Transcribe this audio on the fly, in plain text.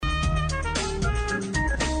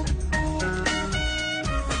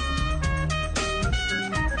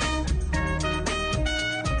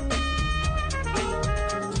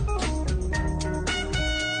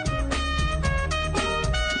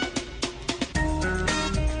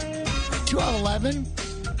12:11.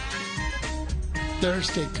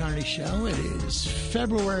 Thursday Carney Show. It is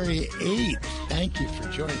February 8th. Thank you for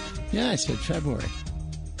joining. Yeah, I said February.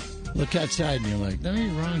 Look outside and you're like, no,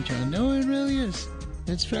 you're wrong, John. No, it really is.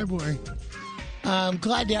 It's February. I'm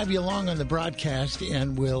glad to have you along on the broadcast,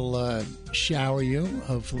 and we'll shower you,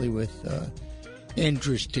 hopefully, with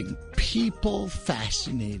interesting people,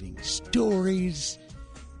 fascinating stories,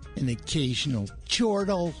 an occasional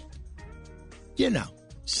chortle,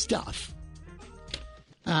 stuff.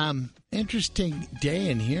 Interesting day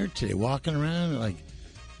in here today, walking around like,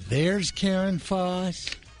 there's Karen Foss,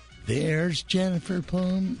 there's Jennifer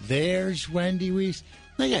Plume, there's Wendy Wiese.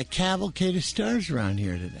 They got a cavalcade of stars around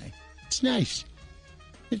here today. It's nice.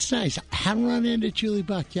 It's nice. I haven't run into Julie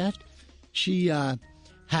Buck yet. She had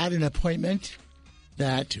an appointment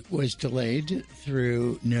that was delayed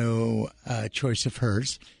through no choice of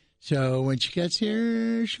hers. So when she gets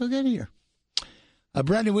here, she'll get here.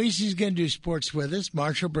 Brendan Wiese is going to do sports with us.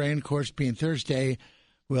 Marshall Brain, of course, being Thursday,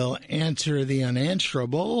 will answer the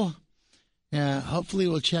unanswerable. Hopefully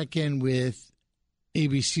we'll check in with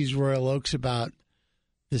ABC's Royal Oaks about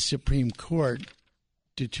the Supreme Court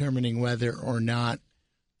determining whether or not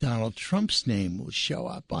Donald Trump's name will show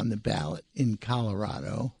up on the ballot in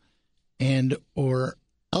Colorado and or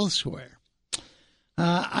elsewhere.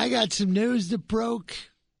 I got some news that broke.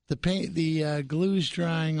 The glue's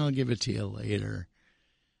drying. I'll give it to you later.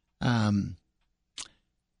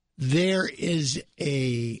 There is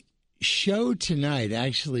a show tonight.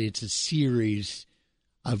 Actually, it's a series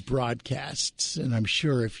of broadcasts, and I'm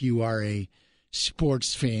sure if you are a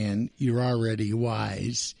sports fan, you're already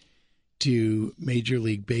wise to Major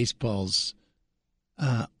League Baseball's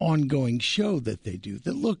ongoing show that they do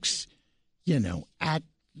that looks, at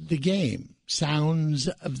the game. Sounds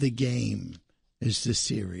of the Game is the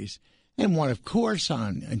series. And one, of course,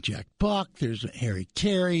 on Jack Buck. There's Harry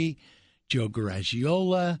Carey, Joe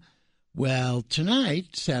Garagiola. Well,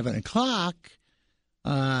 tonight, 7 o'clock,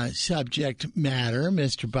 subject matter,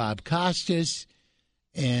 Mr. Bob Costas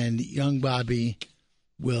and young Bobby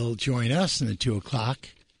will join us in the 2 o'clock,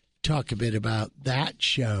 talk a bit about that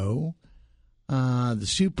show, the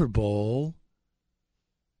Super Bowl,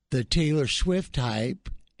 the Taylor Swift hype,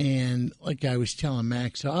 and like I was telling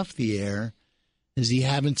Max off the air, is he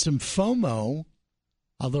having some FOMO,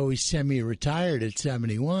 although he's semi-retired at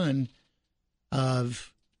 71, of,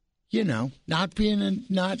 not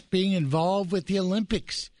being involved with the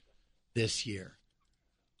Olympics this year.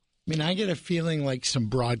 I mean, I get a feeling like some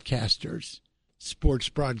broadcasters, sports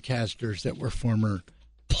broadcasters that were former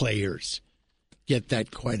players, get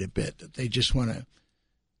that quite a bit, that they just want to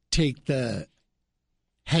take the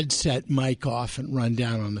headset mic off and run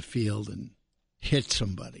down on the field and hit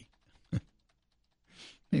somebody.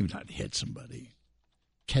 Maybe not hit somebody,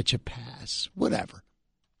 catch a pass, whatever.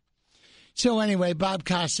 So anyway, Bob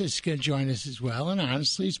Costas is going to join us as well. And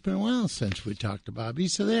honestly, it's been a while since we talked to Bobby.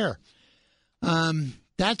 So there.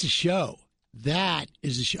 That's a show. That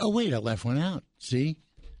is a show. Oh, wait, I left one out. See?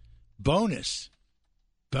 Bonus.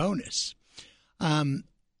 I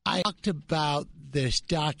talked about this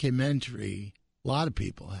documentary, a lot of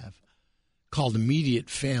people have, called Immediate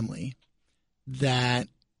Family, that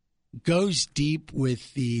goes deep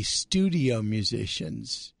with the studio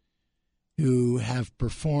musicians who have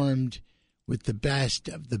performed with the best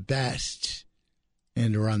of the best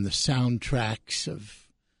and are on the soundtracks of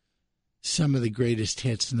some of the greatest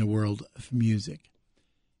hits in the world of music.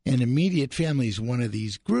 And Immediate Family is one of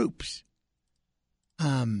these groups.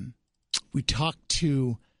 We talked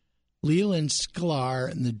to Leland Sklar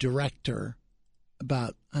and the director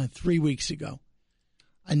about 3 weeks ago.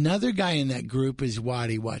 Another guy in that group is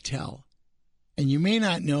Waddy Wachtel. And you may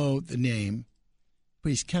not know the name, but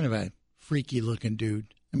he's kind of a freaky-looking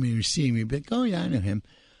dude. I mean, you're seeing me, but oh, yeah, I know him.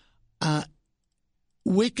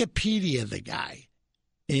 Wikipedia, the guy.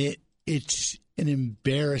 It's an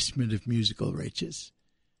embarrassment of musical riches.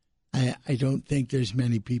 I don't think there's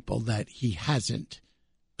many people that he hasn't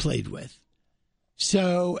played with.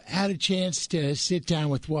 So had a chance to sit down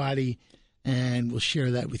with Waddy, and we'll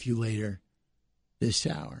share that with you later this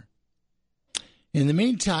hour. In the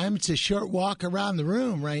meantime, it's a short walk around the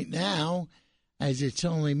room right now, as it's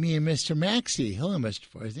only me and Mr. Maxey. Hello, Mr.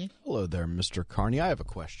 Forsey. Hello there, Mr. Carney. I have a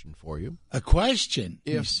question for you. A question,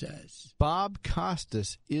 he says. Bob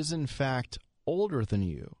Costas is, in fact, older than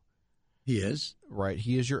you. He is? Right,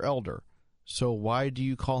 he is your elder. So why do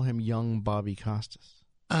you call him young Bobby Costas?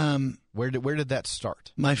 Where did that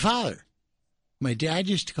start? My father. My dad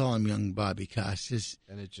used to call him young Bobby Costas.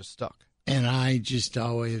 And it just stuck. And I just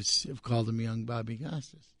always have called him young Bobby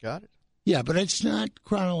Costas. Got it. Yeah, but it's not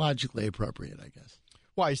chronologically appropriate, I guess.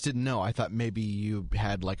 Well, I just didn't know. I thought maybe you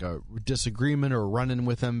had like a disagreement or run-in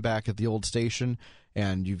with him back at the old station,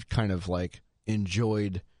 and you've kind of like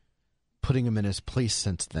enjoyed putting him in his place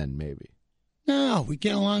since then, maybe. No, we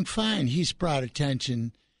get along fine. He's brought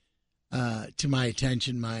attention to my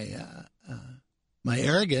attention, my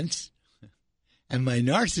arrogance and my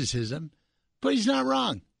narcissism, but he's not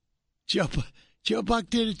wrong. Joe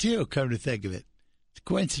Buck did it too, come to think of it. It's a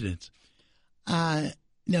coincidence.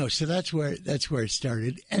 No, so that's where it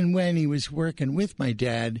started. And when he was working with my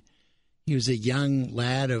dad, he was a young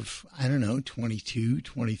lad of, 22,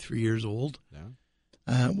 23 years old.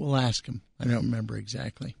 Yeah. We'll ask him. I don't remember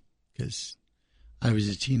exactly because I was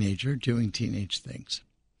a teenager doing teenage things.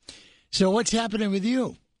 So what's happening with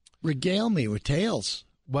you? Regale me with tales.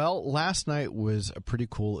 Well, last night was a pretty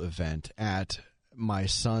cool event at my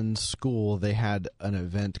son's school. They had an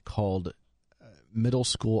event called Middle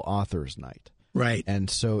School Authors Night. Right. And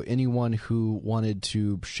so anyone who wanted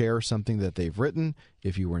to share something that they've written,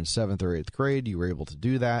 if you were in 7th or 8th grade, you were able to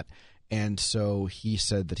do that. And so he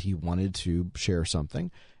said that he wanted to share something.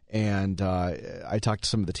 And I talked to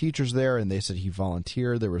some of the teachers there, and they said he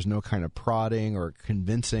volunteered. There was no kind of prodding or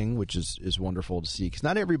convincing, which is wonderful to see. Because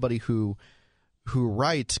not everybody who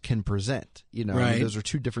writes can present. Right. I mean, those are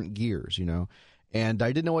two different gears, And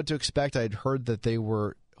I didn't know what to expect. I'd heard that they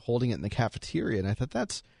were holding it in the cafeteria, and I thought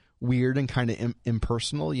that's weird and kind of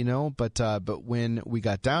impersonal, But when we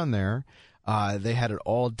got down there, they had it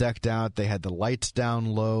all decked out. They had the lights down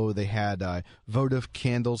low. They had votive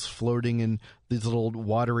candles floating in these little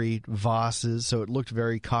watery vases, so it looked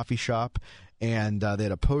very coffee shop. And they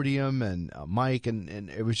had a podium and a mic, and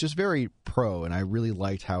it was just very pro, and I really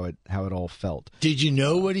liked how it all felt. Did you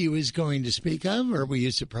know what he was going to speak of, or were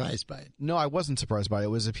you surprised by it? No, I wasn't surprised by it. It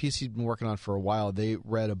was a piece he'd been working on for a while. They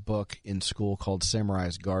read a book in school called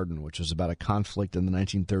Samurai's Garden, which was about a conflict in the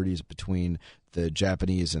 1930s between the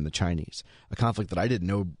Japanese and the Chinese, a conflict that I didn't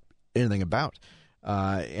know anything about.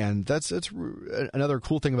 And that's another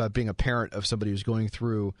cool thing about being a parent of somebody who's going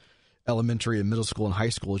through elementary and middle school and high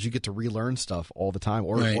school is you get to relearn stuff all the time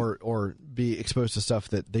or be exposed to stuff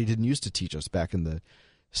that they didn't used to teach us back in the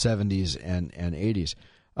 70s and 80s.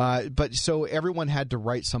 But so everyone had to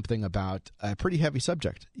write something about a pretty heavy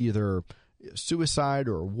subject, either suicide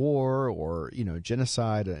or war or,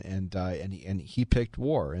 genocide. And he picked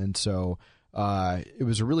war. And so it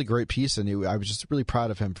was a really great piece. And I was just really proud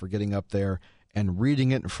of him for getting up there and reading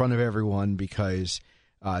it in front of everyone because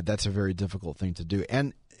that's a very difficult thing to do.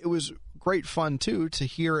 And it was great fun, too, to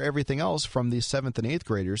hear everything else from these 7th and 8th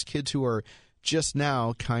graders, kids who are just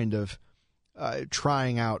now kind of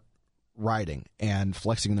trying out writing and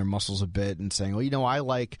flexing their muscles a bit and saying, well, I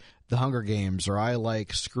like The Hunger Games or I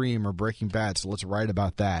like Scream or Breaking Bad, so let's write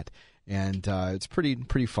about that. And it's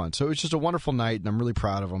pretty fun. So it was just a wonderful night, and I'm really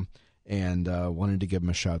proud of them and wanted to give them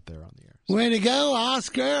a shout there on the air. Way to go,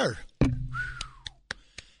 Oscar.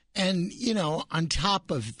 And, on top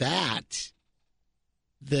of that,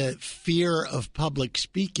 the fear of public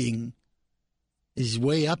speaking is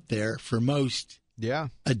way up there for most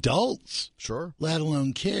adults, sure, let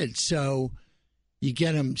alone kids. So you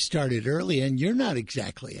get them started early, and you're not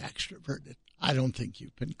exactly extroverted. I don't think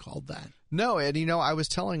you've been called that. No, and I was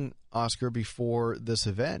telling Oscar before this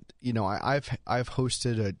event, I've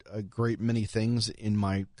hosted a great many things in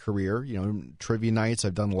my career. Trivia nights,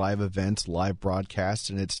 I've done live events, live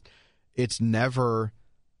broadcasts, and it's never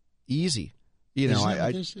easy.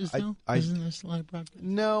 Isn't this live broadcast?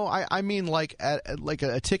 No, I mean like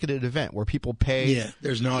a ticketed event where people pay. Yeah,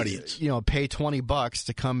 there's an audience. Pay $20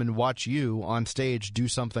 to come and watch you on stage do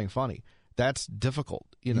something funny. That's difficult,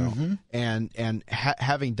 Mm-hmm. And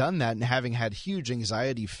having done that and having had huge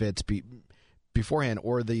anxiety fits beforehand,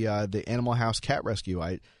 or the Animal House Cat Rescue,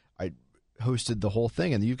 I hosted the whole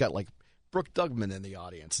thing, and you've got like Brooke Dugman in the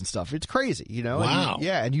audience and stuff. It's crazy, Wow.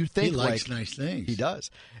 And you think he likes nice things. He does,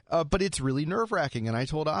 but it's really nerve-wracking. And I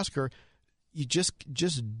told Oscar, you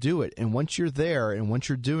just do it. And once you're there, and once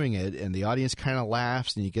you're doing it, and the audience kind of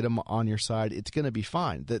laughs, and you get them on your side, it's going to be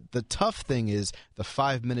fine. The tough thing is the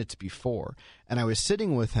 5 minutes before. And I was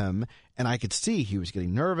sitting with him, and I could see he was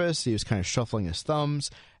getting nervous. He was kind of shuffling his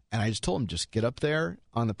thumbs. And I just told him, just get up there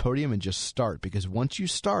on the podium and just start, because once you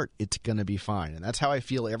start, it's going to be fine. And that's how I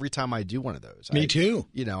feel every time I do one of those. Me too.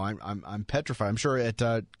 I'm petrified. I'm sure at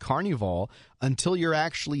Carnival, until you're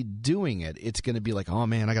actually doing it, it's going to be like, oh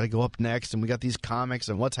man, I got to go up next, and we got these comics,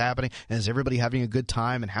 and what's happening, and is everybody having a good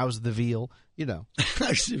time, and how's the veal?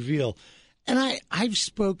 How's the veal? And I've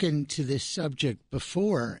spoken to this subject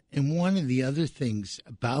before, and one of the other things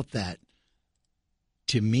about that,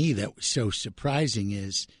 to me, that was so surprising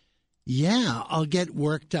is, yeah, I'll get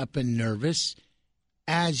worked up and nervous,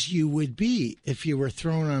 as you would be if you were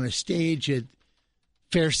thrown on a stage at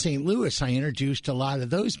Fair St. Louis. I introduced a lot of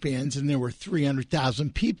those bands, and there were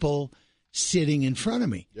 300,000 people sitting in front of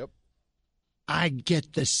me. Yep. I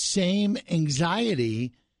get the same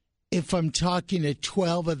anxiety if I'm talking to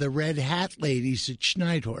 12 of the Red Hat ladies at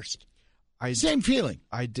Schneidhorst. Same feeling.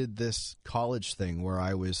 I did this college thing where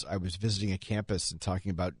I was visiting a campus and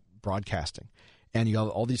talking about broadcasting. And you have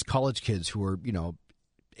all these college kids who are,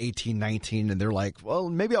 18, 19, and they're like, well,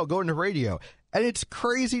 maybe I'll go into radio. And it's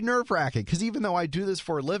crazy nerve-wracking because even though I do this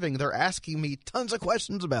for a living, they're asking me tons of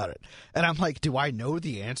questions about it. And I'm like, do I know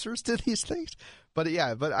the answers to these things? But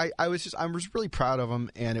I was really proud of them,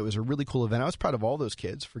 and it was a really cool event. I was proud of all those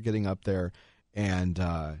kids for getting up there and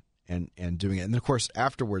doing it. And, of course,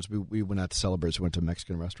 afterwards, we went out to celebrate. We went to a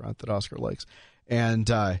Mexican restaurant that Oscar likes. And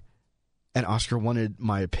Oscar wanted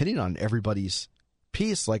my opinion on everybody's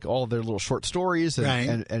piece, like all of their little short stories.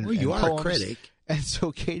 And well, you are poems. a critic. And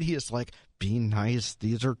so Katie is like, be nice.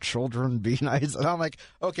 These are children. Be nice. And I'm like,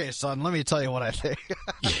 okay, son, let me tell you what I think.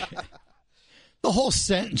 Yeah. The whole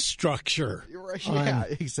sentence structure. Right. Yeah,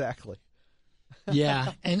 exactly.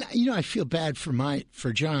 Yeah. And, I feel bad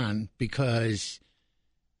for John because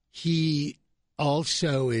he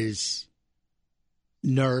also is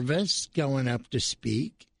nervous going up to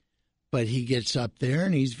speak, but he gets up there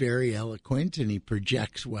and he's very eloquent and he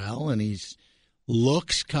projects well and he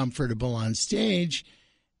looks comfortable on stage.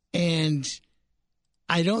 And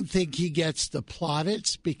I don't think he gets the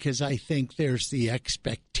plaudits because I think there's the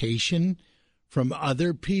expectation from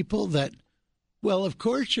other people that, well, of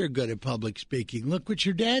course you're good at public speaking. Look what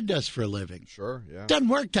your dad does for a living. Sure, yeah. Doesn't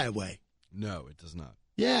work that way. No, it does not.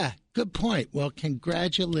 Yeah, good point. Well,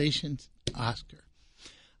 congratulations, Oscar.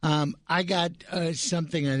 I got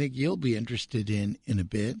something I think you'll be interested in a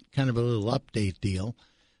bit, kind of a little update deal.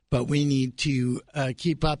 But we need to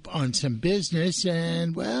keep up on some business,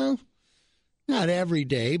 and, well, not every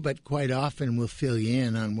day, but quite often we'll fill you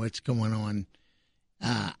in on what's going on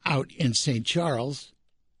out in St. Charles.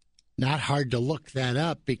 Not hard to look that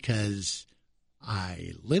up because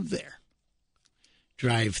I live there.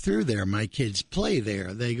 Drive through there. My kids play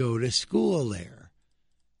there. They go to school there.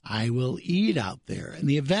 I will eat out there. And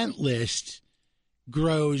the event list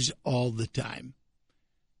grows all the time.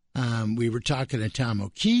 We were talking to Tom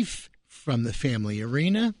O'Keefe from the Family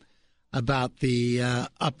Arena about the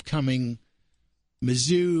upcoming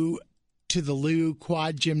Mizzou to the Lou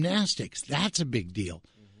quad gymnastics. That's a big deal.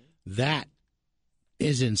 Mm-hmm. That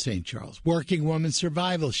is in St. Charles. Working Woman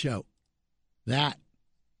Survival Show. That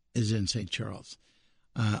is in St. Charles.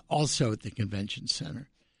 Also at the Convention Center.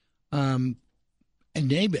 And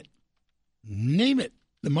name it.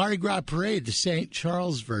 The Mardi Gras Parade, the St.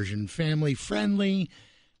 Charles version, family-friendly,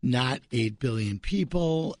 not 8 billion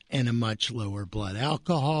people, and a much lower blood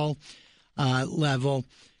alcohol level.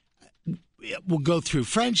 We'll go through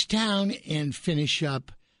Frenchtown and finish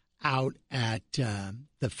up out at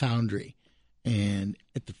the Foundry. And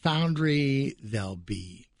at the Foundry, there'll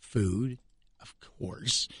be food, of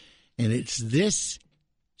course. And it's this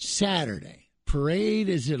Saturday. Parade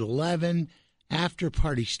is at 11. After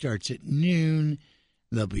party starts at noon.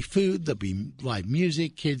 There'll be food. There'll be live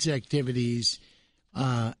music, kids' activities,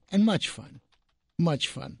 and much fun. Much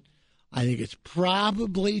fun. I think it's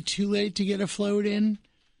probably too late to get a float in,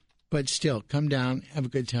 but still, come down, have a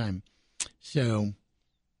good time. So,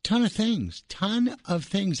 ton of things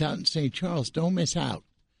out in St. Charles. Don't miss out.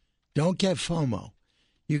 Don't get FOMO.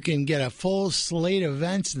 You can get a full slate of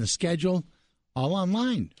events and the schedule all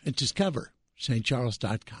online at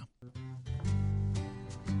discover.stcharles.com.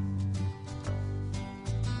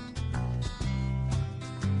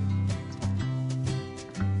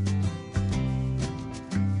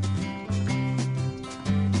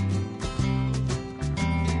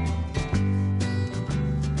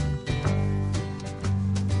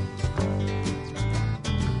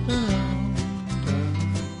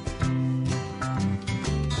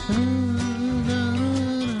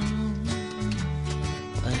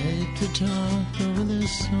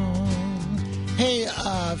 Hey,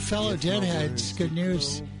 fellow Deadheads, good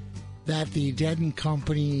news that the Dead and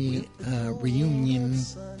Company reunion,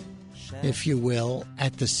 if you will,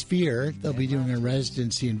 at the Sphere, they'll be doing a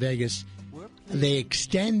residency in Vegas. They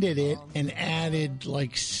extended it and added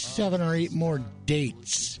like 7 or 8 more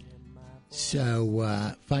dates. So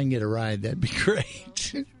if I can get a ride, that'd be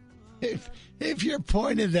great. if you're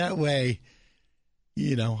pointed that way,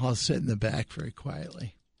 I'll sit in the back very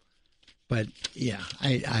quietly. But, yeah,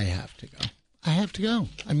 I have to go. I have to go.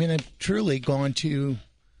 I mean, I've truly gone to,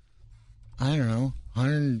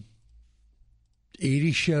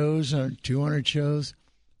 180 shows or 200 shows.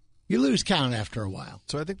 You lose count after a while.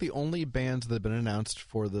 So I think the only bands that have been announced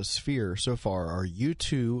for the Sphere so far are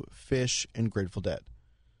U2, Fish, and Grateful Dead.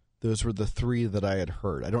 Those were the three that I had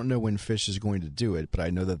heard. I don't know when Fish is going to do it, but I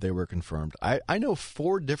know that they were confirmed. I know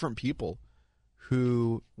 4 different people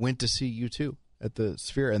who went to see U2 at the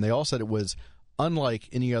Sphere, and they all said it was unlike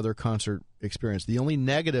any other concert experience. The only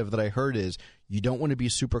negative that I heard is you don't want to be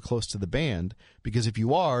super close to the band, because if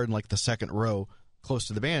you are in like the second row close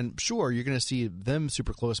to the band, sure, you're going to see them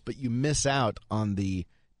super close, but you miss out on the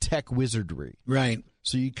tech wizardry. Right.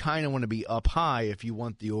 So you kind of want to be up high if you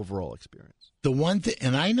want the overall experience. The one thing,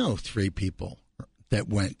 and I know 3 people that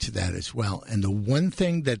went to that as well, and the one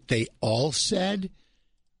thing that they all said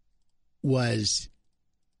was,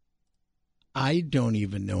 I don't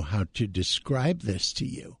even know how to describe this to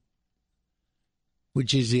you,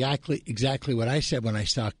 which is exactly what I said when I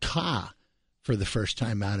saw Ka for the first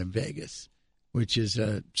time out in Vegas, which is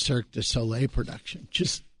a Cirque du Soleil production.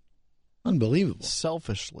 Just unbelievable.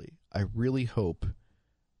 Selfishly, I really hope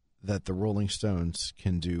that the Rolling Stones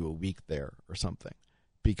can do a week there or something,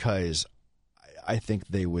 because I think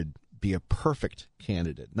they would be a perfect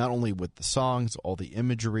candidate, not only with the songs, all the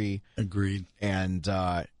imagery. Agreed. And,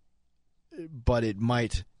 but it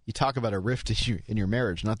might, you talk about a rift in your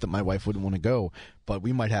marriage, not that my wife wouldn't want to go, but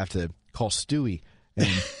we might have to call Stewie and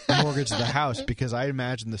mortgage the house, because I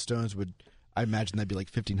imagine the Stones would, I imagine that'd be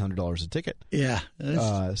like $1,500 a ticket. Yeah.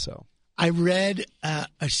 So I read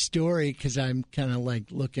a story, because I'm kind of like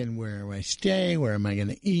looking, where do I stay? Where am I going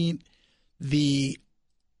to eat? The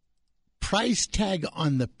price tag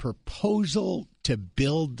on the proposal to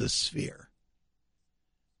build the Sphere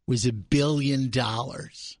was $1 billion.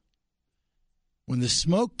 When the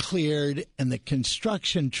smoke cleared and the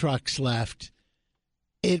construction trucks left,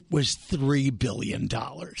 it was $3 billion.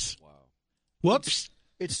 Wow. Whoops.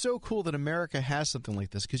 It's so cool that America has something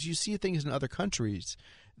like this, because you see things in other countries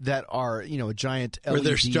that are, you know, a giant LED. Where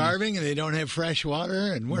they're starving and they don't have fresh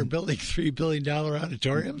water, and we're building $3 billion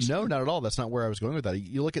auditoriums? No, not at all. That's not where I was going with that.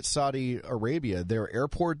 You look at Saudi Arabia, their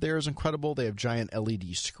airport there is incredible. They have giant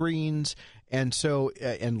LED screens. And so,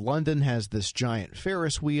 and London has this giant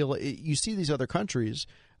Ferris wheel. You see these other countries,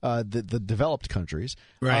 the developed countries,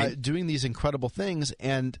 right, doing these incredible things.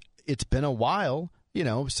 And it's been a while, you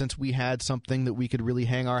know, since we had something that we could really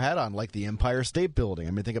hang our hat on, like the Empire State Building.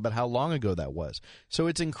 I mean, think about how long ago that was. So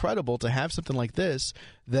it's incredible to have something like this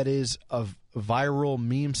that is a viral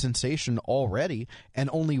meme sensation already, and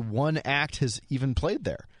only one act has even played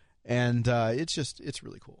there. And it's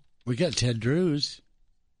really cool. We got Ted Drews.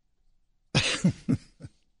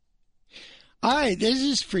 All right, this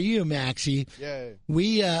is for you, Maxie. Yay.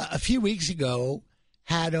 We, a few weeks ago,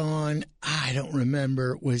 had on, I don't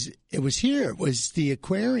remember, it was here. It was the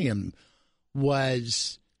aquarium.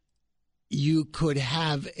 You could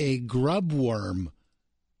have a grub worm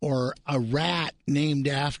or a rat named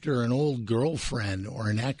after an old girlfriend or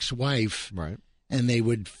an ex-wife. Right. And they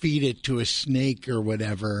would feed it to a snake or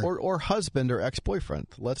whatever. Or husband or ex-boyfriend.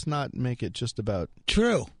 Let's not make it just about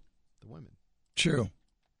True. the women. True.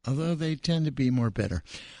 Although they tend to be more bitter.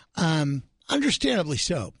 Understandably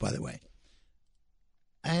so, by the way.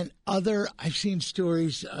 And I've seen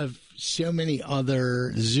stories of so many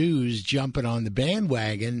other zoos jumping on the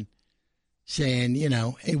bandwagon saying, you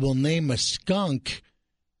know, hey, we'll name a skunk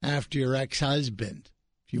after your ex-husband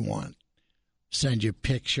if you want. Send you a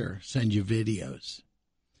picture, send you videos.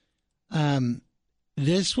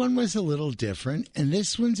 This one was a little different, and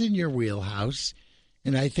this one's in your wheelhouse,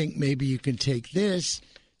 and I think maybe you can take this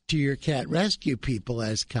to your cat rescue people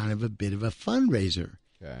as kind of a bit of a fundraiser.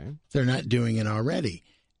 Okay. If they're not doing it already.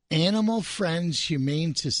 Animal Friends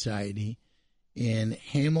Humane Society in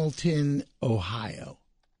Hamilton, Ohio.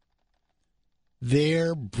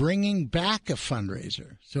 They're bringing back a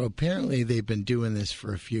fundraiser. So apparently they've been doing this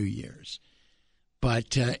for a few years.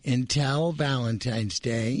 But until Valentine's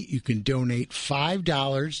Day, you can donate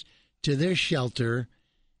 $5 to their shelter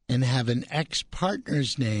and have an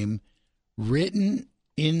ex-partner's name written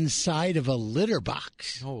inside of a litter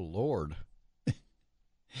box. Oh, Lord.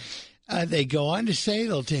 They go on to say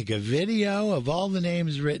they'll take a video of all the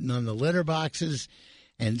names written on the litter boxes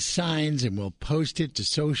and signs, and we'll post it to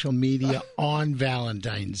social media on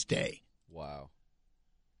Valentine's Day. Wow.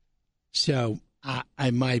 So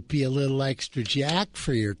I might be a little extra jack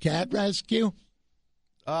for your cat rescue.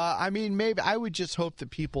 I mean, maybe I would just hope that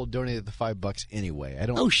people donated the $5 anyway. I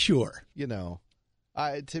don't. Oh, sure. You know,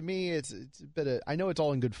 to me, it's a bit of. I know it's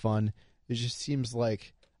all in good fun. It just seems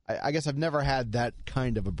like I guess I've never had that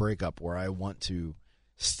kind of a breakup where I want to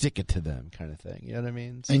stick it to them, kind of thing. You know what I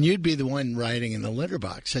mean? So, and you'd be the one writing in the litter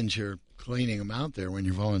box since you're cleaning them out there when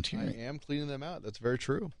you're volunteering. I am cleaning them out. That's very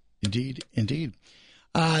true. Indeed, indeed.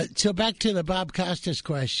 So back to the Bob Costas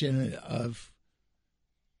question of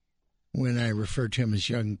when I referred to him as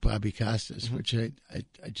young Bobby Costas, which I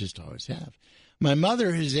just always have. My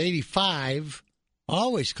mother, who's 85,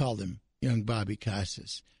 always called him young Bobby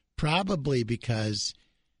Costas, probably because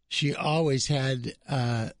she always had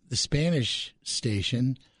the Spanish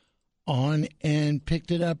station on and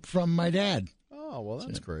picked it up from my dad. Oh, well,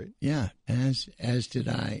 that's great. Yeah, as did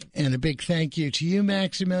I. And a big thank you to you,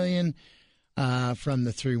 Maximilian, from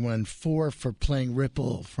the 314 for playing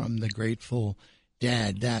Ripple from the Grateful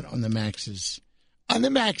Dad. That on the Max's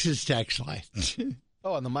text line.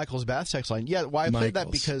 Oh, on the Michael's Bath text line. Yeah, why I played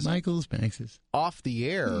that because Max's. Off the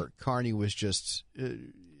air, Carney was just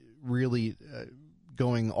really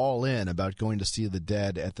going all in about going to see the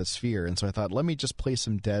Dead at the Sphere. And so I thought, let me just play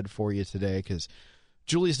some Dead for you today because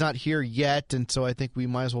Julie's not here yet, and so I think we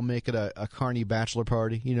might as well make it a Carney bachelor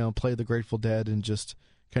party, play the Grateful Dead and just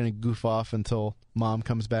kind of goof off until Mom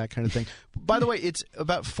comes back kind of thing. By the way, it's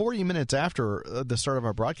about 40 minutes after the start of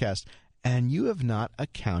our broadcast, and you have not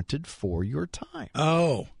accounted for your time.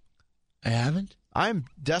 Oh, I haven't? I'm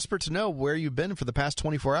desperate to know where you've been for the past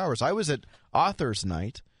 24 hours. I was at Authors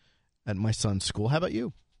Night at my son's school. How about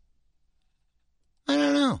you? I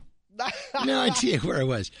don't know. No idea where I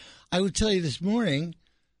was. I would tell you this morning,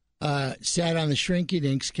 sat on the Shrinky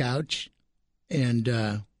Dinks couch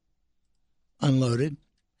and unloaded,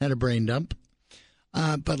 had a brain dump,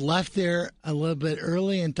 but left there a little bit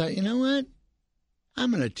early and thought, you know what?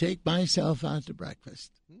 I'm going to take myself out to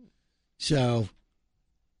breakfast. So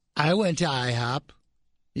I went to IHOP.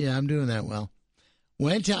 Yeah, I'm doing that well.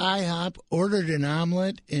 Went to IHOP, ordered an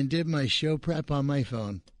omelet, and did my show prep on my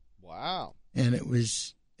phone. Wow. And it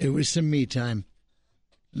was some me time.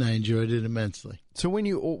 And I enjoyed it immensely. So when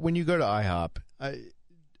you go to IHOP,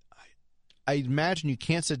 I imagine you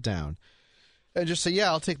can't sit down and just say, "Yeah,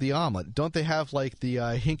 I'll take the omelet." Don't they have like the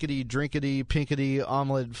hinkety, drinkety, pinkety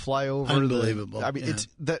omelet flyover? Unbelievable. It's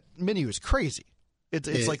that menu is crazy.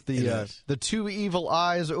 It's like the two evil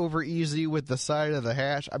eyes over easy with the side of the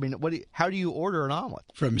hash. I mean, how do you order an omelet?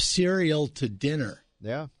 From cereal to dinner.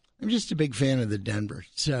 Yeah, I'm just a big fan of the Denver,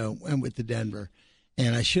 so went with the Denver.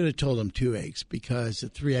 And I should have told him 2 eggs because a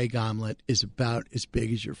 3-egg omelet is about as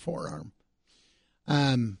big as your forearm.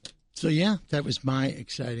 So, yeah, that was my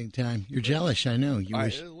exciting time. You're jealous, I know. A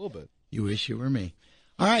little bit. You wish you were me.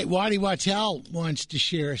 All right, Waddy Wachtel wants to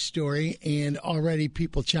share a story, and already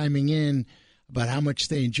people chiming in about how much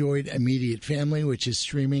they enjoyed Immediate Family, which is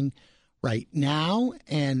streaming right now.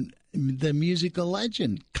 And the musical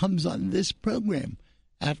legend comes on this program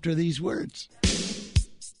after these words.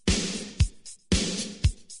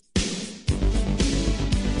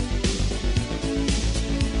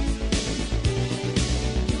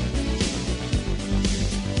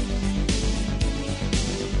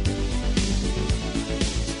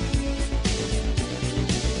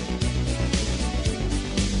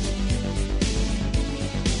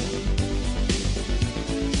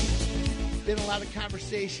 Been a lot of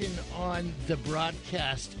conversation on the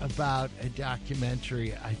broadcast about a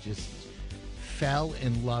documentary I just fell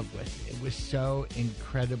in love with. It was so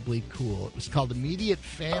incredibly cool. It was called Immediate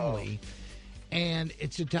Family, and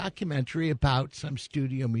it's a documentary about some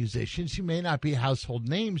studio musicians who may not be household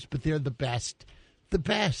names, but they're the best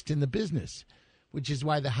in the business, which is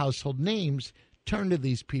why the household names turn to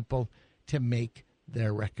these people to make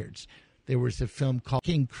their records. There was a film called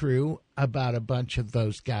King Crew about a bunch of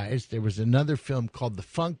those guys. There was another film called The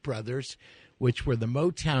Funk Brothers, which were the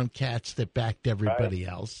Motown cats that backed everybody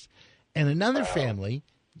else. And another family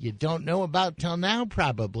you don't know about till now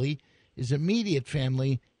probably is Immediate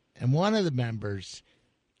Family. And one of the members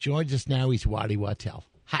joins us now. He's Waddy Wachtel.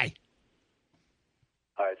 Hi.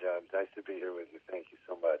 Hi, John. Nice to be here with you. Thank you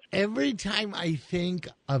so much. Every time I think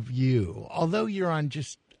of you, although you're on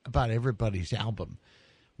just about everybody's album,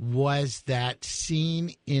 was that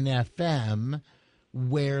scene in FM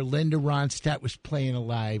where Linda Ronstadt was playing a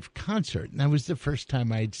live concert. And that was the first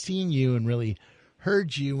time I'd seen you and really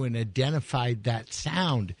heard you and identified that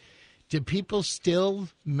sound. Do people still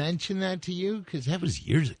mention that to you? Because that was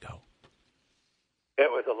years ago. It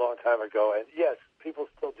was a long time ago. And, yes, people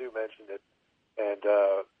still do mention it. And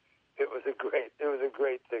it was a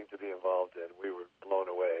great thing to be involved in. We were blown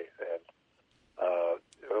away. And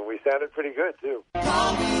we sounded pretty good, too.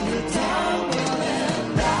 Call me the town will end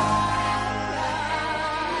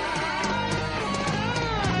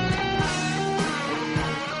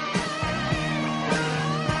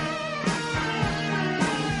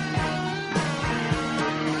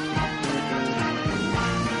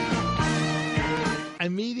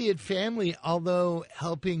Immediate Family, although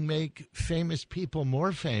helping make famous people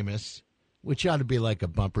more famous, which ought to be like a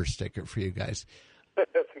bumper sticker for you guys.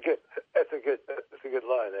 That's a good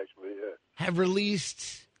line, actually. Yeah. Have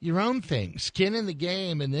released your own thing, Skin in the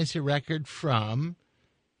Game, and this a record from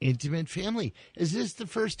Intimate Family. Is this the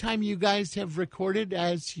first time you guys have recorded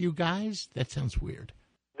as you guys? That sounds weird.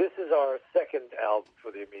 This is our second album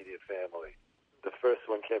for the Immediate Family. The first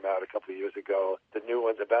one came out a couple of years ago. The new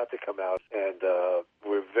one's about to come out, and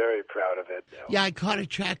we're very proud of it. Yeah, I caught a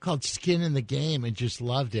track called Skin in the Game and just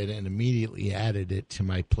loved it and immediately added it to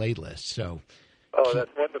my playlist. So, that's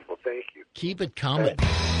wonderful. Thank you. Keep it coming. You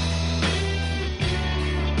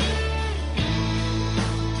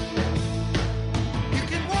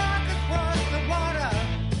can walk across the water.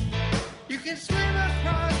 You can swim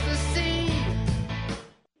across the sea.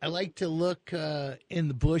 I like to look in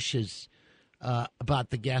the bushes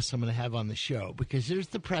about the guests I'm going to have on the show, because there's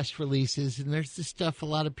the press releases and there's the stuff a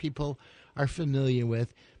lot of people are familiar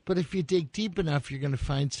with. But if you dig deep enough, you're going to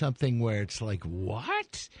find something where it's like,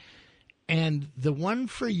 what? And the one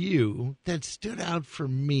for you that stood out for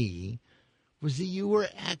me was that you were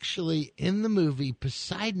actually in the movie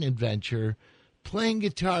Poseidon Adventure playing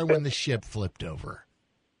guitar when the ship flipped over.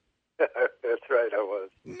 That's right, I was.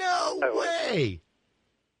 No way!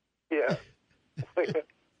 Yeah.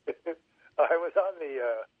 I was on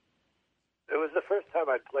it was the first time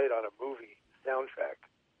I'd played on a movie soundtrack,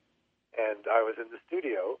 and I was in the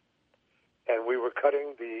studio, and we were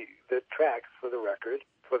cutting the tracks for the record,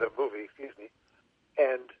 for the movie,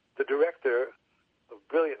 and the director, a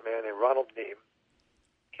brilliant man named Ronald Neame,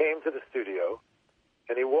 came to the studio,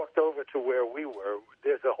 and he walked over to where we were.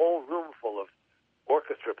 There's a whole room full of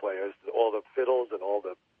orchestra players, all the fiddles and all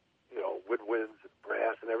the, woodwinds and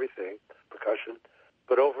brass and everything, percussion.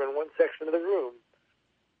 But over in one section of the room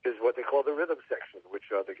is what they call the rhythm section,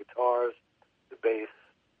 which are the guitars, the bass,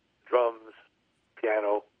 drums,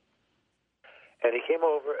 piano. And he came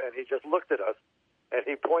over and he just looked at us and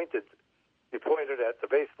he pointed at the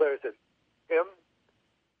bass player and said, him.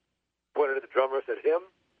 Pointed at the drummer, said him.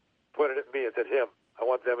 Pointed at me and said him. I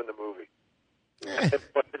want them in the movie. And I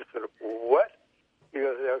just sort of, what? He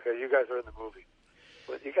goes, okay, you guys are in the movie.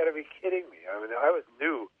 But you got to be kidding me. I mean, I was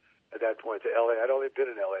new at that point to L.A. I'd only been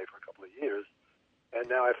in L.A. for a couple of years, and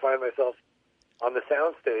now I find myself on the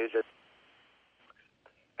soundstage.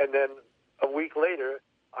 And then a week later,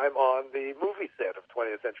 I'm on the movie set of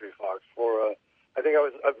 20th Century Fox for, I think I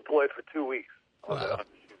was employed for 2 weeks on the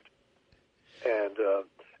shoot.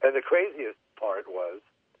 And the craziest part was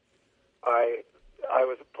I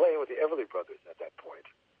was playing with the Everly Brothers at that point,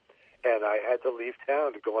 and I had to leave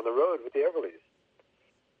town to go on the road with the Everlys.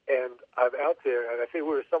 And I'm out there, and I think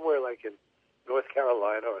we were somewhere like in North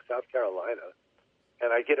Carolina or South Carolina,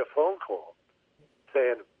 and I get a phone call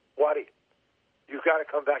saying, Waddy, you've got to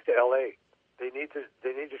come back to L.A. They need to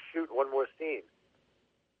shoot one more scene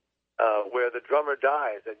where the drummer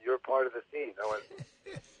dies, and you're part of the scene. I went,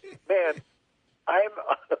 man, I'm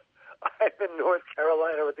in North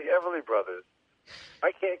Carolina with the Everly Brothers.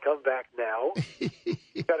 I can't come back now.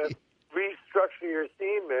 You got to restructure your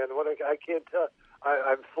scene, man. I can't tell.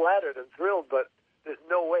 I'm flattered and thrilled, but there's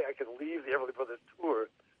no way I can leave the Everly Brothers tour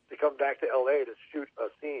to come back to L.A. to shoot a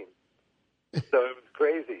scene. So it was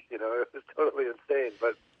crazy, it was totally insane.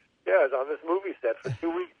 But, yeah, I was on this movie set for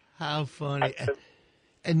 2 weeks. How funny.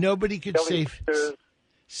 And nobody could save...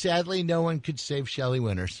 Sadly, no one could save Shelley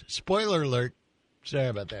Winters. Spoiler alert. Sorry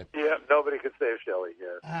about that. Yeah, nobody could save Shelley,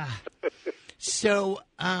 yeah. So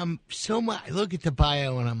much. I look at the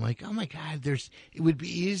bio and I'm like, oh my God, it would be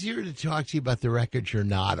easier to talk to you about the records you're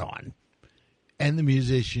not on and the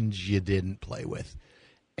musicians you didn't play with.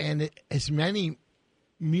 And as many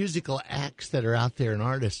musical acts that are out there and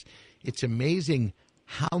artists, it's amazing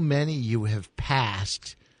how many you have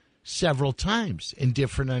passed several times in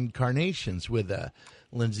different incarnations with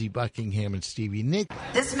Lindsey Buckingham and Stevie Nicks.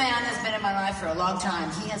 This man has been in my life for a long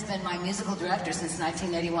time. He has been my musical director since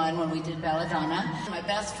 1981 when we did Belladonna. My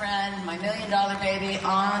best friend, my $1 million baby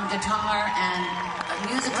on guitar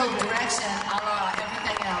and musical direction, a la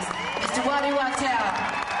everything else. Mr. Waddy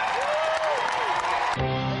Wachtel.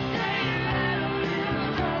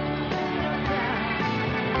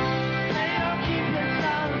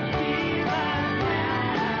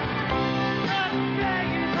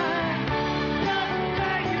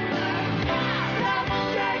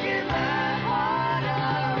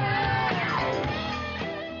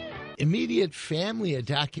 Immediate Family, a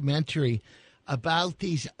documentary about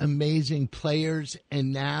these amazing players,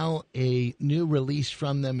 and now a new release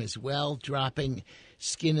from them as well, dropping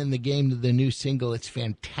Skin in the Game to the new single. It's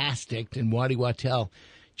fantastic, and Waddy Wachtel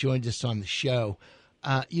joined us on the show.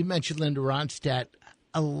 You mentioned Linda Ronstadt.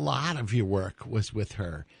 A lot of your work was with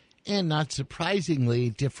her, and not surprisingly,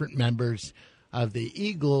 different members of the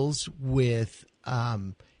Eagles with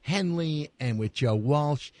Henley and with Joe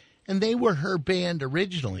Walsh, and they were her band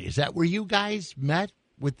originally. Is that where you guys met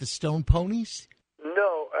with the Stone Ponies?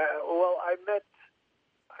 No, well, I met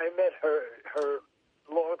her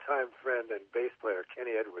longtime friend and bass player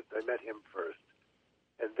Kenny Edwards. I met him first,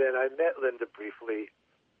 and then I met Linda briefly.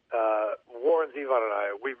 Warren Zevon and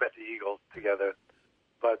I, we met the Eagles together,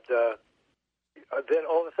 but then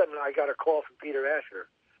all of a sudden I got a call from Peter Asher.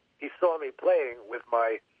 He saw me playing with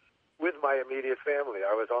my immediate family.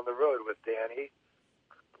 I was on the road with Danny,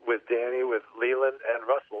 with Leland and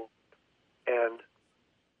Russell, and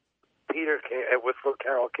Peter came with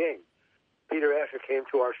Carole King. Peter Asher came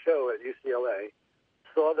to our show at UCLA,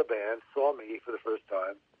 saw the band, saw me for the first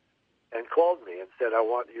time, and called me and said, "I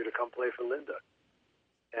want you to come play for Linda."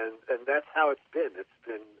 And that's how it's been. It's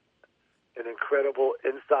been an incredible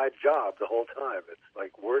inside job the whole time. It's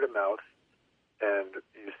like word of mouth, and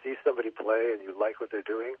you see somebody play and you like what they're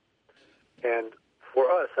doing. And for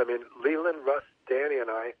us, I mean, Leland, Russ, Danny, and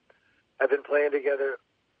I have been playing together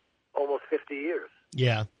almost 50 years.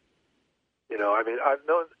 Yeah. You know, I mean,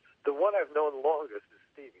 the one I've known longest is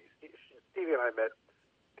Stevie. Stevie and I met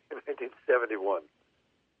in 1971,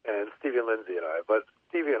 and Stevie and Lindsay and I. But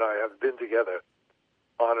Stevie and I have been together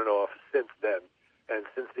on and off since then. And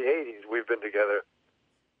since the 80s, we've been together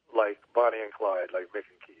like Bonnie and Clyde, like Mick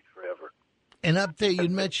and Keith, forever. And up there, you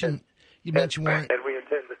mentioned Warren. And we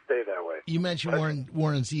intend to stay that way. You mentioned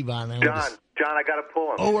Warren Zevon. John, I got to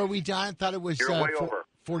pull him. Oh, are we done? I thought it was You're way over.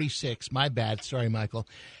 46. My bad. Sorry, Michael.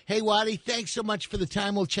 Hey, Waddy, thanks so much for the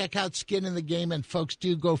time. We'll check out Skin in the Game, and folks,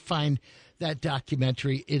 do go find that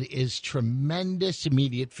documentary. It is tremendous.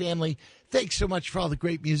 Immediate Family. Thanks so much for all the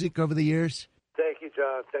great music over the years. Thank you,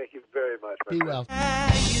 John. Thank you very much. Be well.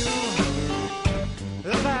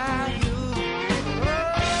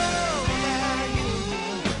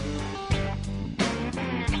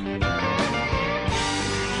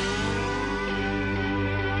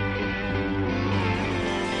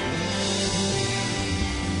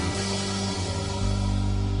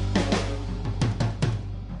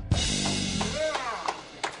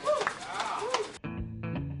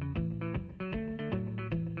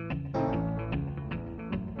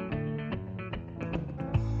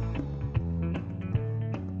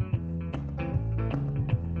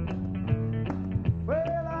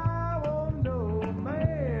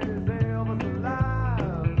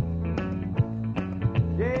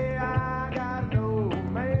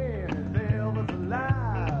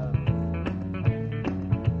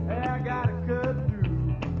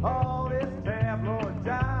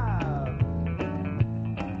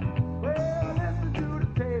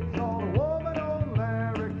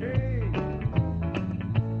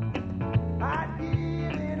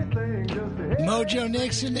 Mojo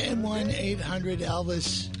Nixon and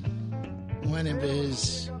 1-800-ELVIS, one of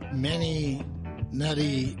his many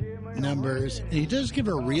nutty numbers. And he does give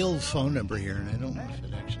a real phone number here, and I don't know if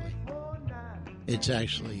it's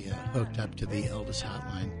actually hooked up to the Elvis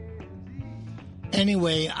hotline.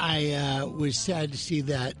 Anyway, I was sad to see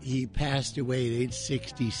that he passed away at age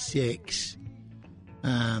 66.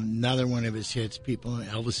 Another one of his hits, people,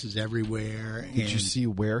 Elvis is everywhere. Did you see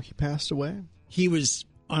where he passed away? He was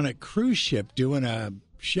on a cruise ship doing a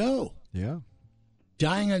show. Yeah.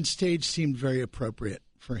 Dying on stage seemed very appropriate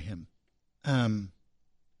for him.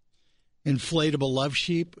 Inflatable Love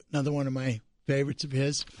Sheep, another one of my favorites of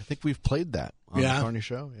his. I think we've played that on the Carney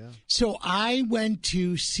Show. Yeah. So I went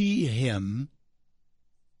to see him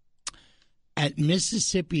at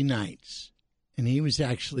Mississippi Nights, and he was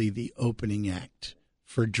actually the opening act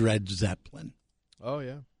for Dred Zeppelin. Oh,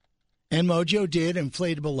 yeah. And Mojo did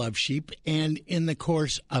Inflatable Love Sheep, and in the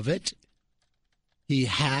course of it, he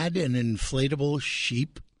had an inflatable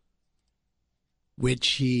sheep, which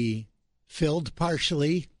he filled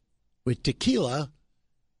partially with tequila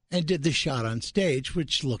and did the shot on stage,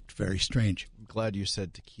 which looked very strange. I'm glad you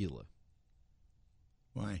said tequila.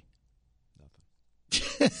 Why?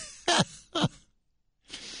 Nothing.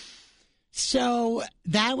 So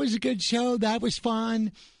that was a good show. That was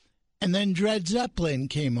fun. And then Dred Zeppelin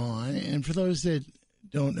came on, and for those that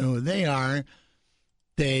don't know who they are,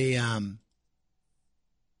 they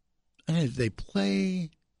play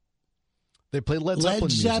Led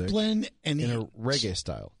Zeppelin music and in a reggae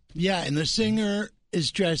style. Yeah, and the singer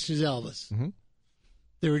is dressed as Elvis. Mm-hmm.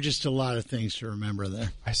 There were just a lot of things to remember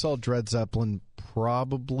there. I saw Dred Zeppelin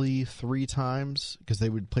probably 3 times because they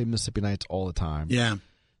would play Mississippi Nights all the time. Yeah.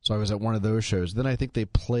 So I was at one of those shows. Then I think they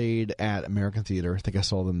played at American Theater. I think I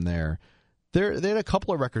saw them there. They had a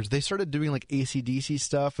couple of records. They started doing like AC/DC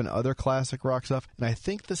stuff and other classic rock stuff. And I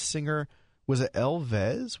think the singer Was it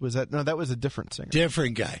Elvez? Was that no? That was a different singer.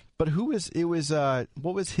 Different guy. But who was it? Was what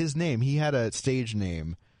was his name? He had a stage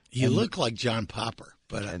name. He looked like John Popper,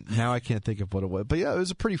 but now I can't think of what it was. But yeah, it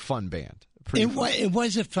was a pretty fun band. It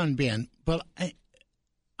was a fun band, but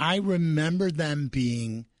I remember them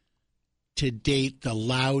being, to date, the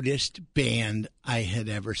loudest band I had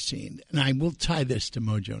ever seen. And I will tie this to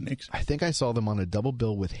Mojo Nixon. I think I saw them on a double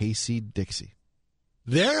bill with Hayseed Dixie.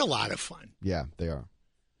 They're a lot of fun. Yeah, they are.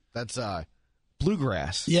 That's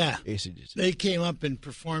bluegrass. Yeah. AC/DC. They came up and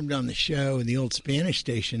performed on the show in the old Spanish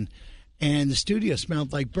station, and the studio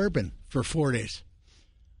smelled like bourbon for 4 days.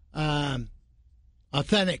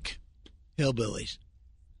 Authentic hillbillies.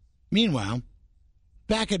 Meanwhile,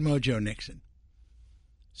 back at Mojo Nixon.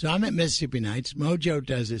 So I'm at Mississippi Nights. Mojo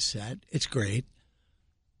does his set. It's great.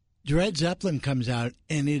 Dred Zeppelin comes out,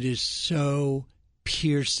 and it is so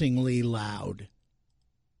piercingly loud.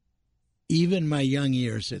 Even my young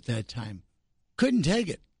ears at that time couldn't take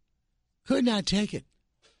it. Could not take it.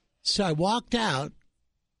 So I walked out,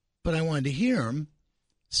 but I wanted to hear him.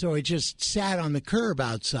 So I just sat on the curb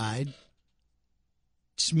outside,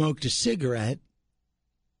 smoked a cigarette,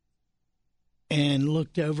 and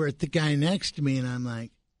looked over at the guy next to me, and I'm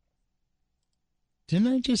like,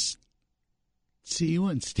 didn't I just see you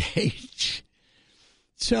on stage?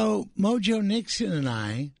 So Mojo Nixon and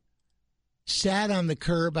I sat on the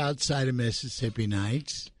curb outside of Mississippi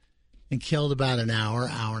Nights and killed about an hour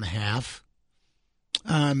and a half.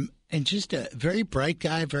 And just a very bright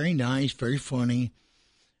guy, very nice, very funny.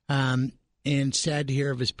 And sad to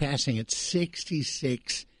hear of his passing at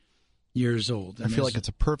 66 years old. I feel like it's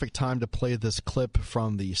a perfect time to play this clip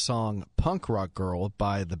from the song Punk Rock Girl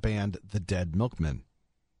by the band The Dead Milkmen.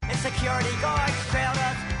 And security guards trailed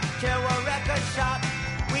us to a record shop.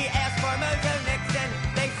 We asked for Mojo Nixon.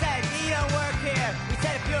 They said he don't work here. We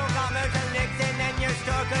said if you don't got Mojo Nixon, then your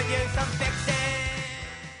store could use some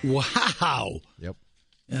fixing. Wow. Yep.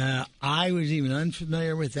 I was even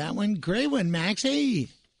unfamiliar with that one. Great one, Maxie.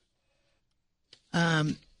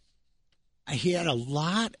 He had a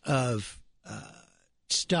lot of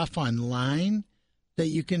stuff online that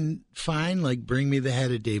you can find, like Bring Me the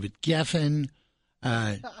Head of David Geffen.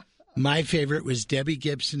 My favorite was Debbie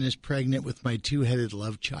Gibson is pregnant with my two-headed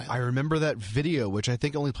love child. I remember that video, which I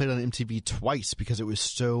think only played on MTV twice because it was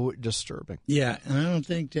so disturbing. Yeah, and I don't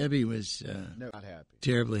think Debbie was not happy.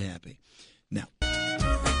 Terribly happy. No.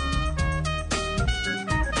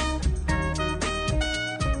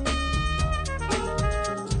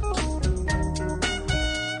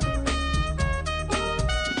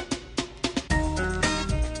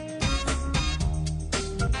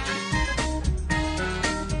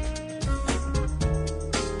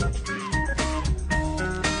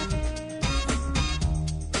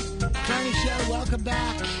 Welcome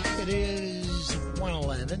back. It is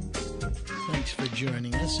 1:11. Thanks for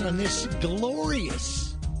joining us on this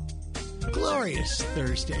glorious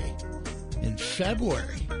Thursday in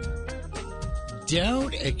February.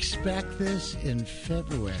 Don't expect this in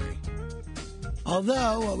February.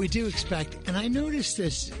 Although, what we do expect, and I noticed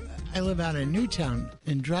this, I live out in Newtown,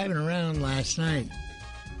 and driving around last night,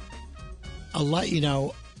 a lot,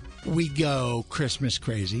 we go Christmas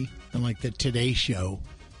crazy, and like the Today Show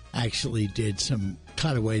actually did some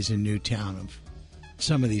cutaways in Newtown of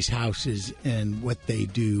some of these houses and what they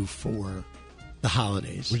do for the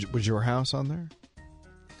holidays. Was your house on there?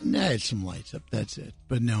 No, I had some lights up. That's it.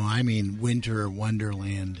 But no, I mean Winter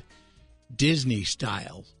Wonderland, Disney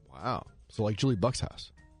style. Wow. So like Julie Buck's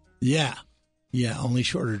house. Yeah. Yeah, only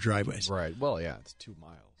shorter driveways. Right. Well, yeah, it's 2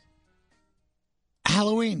 miles.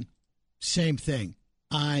 Halloween, same thing.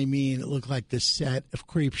 I mean, it looked like the set of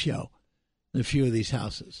Creepshow. A few of these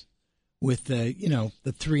houses with the,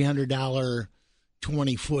 the $300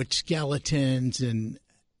 20-foot skeletons and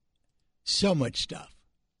so much stuff.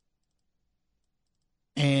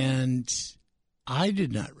 And I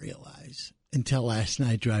did not realize until last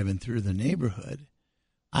night driving through the neighborhood,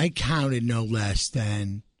 I counted no less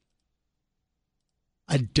than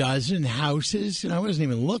a dozen houses, and I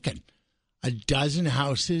wasn't even looking, a dozen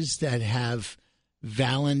houses that have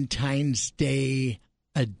Valentine's Day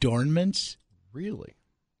adornments. Really?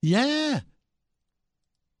 Yeah.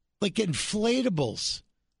 Like inflatables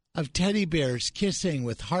of teddy bears kissing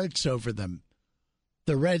with hearts over them.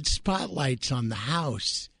 The red spotlights on the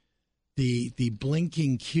house. The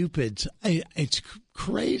blinking cupids. It's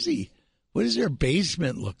crazy. What does their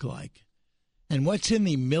basement look like? And what's in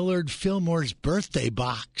the Millard Fillmore's birthday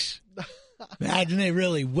box? Imagine they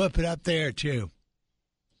really whoop it up there, too.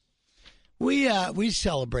 We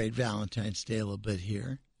celebrate Valentine's Day a little bit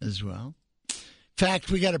here as well. In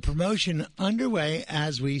fact, we got a promotion underway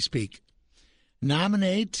as we speak.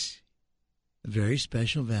 Nominate a very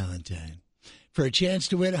special Valentine. For a chance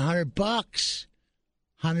to win $100,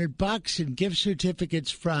 $100 in gift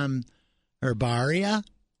certificates from Herbaria,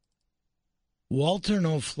 Walter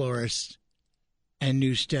Knoll Florist, and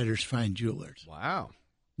Newsteaders Fine Jewelers. Wow.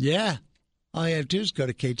 Yeah. All you have to do is go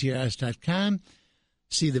to KTRS.com,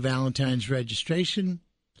 see the Valentine's registration,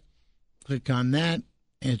 click on that,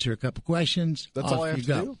 answer a couple questions. That's off all I have you to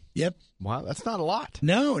go. do? Yep. Wow, that's not a lot.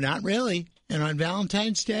 No, not really. And on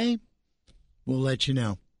Valentine's Day, we'll let you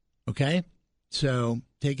know. Okay? So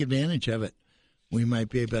take advantage of it. We might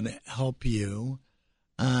be able to help you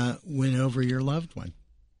win over your loved one,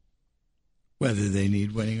 whether they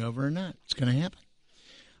need winning over or not. It's going to happen.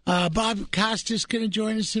 Bob Costas is going to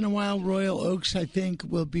join us in a while. Royal Oaks, I think,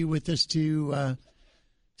 will be with us to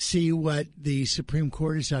see what the Supreme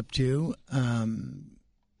Court is up to,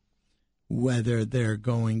 whether they're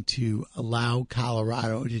going to allow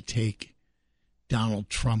Colorado to take Donald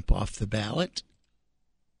Trump off the ballot.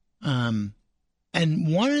 And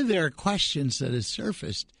one of their questions that has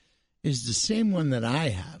surfaced is the same one that I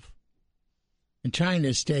have. I'm trying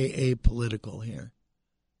to stay apolitical here.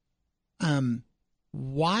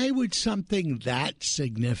 Why would something that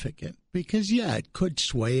significant? Because, yeah, it could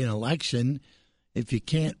sway an election if you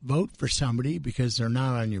can't vote for somebody because they're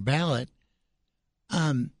not on your ballot.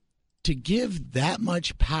 To give that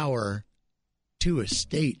much power to a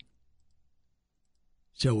state,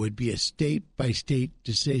 so it would be a state-by-state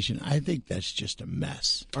decision. I think that's just a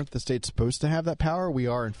mess. Aren't the states supposed to have that power? We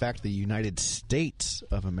are, in fact, the United States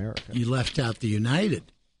of America. You left out the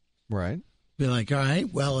United. Right. Be like, all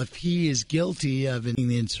right, well, if he is guilty of an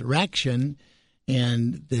insurrection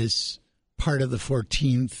and this part of the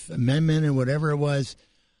 14th Amendment or whatever it was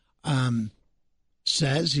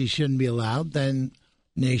says he shouldn't be allowed, then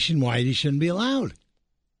nationwide he shouldn't be allowed.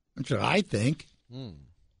 That's what I think.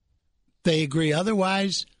 They agree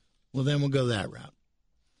otherwise, well, then we'll go that route.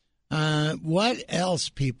 What else,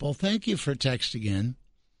 people? Thank you for texting in.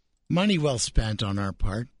 Money well spent on our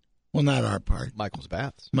part. Well, not our part. Michael's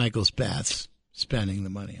Baths. Michael's Baths spending the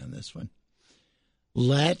money on this one.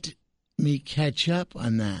 Let me catch up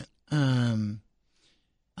on that. Almond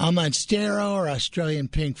Stero or Australian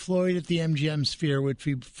Pink Floyd at the MGM Sphere would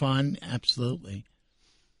be fun. Absolutely.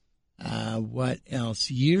 What else?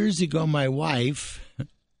 Years ago, my wife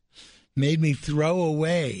made me throw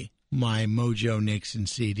away my Mojo Nixon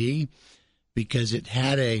CD because it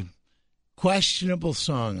had a questionable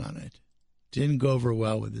song on it. Didn't go over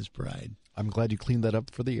well with his bride. I'm glad you cleaned that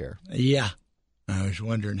up for the air. Yeah. I was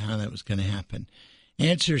wondering how that was going to happen.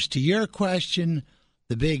 Answers to your question,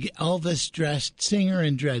 the big Elvis-dressed singer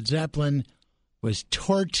in Dred Zeppelin was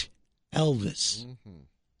Tort Elvis.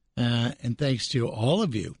 And thanks to all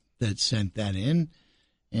of you that sent that in.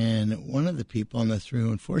 And one of the people on the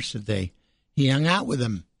 314 said he hung out with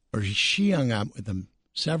him, or she hung out with him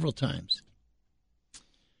several times.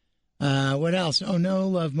 What else? Oh, no,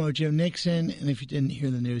 love Mojo Nixon. And if you didn't hear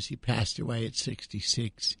the news, he passed away at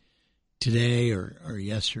 66 today or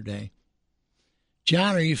yesterday.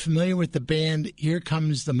 John, are you familiar with the band Here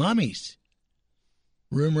Comes the Mummies?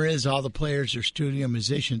 Rumor is all the players are studio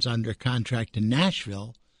musicians under contract in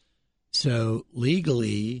Nashville. So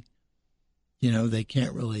legally, they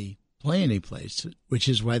can't really play any place, which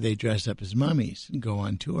is why they dress up as mummies and go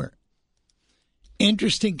on tour.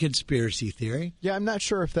 Interesting conspiracy theory. Yeah, I'm not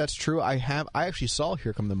sure if that's true. I actually saw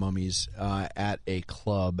Here Come the Mummies at a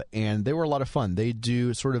club, and they were a lot of fun. They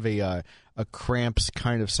do sort of a Cramps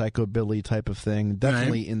kind of psychobilly type of thing,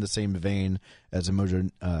 definitely in the same vein as a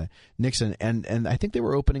Mojo Nixon, and I think they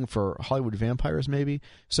were opening for Hollywood Vampires, maybe.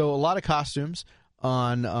 So a lot of costumes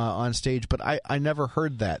on stage, but I never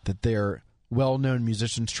heard that they're well-known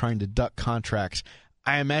musicians trying to duck contracts.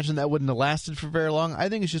 I imagine that wouldn't have lasted for very long. I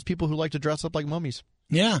think it's just people who like to dress up like mummies.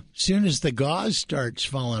 Yeah. As soon as the gauze starts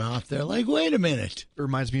falling off, they're like, wait a minute. It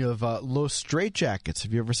reminds me of Los Straitjackets.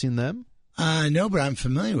 Have you ever seen them? No, but I'm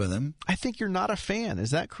familiar with them. I think you're not a fan. Is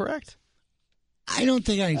that correct? I don't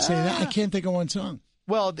think I can say that. I can't think of one song.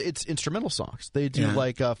 Well, it's instrumental songs. They do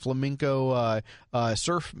like flamenco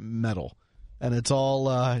surf metal. And it's all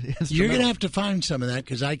You're going to have to find some of that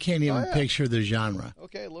because I can't even picture the genre.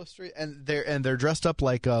 Okay, Low Street. And they're dressed up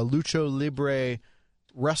like Lucho Libre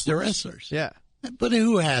wrestlers. They're wrestlers. Yeah. But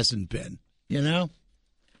who hasn't been,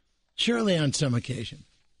 Surely on some occasion.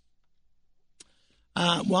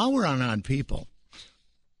 While we're on people,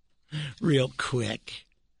 real quick,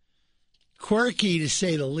 quirky to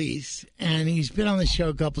say the least, and he's been on the show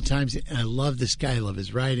a couple times, and I love this guy. I love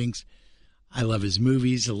his writings. I love his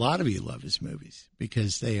movies. A lot of you love his movies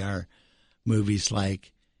because they are movies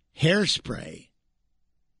like Hairspray.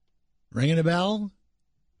 Ringing a bell?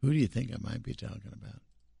 Who do you think I might be talking about?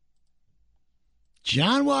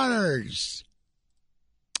 John Waters.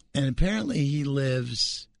 And apparently he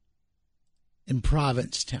lives in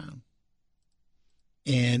Provincetown.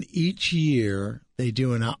 And each year they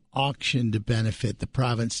do an auction to benefit the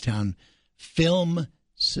Provincetown Film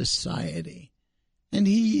Society. And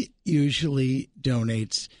he usually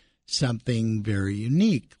donates something very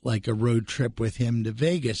unique, like a road trip with him to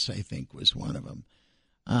Vegas, I think was one of them.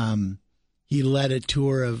 He led a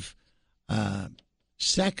tour of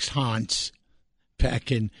sex haunts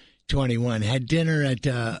back in 21, had dinner at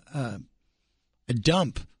a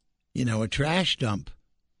dump, a trash dump,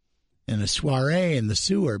 and a soiree in the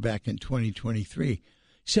sewer back in 2023.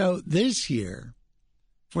 So this year,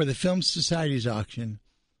 for the Film Society's auction,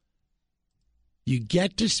 you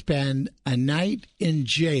get to spend a night in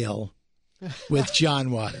jail with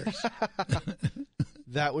John Waters.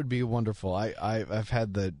 That would be wonderful. I've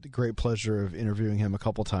had the great pleasure of interviewing him a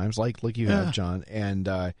couple times, like you have, John,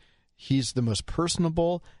 and he's the most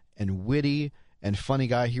personable and witty and funny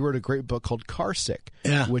guy. He wrote a great book called Car Sick,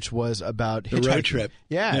 which was about the road trip.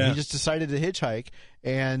 Yeah, he just decided to hitchhike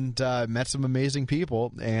and met some amazing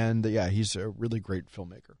people, and he's a really great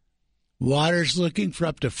filmmaker. Waters looking for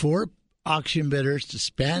up to 4 auction bidders to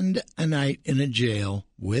spend a night in a jail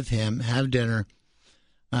with him, have dinner.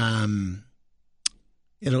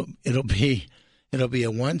 It'll be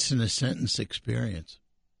a once in a sentence experience.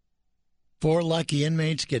 4 lucky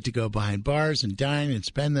inmates get to go behind bars and dine and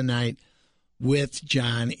spend the night with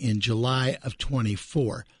John in July of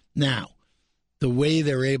 24. Now, the way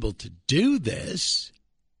they're able to do this,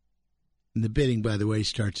 and the bidding, by the way,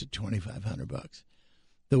 starts at $2,500.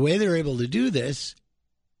 The way they're able to do this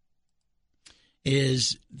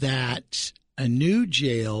is that a new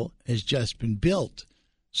jail has just been built.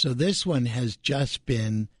 So this one has just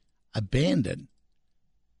been abandoned.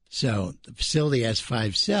 So the facility has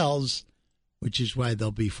 5 cells, which is why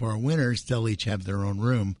there'll be 4 winners. They'll each have their own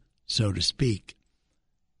room, so to speak.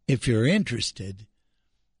 If you're interested,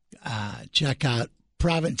 check out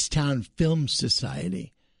Provincetown Film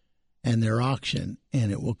Society and their auction,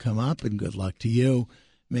 and it will come up, and good luck to you.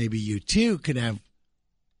 Maybe you, too, could have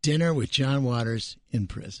dinner with John Waters in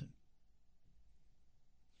prison.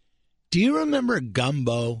 Do you remember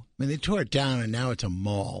Gumbo? I mean, they tore it down, and now it's a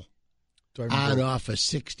mall. Out off of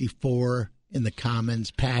 64 in the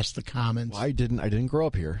Commons, past the Commons. Well, I didn't grow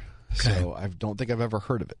up here, so I don't think I've ever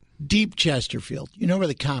heard of it. Deep Chesterfield. You know where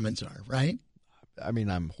the Commons are, right? I mean,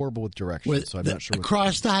 I'm horrible with directions, so I'm not sure.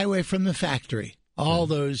 Across the highway from the factory. All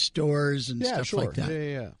those stores and stuff like that.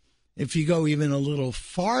 Yeah. If you go even a little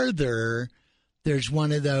farther, there's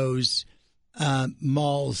one of those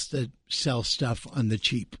malls that sell stuff on the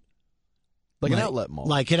cheap. Like an outlet mall.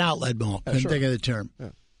 Like an outlet mall. Couldn't think of the term. Yeah.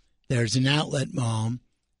 There's an outlet mall,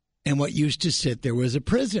 and what used to sit there was a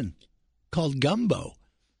prison called Gumbo.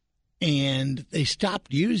 And they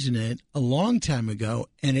stopped using it a long time ago,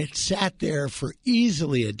 and it sat there for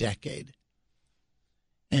easily a decade.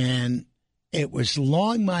 And it was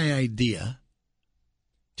long my idea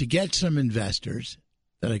to get some investors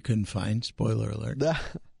that I couldn't find, spoiler alert,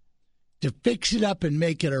 to fix it up and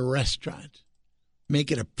make it a restaurant. Make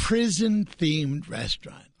it a prison-themed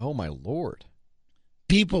restaurant. Oh, my Lord.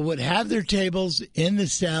 People would have their tables in the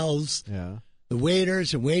cells. Yeah. The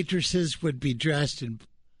waiters and waitresses would be dressed in,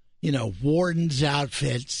 warden's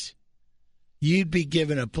outfits. You'd be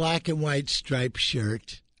given a black and white striped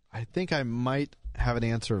shirt. I think I might have an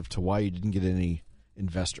answer to why you didn't get any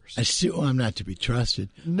investors. I'm not to be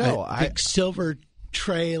trusted. No, a big silver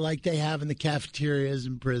tray like they have in the cafeterias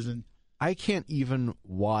in prison. I can't even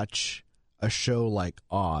watch a show like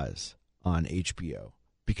Oz on HBO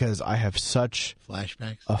because I have such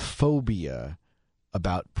flashbacks, a phobia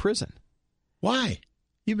about prison. Why?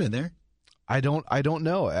 You've been there. I don't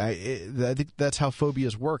know. I think that's how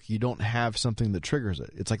phobias work. You don't have something that triggers it.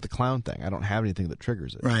 It's like the clown thing. I don't have anything that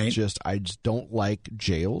triggers it. Right. I just don't like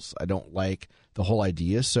jails. I don't like the whole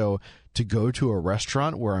idea. So to go to a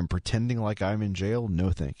restaurant where I'm pretending like I'm in jail, no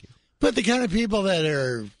thank you. But the kind of people that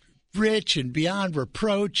are rich and beyond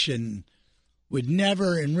reproach and would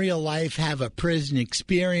never in real life have a prison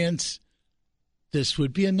experience, this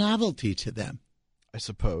would be a novelty to them. I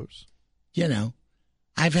suppose.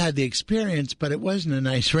 I've had the experience, but it wasn't a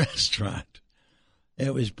nice restaurant.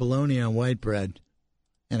 It was bologna on white bread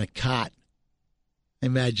and a cot. I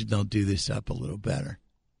imagine they'll do this up a little better.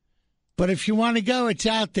 But if you want to go, it's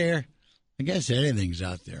out there. I guess anything's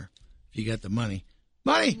out there if you got the money.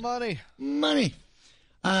 Money.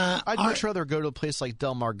 I'd much rather go to a place like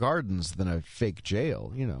Del Mar Gardens than a fake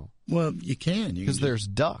jail, Well, you can. Because there's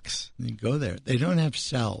ducks. You go there. They don't have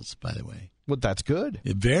cells, by the way. Well, that's good.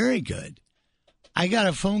 Very good. I got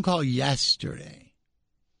a phone call yesterday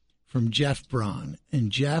from Jeff Braun.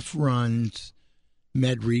 And Jeff runs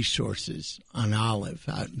Med Resources on Olive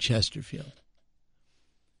out in Chesterfield.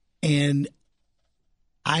 And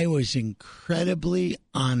I was incredibly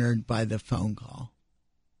honored by the phone call.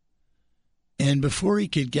 And before he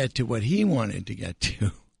could get to what he wanted to get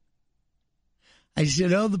to, I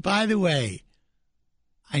said, oh, by the way,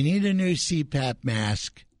 I need a new CPAP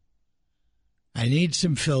mask. I need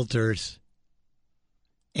some filters.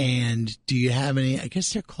 And do you have any, I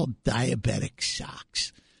guess they're called diabetic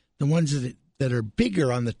socks, the ones that are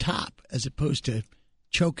bigger on the top as opposed to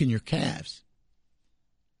choking your calves.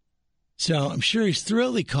 So I'm sure he's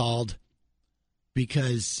thrilled he called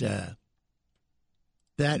because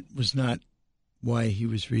that was not why he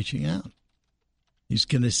was reaching out. He's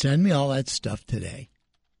going to send me all that stuff today.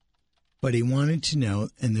 But he wanted to know,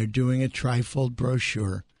 and they're doing a trifold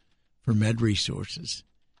brochure for Med Resources,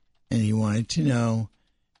 and he wanted to know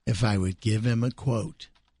if I would give him a quote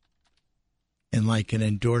and like an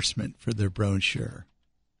endorsement for their brochure.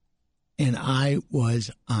 And I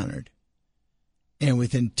was honored. And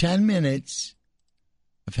within 10 minutes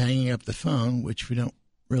of hanging up the phone, which we don't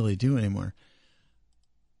really do anymore,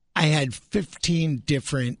 I had 15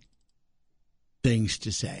 different things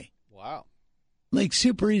to say. Wow. Like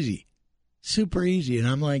super easy. Super easy. And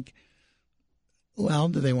I'm like, well,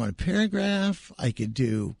 do they want a paragraph? I could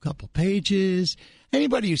do a couple pages.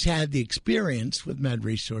 Anybody who's had the experience with Med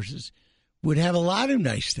Resources would have a lot of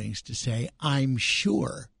nice things to say, I'm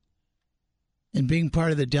sure. And being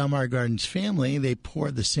part of the Del Mar Gardens family, they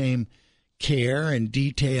pour the same care and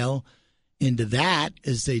detail into that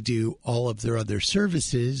as they do all of their other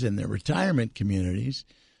services and their retirement communities.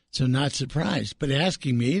 So not surprised. But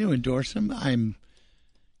asking me to endorse them,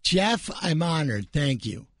 Jeff, I'm honored. Thank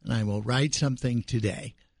you. And I will write something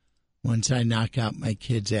today once I knock out my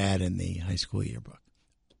kid's ad in the high school yearbook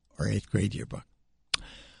or 8th grade yearbook.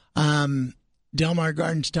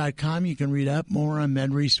 DelmarGardens.com. You can read up more on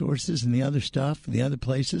Med Resources and the other stuff, the other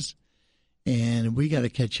places. And we got to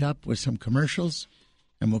catch up with some commercials.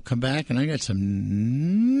 And we'll come back, and I got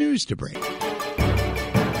some news to break. All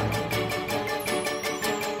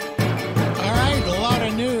right, a lot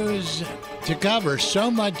of news to cover,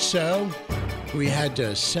 so much so we had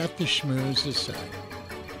to set the schmooze aside.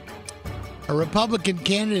 A Republican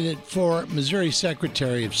candidate for Missouri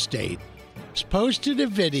Secretary of State has posted a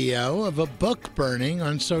video of a book burning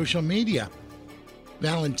on social media.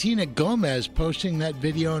 Valentina Gomez posting that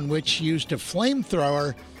video in which she used a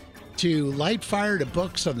flamethrower to light fire to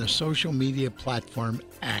books on the social media platform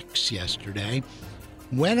X yesterday.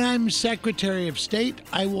 When I'm Secretary of State,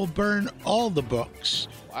 I will burn all the books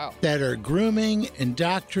that are grooming,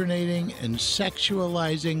 indoctrinating, and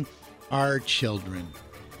sexualizing our children.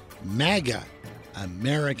 MAGA,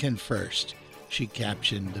 American First, she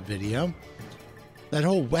captioned the video. That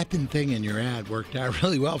whole weapon thing in your ad worked out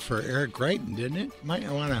really well for Eric Greitens, didn't it? Might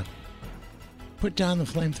want to put down the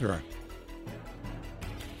flamethrower.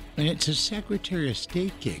 And it's a Secretary of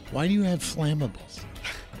State gig. Why do you have flammables?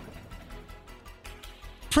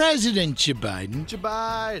 President Joe Biden. Joe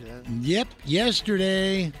Biden. Yep,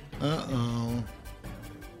 yesterday.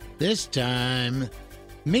 This time,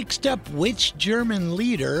 mixed up which German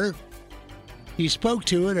leader he spoke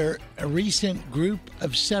to at a recent Group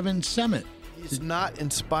of 7 summit. He's not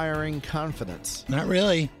inspiring confidence. Not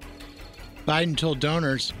really. Biden told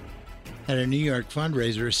donors at a New York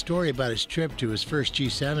fundraiser a story about his trip to his first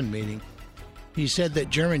G7 meeting. He said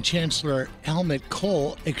that German Chancellor Helmut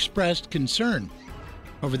Kohl expressed concern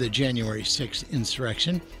over the January 6th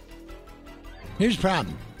insurrection. Here's the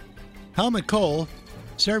problem. Helmut Kohl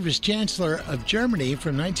served as Chancellor of Germany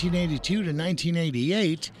from 1982 to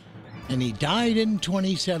 1988, and he died in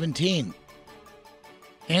 2017.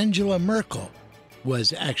 Angela Merkel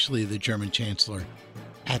was actually the German Chancellor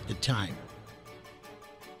at the time.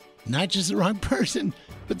 Not just the wrong person,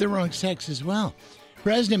 but the wrong sex as well.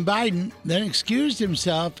 President Biden then excused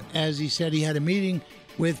himself as he said he had a meeting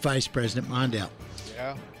with Vice President Mondale.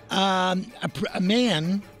 Yeah. A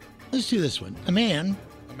man, let's do this one. A man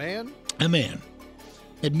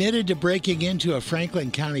admitted to breaking into a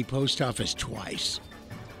Franklin County post office twice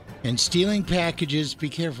and stealing packages. Be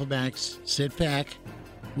careful, Max. Sit back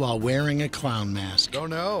while wearing a clown mask. Oh,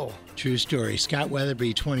 no. True story. Scott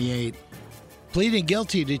Weatherby, 28, pleaded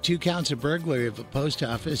guilty to 2 counts of burglary of a post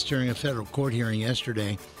office during a federal court hearing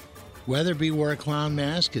yesterday. Weatherby wore a clown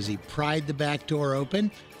mask as he pried the back door open.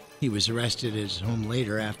 He was arrested at his home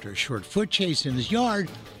later after a short foot chase in his yard.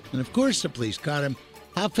 And, of course, the police caught him.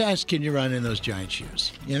 How fast can you run in those giant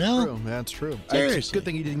shoes? You know? True, that's true. Seriously. It's a good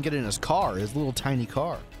thing he didn't get in his car, his little tiny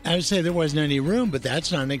car. I would say there wasn't any room, but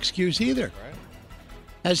that's not an excuse either. Right.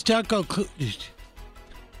 As Tucker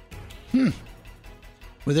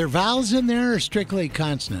Were there vowels in there or strictly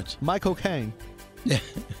consonants? Michael Caine.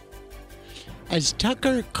 As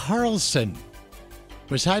Tucker Carlson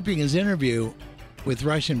was hyping his interview with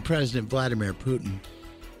Russian President Vladimir Putin,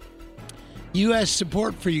 U.S.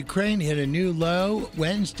 support for Ukraine hit a new low.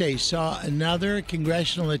 Wednesday saw another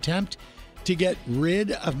congressional attempt to get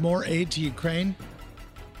rid of more aid to Ukraine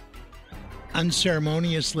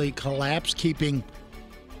unceremoniously collapse, keeping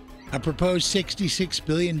a proposed $66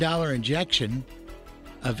 billion injection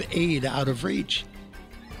of aid out of reach.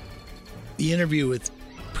 The interview with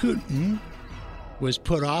Putin was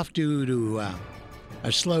put off due to a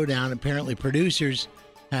slowdown. Apparently, producers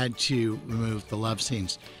had to remove the love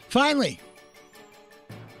scenes. Finally,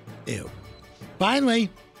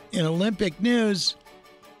 in Olympic news,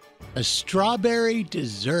 a strawberry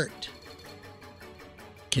dessert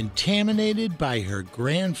contaminated by her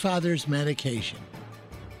grandfather's medication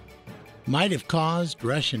might have caused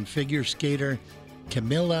Russian figure skater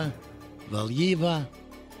Kamila Valieva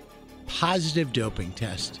positive doping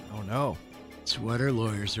test. Oh, no. It's what her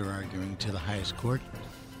lawyers are arguing to the highest court,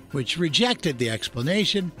 which rejected the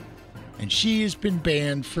explanation, and she has been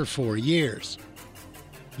banned for 4 years.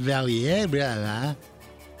 Valieva,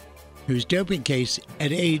 whose doping case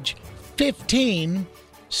at age 15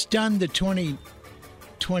 stunned the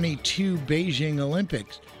 2022 Beijing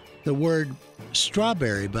Olympics. The word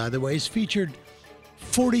strawberry, by the way, is featured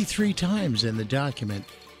 43 times in the document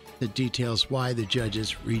that details why the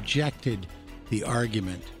judges rejected the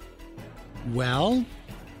argument. Well,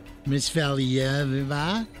 Miss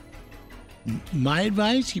Valieva, my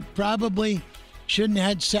advice, you probably shouldn't have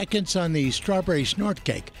had seconds on the strawberry snort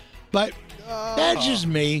cake. But that's just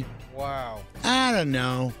me. Wow. I don't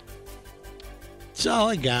know. It's all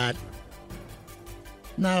I got.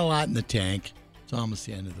 Not a lot in the tank. It's almost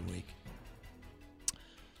the end of the week.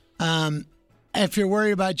 If you're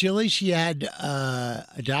worried about Julie, she had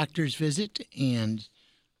a doctor's visit, and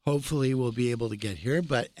hopefully we'll be able to get here.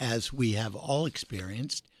 But as we have all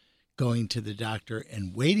experienced, going to the doctor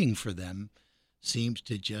and waiting for them seems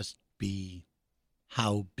to just be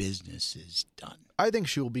how business is done. I think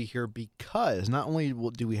she will be here because not only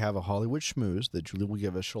do we have a Hollywood schmooze that Julie will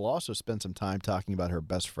give us, she'll also spend some time talking about her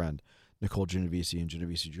best friend, Nicole Genovese and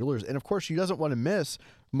Genovese Jewelers. And, of course, she doesn't want to miss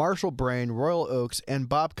Marshall Brain, Royal Oaks, and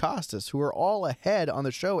Bob Costas, who are all ahead on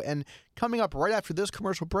the show. And coming up right after this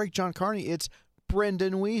commercial break, John Carney, it's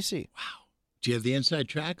Brendan Wiese. Wow. Do you have the inside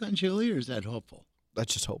track on Julie, or is that hopeful?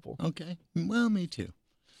 That's just hopeful. Okay. Well, me too.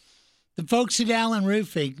 The folks at Allen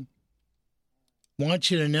Roofing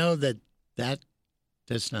want you to know that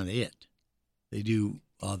that's not it. They do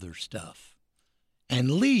other stuff.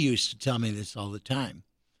 And Lee used to tell me this all the time.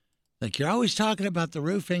 Like, you're always talking about the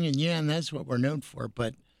roofing, and that's what we're known for,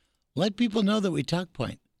 but let people know that we tuck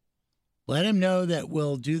point. Let them know that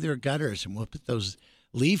we'll do their gutters, and we'll put those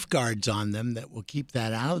leaf guards on them that will keep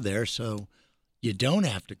that out of there so you don't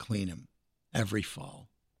have to clean them every fall.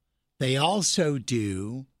 They also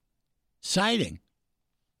do siding,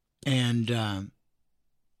 and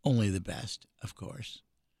only the best, of course.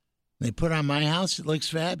 They put on my house, it looks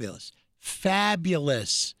fabulous.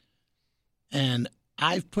 Fabulous. And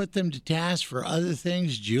I've put them to task for other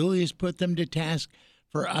things. Julie's put them to task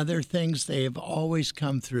for other things. They have always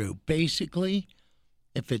come through. Basically,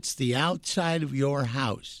 if it's the outside of your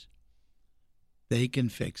house, they can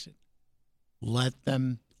fix it. Let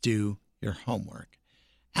them do your homework.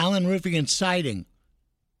 Allen Roofing and Siding,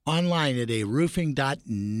 online at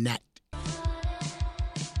aroofing.net.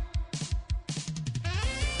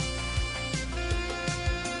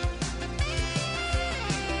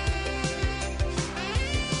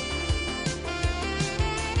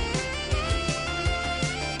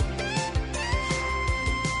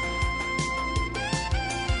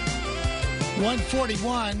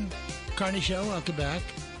 .141, Carney Show, welcome back.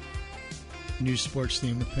 New sports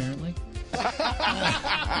theme, apparently. We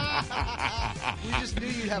just knew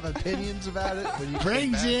you'd have opinions about it. When you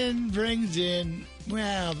brings in.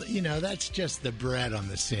 Well, that's just the bread on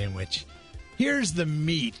the sandwich. Here's the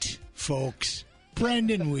meat, folks.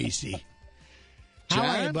 Brendan Wiese. How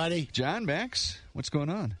are you, buddy? John, Max, what's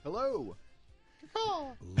going on? Hello.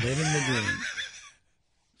 Living the dream.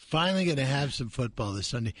 Finally going to have some football this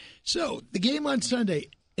Sunday. So, the game on Sunday,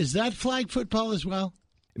 is that flag football as well?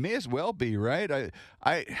 It may as well be, right? The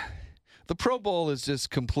Pro Bowl is just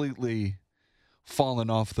completely fallen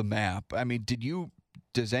off the map. I mean,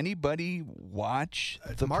 does anybody watch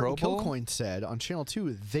the Martin Pro Bowl? Kilcoyne said on Channel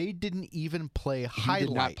 2 they didn't even play highlights. He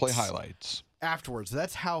did not play highlights. Afterwards.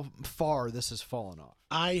 That's how far this has fallen off.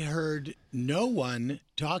 I heard no one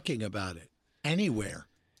talking about it anywhere.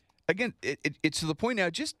 Again, it's to the point now,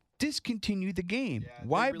 just discontinue the game. Yeah,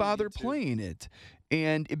 Why really bother need to. playing it?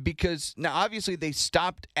 And because now, obviously, they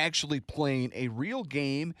stopped actually playing a real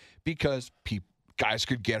game because guys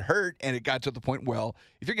could get hurt, and it got to the point, well,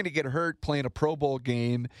 if you're going to get hurt playing a Pro Bowl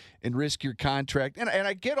game and risk your contract, and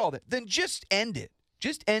I get all that, then just end it.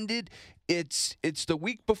 Just end it. It's the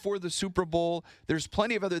week before the Super Bowl. There's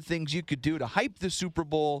plenty of other things you could do to hype the Super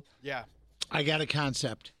Bowl. Yeah. I got a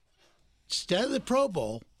concept. Instead of the Pro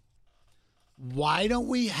Bowl, why don't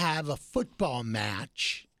we have a football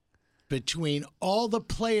match between all the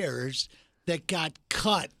players that got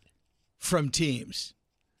cut from teams?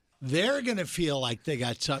 They're going to feel like they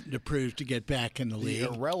got something to prove to get back in the league.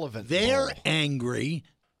 Irrelevant. They're ball. angry.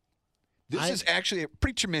 This is actually a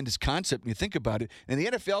pretty tremendous concept when you think about it. And the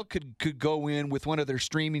NFL could go in with one of their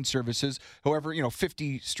streaming services, however,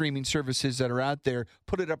 50 streaming services that are out there,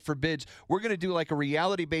 put it up for bids. We're going to do like a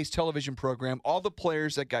reality-based television program. All the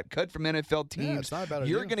players that got cut from NFL teams, it's not a bad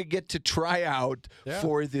you're idea. going to get to try out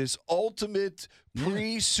for this ultimate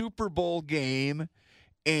pre-Super Bowl game,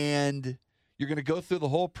 and you're going to go through the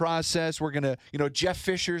whole process. We're going to, Jeff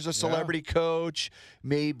Fisher's a celebrity coach.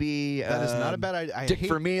 Maybe That is not a bad idea. Dick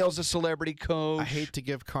Vermeil's a celebrity coach. I hate to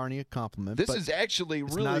give Carney a compliment. This but is actually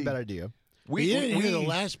it's really not a bad idea. We didn't hear the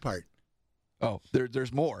last part. Oh,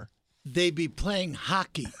 there's more. They'd be playing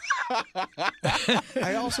hockey.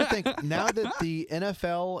 I also think now that the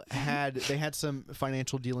NFL had some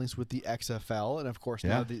financial dealings with the XFL and of course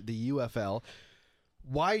now the UFL,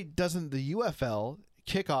 why doesn't the UFL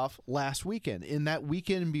kick off last weekend, in that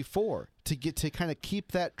weekend before, to get to kind of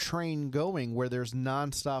keep that train going where there's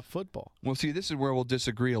nonstop football? Well, see, this is where we'll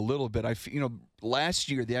disagree a little bit. Last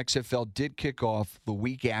year the XFL did kick off the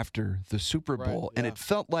week after the Super Bowl, and it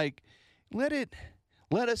felt like let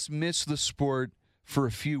us miss the sport for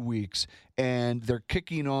a few weeks, and they're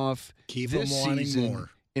kicking off this season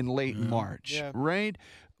in late March, right?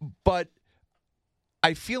 But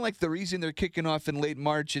I feel like the reason they're kicking off in late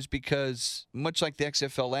March is because, much like the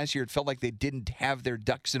XFL last year, it felt like they didn't have their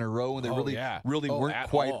ducks in a row and they really weren't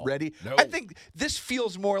quite ready. No. I think this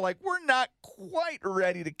feels more like we're not quite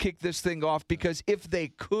ready to kick this thing off, because if they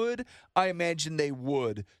could, I imagine they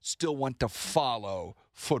would still want to follow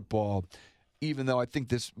football, even though I think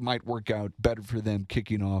this might work out better for them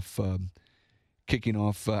kicking off. I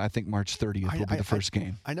think March 30th will be the first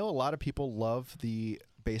game. I know a lot of people love the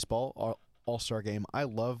baseball All-Star game. I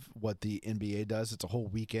love what the NBA does. It's a whole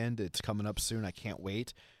weekend. It's coming up soon. I can't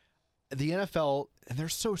wait. The NFL, and they're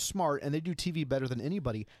so smart, and they do TV better than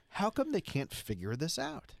anybody. How come they can't figure this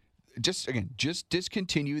out? Just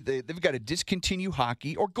discontinue. They've got to discontinue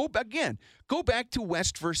hockey, or go back to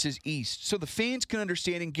West versus East, so the fans can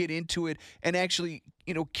understand and get into it and actually,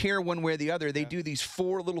 care one way or the other. They do these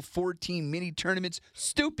 4-team mini tournaments.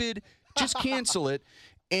 Stupid. Just cancel it.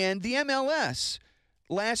 And the MLS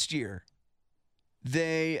last year,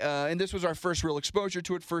 they and this was our first real exposure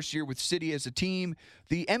to it, first year with City as a team.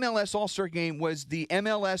 The MLS All-Star game was the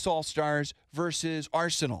MLS All-Stars versus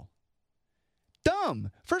Arsenal.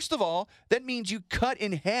 Dumb. First of all, that means you cut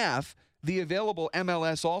in half the available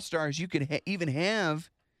MLS All-Stars you can even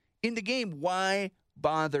have in the game. Why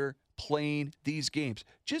bother playing these games?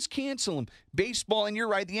 Just cancel them. Baseball, and you're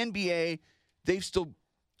right, the NBA, they still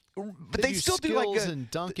do like a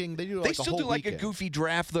and dunking. They still do like a goofy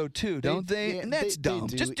draft though too, don't they? And that's dumb.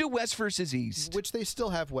 Just do West versus East, which they still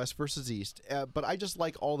have West versus East. But I just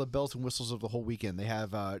like all the bells and whistles of the whole weekend. They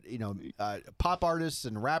have pop artists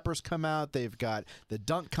and rappers come out. They've got the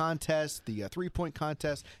dunk contest, the 3-point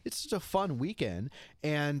contest. It's just a fun weekend,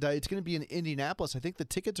 and it's going to be in Indianapolis. I think the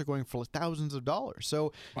tickets are going for thousands of dollars.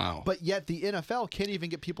 So wow. But yet the NFL can't even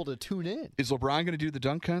get people to tune in. Is LeBron going to do the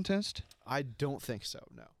dunk contest? I don't think so.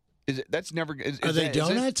 No. Is it? That's never. Are they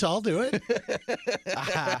donuts? I'll do it.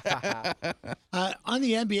 On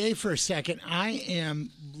the NBA for a second, I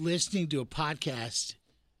am listening to a podcast.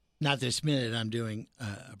 Not this minute. I'm doing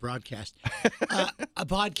a broadcast. A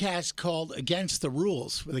podcast called Against the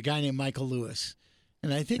Rules with a guy named Michael Lewis,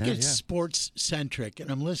 and I think it's sports centric.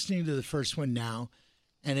 And I'm listening to the first one now,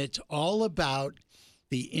 and it's all about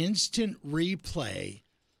the instant replay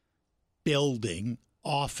building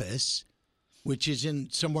office, which is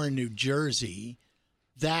somewhere in New Jersey,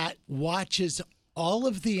 that watches all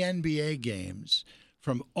of the NBA games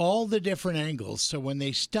from all the different angles. So when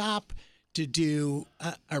they stop to do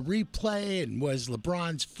a replay, and was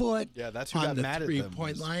LeBron's foot that's who on got the mad at them,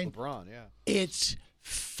 3-point line, LeBron, it's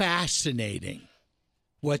fascinating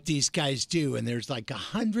what these guys do. And there's like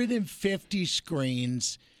 150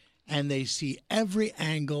 screens, and they see every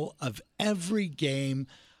angle of every game.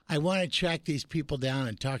 I want to track these people down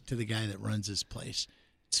and talk to the guy that runs this place.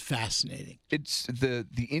 It's fascinating. It's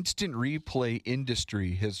the instant replay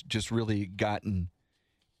industry has just really gotten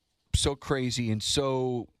so crazy and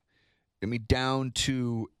so, I mean, down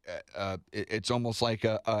to it's almost like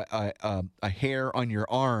a hair on your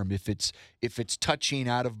arm. If it's touching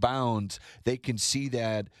out of bounds, they can see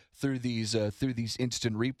that through these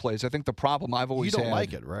instant replays. I think the problem I've always had. You don't had,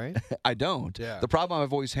 like it, right? I don't. Yeah. The problem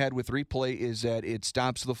I've always had with replay is that it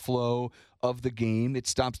stops the flow of the game. It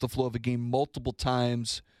stops the flow of the game multiple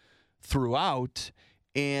times throughout,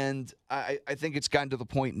 and I think it's gotten to the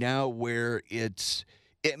point now where it's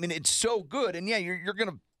so good, and yeah, you're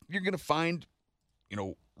gonna find,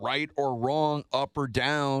 right or wrong, up or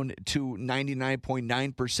down to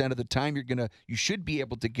 99.9% of the time. You should be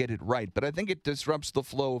able to get it right, but I think it disrupts the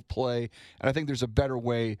flow of play, and I think there's a better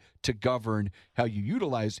way to govern how you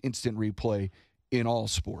utilize instant replay in all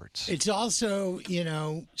sports. It's also,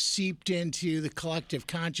 seeped into the collective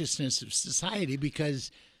consciousness of society, because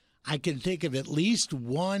I can think of at least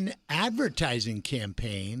one advertising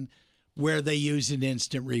campaign where they use an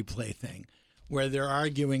instant replay thing, where they're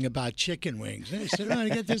arguing about chicken wings. They said, "I want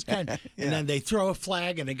to get this kind," and then they throw a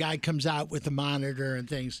flag, and a guy comes out with a monitor and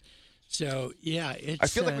things. So yeah, it's. I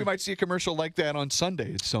feel like we might see a commercial like that on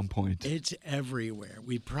Sunday at some point. It's everywhere.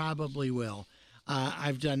 We probably will.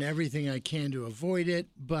 I've done everything I can to avoid it,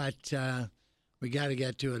 but we got to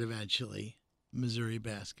get to it eventually. Missouri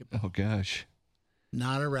basketball. Oh gosh.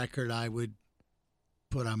 Not a record I would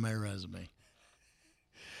put on my resume.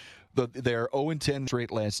 They're 0-10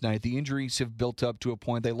 straight last night. The injuries have built up to a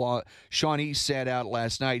point. Sean East sat out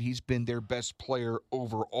last night. He's been their best player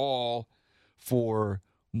overall for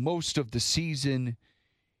most of the season.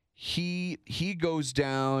 He goes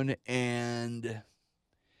down, and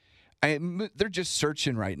they're just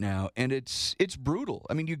searching right now, and it's brutal.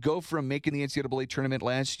 I mean, you go from making the NCAA tournament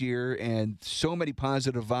last year and so many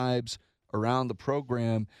positive vibes around the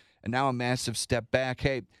program, and now a massive step back.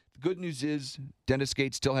 Hey, the good news is Dennis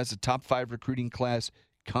Gates still has a top 5 recruiting class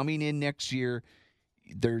coming in next year.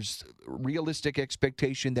 There's realistic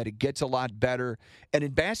expectation that it gets a lot better. And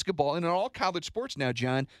in basketball and in all college sports now,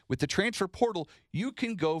 John, with the transfer portal, you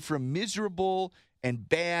can go from miserable and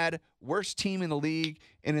bad, worst team in the league,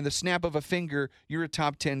 and in the snap of a finger, you're a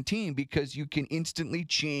top 10 team, because you can instantly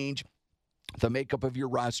change the makeup of your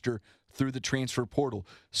roster through the transfer portal.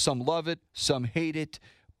 Some love it, some hate it,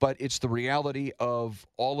 but it's the reality of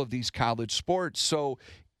all of these college sports. So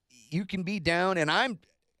you can be down, and I'm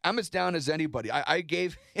as down as anybody.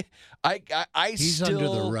 He's still under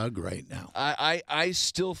the rug right now. I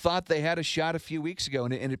still thought they had a shot a few weeks ago,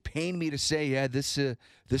 and it pained me to say, yeah, this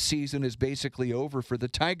season is basically over for the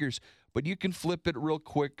Tigers. But you can flip it real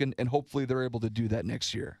quick, and hopefully they're able to do that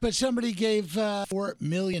next year. But somebody gave $4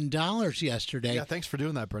 million yesterday. Yeah, thanks for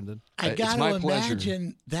doing that, Brendan. I got to pleasure.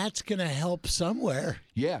 imagine that's going to help somewhere.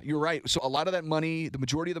 Yeah, you're right. So a lot of that money, the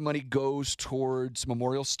majority of the money, goes towards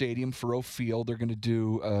Memorial Stadium, Faurot Field. They're going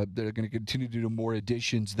to continue to do more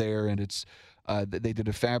additions there, and it's they did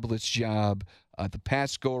a fabulous job the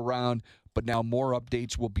past go around. But now more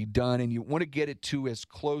updates will be done, and you want to get it to as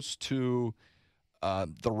close to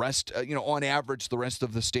the rest, on average, the rest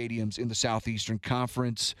of the stadiums in the Southeastern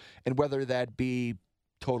Conference, and whether that be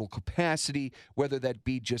total capacity, whether that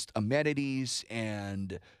be just amenities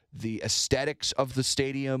and the aesthetics of the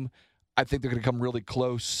stadium, I think they're going to come really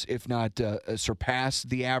close, if not surpass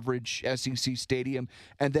the average SEC stadium.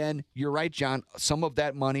 And then, you're right, John, some of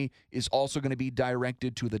that money is also going to be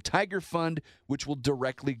directed to the Tiger Fund, which will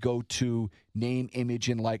directly go to name, image,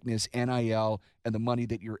 and likeness, NIL, and the money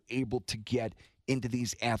that you're able to get into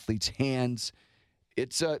these athletes' hands.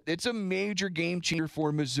 It's a major game changer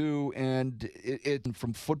for Mizzou, and it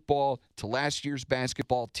from football to last year's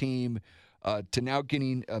basketball team to now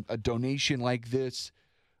getting a donation like this.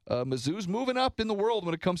 Mizzou's moving up in the world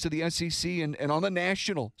when it comes to the SEC and on the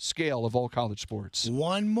national scale of all college sports.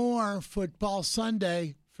 One more football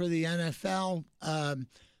Sunday for the NFL.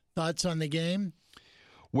 Thoughts on the game?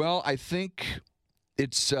 Well, I think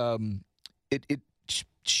it's it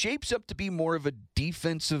shapes up to be more of a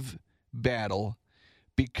defensive battle,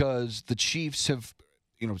 because the Chiefs have,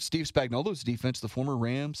 Steve Spagnuolo's defense, the former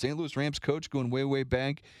St. Louis Rams coach, going way, way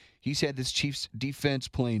back. He's had this Chiefs defense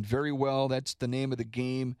playing very well. That's the name of the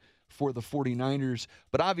game for the 49ers.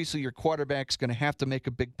 But obviously your quarterback's going to have to make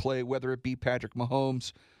a big play, whether it be Patrick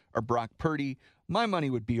Mahomes or Brock Purdy. My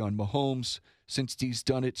money would be on Mahomes, since he's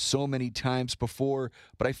done it so many times before.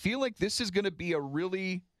 But I feel like this is going to be a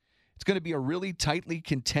really tightly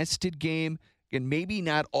contested game, and maybe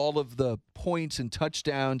not all of the points and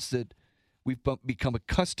touchdowns that we've become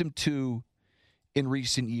accustomed to in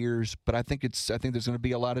recent years. But I think there's going to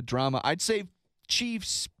be a lot of drama. I'd say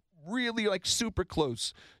Chiefs really like super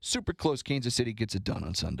close, Kansas City gets it done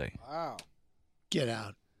on Sunday. Wow. Get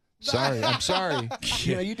out. Sorry, I'm sorry.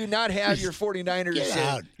 You do not have your 49ers. Get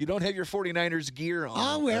out. You don't have your 49ers gear on.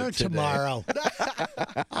 I'll wear it today. tomorrow.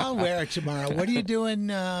 I'll wear it tomorrow. What are you doing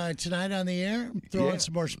tonight on the air? Throwing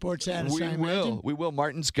some more sports at us, I imagine? We will.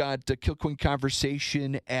 Martin's got a Kill Queen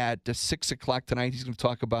conversation at 6 o'clock tonight. He's going to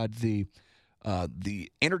talk about the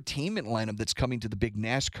entertainment lineup that's coming to the big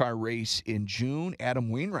NASCAR race in June.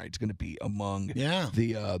 Adam Wainwright's going to be among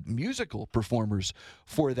the musical performers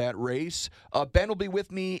for that race. Ben will be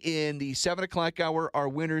with me in the 7 o'clock hour, our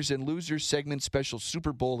winners and losers segment, special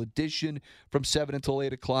Super Bowl edition from 7 until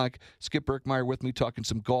 8 o'clock. Skip Berkmeyer with me talking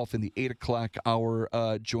some golf in the 8 o'clock hour.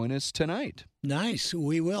 Join us tonight. Nice.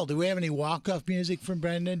 We will. Do we have any walk-off music from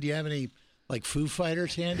Brendan? Do you have any like Foo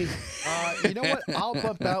Fighters handy? You know what? I'll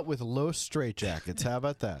bump out with Low Straitjackets. How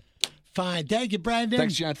about that? Fine. Thank you, Brendan.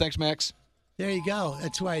 Thanks, John. Thanks, Max. There you go.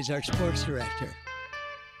 That's why he's our sports director.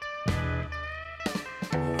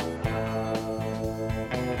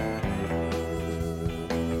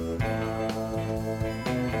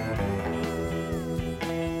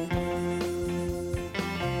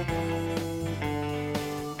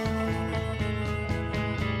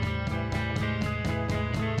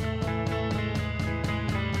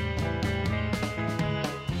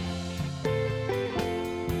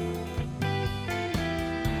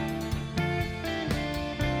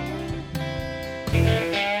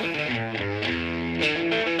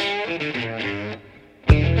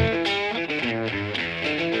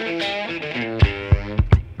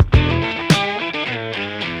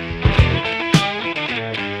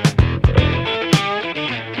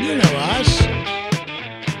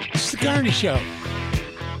 Show.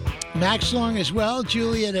 Max Long as well.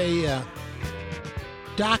 Julie had a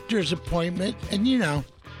doctor's appointment, and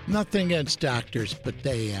nothing against doctors, but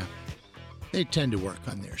they tend to work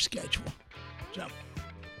on their schedule. So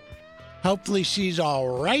hopefully she's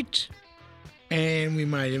all right, and we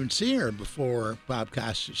might even see her before Bob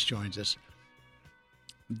Costas joins us.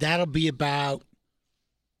 That'll be about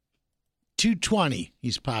 2:20.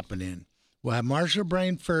 He's popping in. We'll have Marshall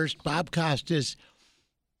Brain first, Bob Costas,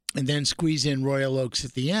 and then squeeze in Royal Oakes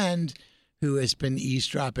at the end, who has been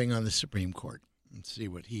eavesdropping on the Supreme Court. Let's see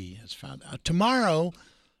what he has found out. Tomorrow,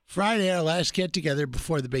 Friday, our last get-together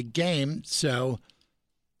before the big game, so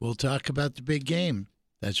we'll talk about the big game.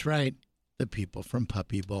 That's right, the people from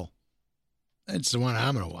Puppy Bowl. That's the one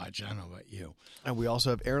I'm going to watch. I don't know about you. And we also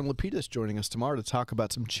have Aaron Lapidus joining us tomorrow to talk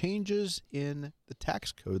about some changes in the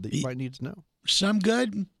tax code that you might need to know. Some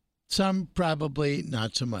good, some probably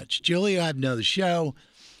not so much. Julie, I know the show.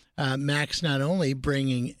 Max not only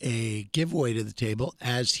bringing a giveaway to the table,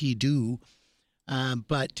 as he do,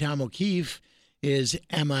 but Tom O'Keefe is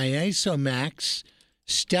MIA. So Max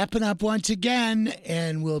stepping up once again,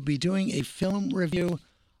 and we'll be doing a film review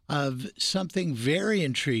of something very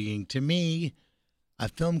intriguing to me, a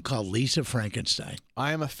film called Lisa Frankenstein.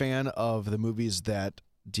 I am a fan of the movies that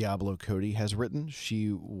Diablo Cody has written.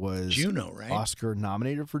 She was Juno, right? Oscar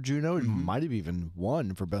nominated for Juno and might have even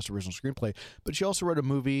won for Best Original Screenplay. But she also wrote a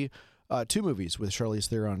movie, two movies with Charlize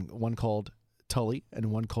Theron, one called Tully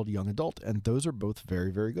and one called Young Adult, and those are both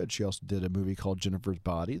very, very good. She also did a movie called Jennifer's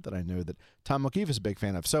Body that I know that Tom O'Keefe is a big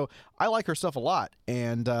fan of. So I like her stuff a lot,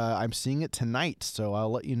 and I'm seeing it tonight, so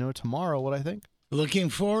I'll let you know tomorrow what I think. Looking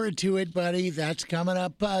forward to it, buddy. That's coming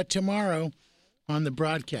up tomorrow on the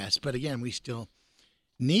broadcast. But again, we still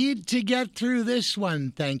need to get through this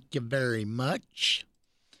one. Thank you very much.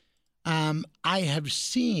 I have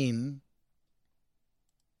seen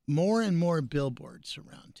more and more billboards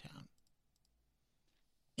around town,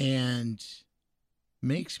 and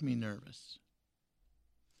makes me nervous.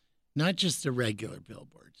 Not just the regular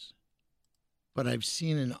billboards, but I've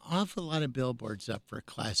seen an awful lot of billboards up for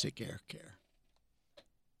Classic Air Care.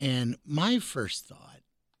 And my first thought,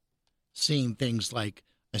 seeing things like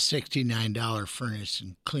a $69 furnace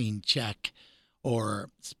and clean check, or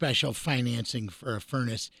special financing for a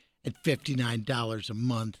furnace at $59 a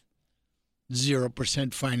month,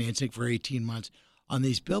 0% financing for 18 months on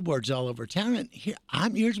these billboards all over town. And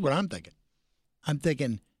here's what I'm thinking. I'm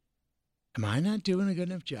thinking, am I not doing a good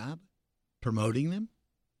enough job promoting them?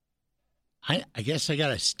 I guess I got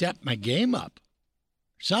to step my game up.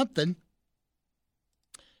 Something.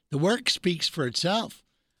 The work speaks for itself.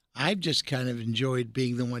 I've just kind of enjoyed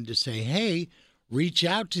being the one to say, hey, reach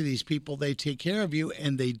out to these people. They take care of you,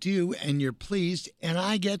 and they do, and you're pleased, and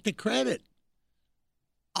I get the credit.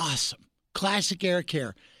 Awesome. Classic Air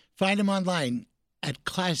Care. Find them online at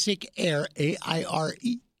classicaire, AIRE,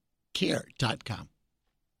 care.com.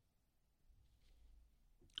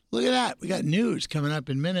 look at that. We got news coming up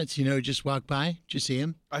in minutes. You know, just walked by. Did you see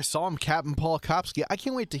him? I saw him, Captain Paul Kopsky. I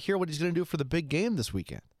can't wait to hear what he's going to do for the big game this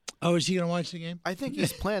weekend. Oh, is he going to watch the game? I think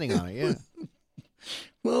he's planning on it, yeah.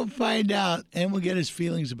 We'll find out, and we'll get his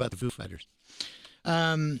feelings about the Foo Fighters.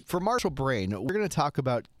 For Marshall Brain, we're going to talk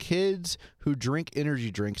about kids who drink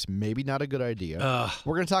energy drinks, maybe not a good idea.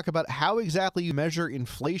 We're going to talk about how exactly you measure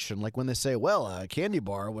inflation, like when they say, well, a candy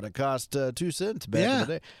bar would have cost 2 cents back in the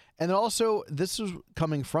day. And then also, this is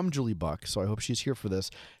coming from Julie Buck, so I hope she's here for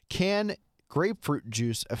this. Can grapefruit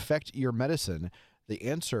juice affect your medicine? The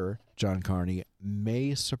answer, John Carney,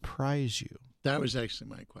 may surprise you. That was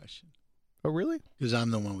actually my question. Oh, really? Because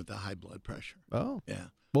I'm the one with the high blood pressure. Oh. Yeah.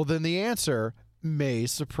 Well, then the answer may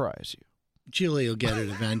surprise you. Julie will get it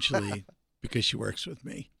eventually because she works with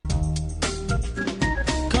me.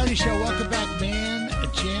 Carney Show, welcome back, man. A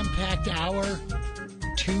jam-packed hour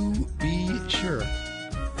to be sure.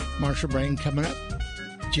 Marshall Brain coming up.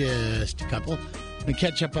 Just a couple. We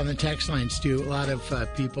catch up on the text lines, too. A lot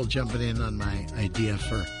of people jumping in on my idea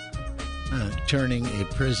for turning a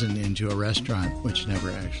prison into a restaurant, which never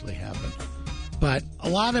actually happened. But a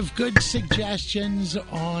lot of good suggestions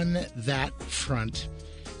on that front.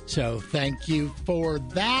 So thank you for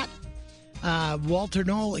that. Walter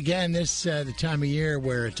Knoll, again, this the time of year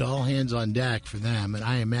where it's all hands on deck for them. And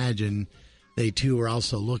I imagine they, too, are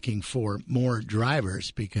also looking for more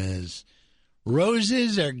drivers because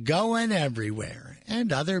roses are going everywhere.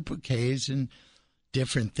 And other bouquets and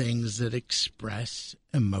different things that express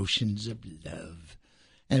emotions of love.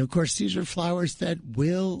 And, of course, these are flowers that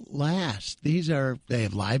will last. They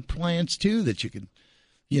have live plants, too, that you can,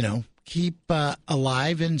 keep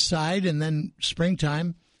alive inside. And then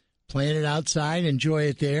springtime, plant it outside, enjoy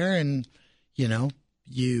it there. And,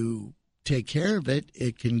 you take care of it.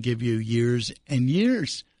 It can give you years and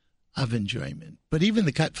years of enjoyment. But even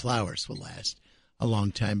the cut flowers will last a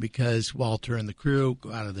long time because Walter and the crew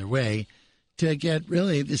go out of their way to get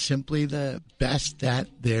really simply the best that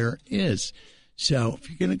there is. So if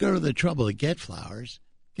you're going to go to the trouble to get flowers,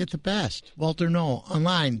 get the best. Walter Knoll,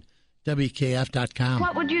 online, WKF.com.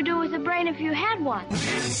 What would you do with a brain if you had one?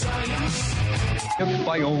 If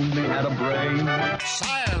I only had a brain.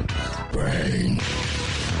 Science. Brain.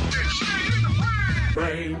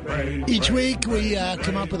 Each week we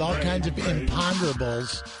come up with all kinds of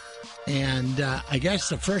imponderables. And I guess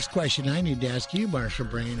the first question I need to ask you, Marshall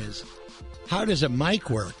Brain, is how does a mic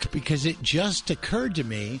work? Because it just occurred to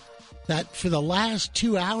me that for the last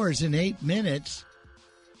 2 hours and 8 minutes,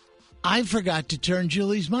 I forgot to turn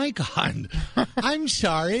Julie's mic on. I'm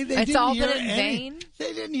sorry. It's all been in vain?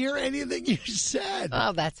 They didn't hear anything you said.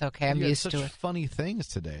 Oh, that's okay. I'm used to it. Funny things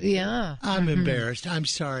today. Yeah. I'm embarrassed. I'm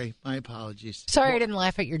sorry. My apologies. Sorry I didn't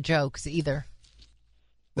laugh at your jokes either.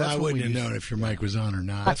 Well, I wouldn't have known if your mic was on or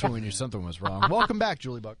not. That's when we knew something was wrong. Welcome back,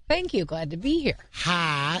 Julie Buck. Thank you. Glad to be here.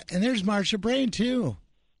 Hi. And there's Marshall Brain, too.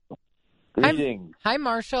 Greetings. Hi,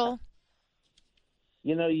 Marshall.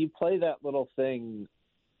 You play that little thing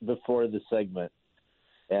before the segment,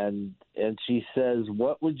 and she says,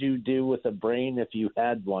 what would you do with a brain if you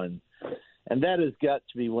had one? And that has got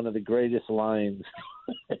to be one of the greatest lines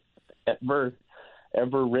ever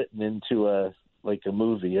written into a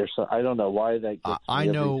movie or so. I don't know why that gets I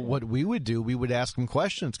know what we would do. We would ask them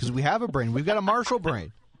questions because we have a brain. We've got a Marshall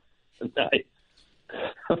Brain. Nice.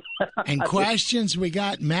 And questions we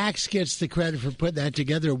got. Max gets the credit for putting that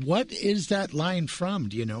together. What is that line from?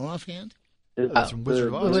 Do you know offhand? It's from Wizard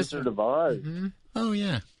of Oz. Wizard of Oz. Mm-hmm. Oh,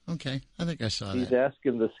 yeah. Okay. I think I saw that. He's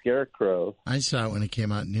asking the Scarecrow. I saw it when it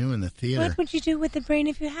came out new in the theater. What would you do with the brain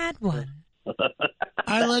if you had one? All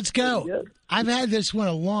right, let's go. Yes. I've had this one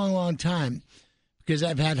a long, long time because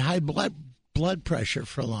I've had high blood pressure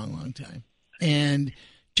for a long, long time. And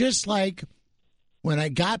just like when I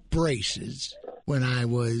got braces when I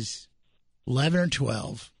was 11 or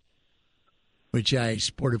 12, which I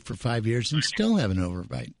sported for 5 years and still have an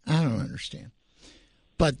overbite. I don't understand.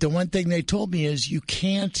 But the one thing they told me is you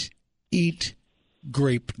can't eat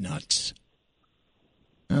grape nuts.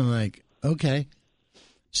 I'm like, okay.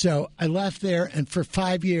 So I left there, and for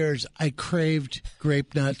 5 years, I craved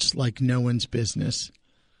grape nuts like no one's business.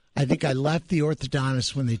 I think I left the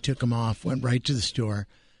orthodontist when they took them off, went right to the store,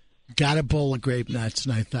 got a bowl of grape nuts,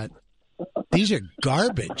 and I thought, these are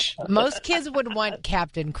garbage. Most kids would want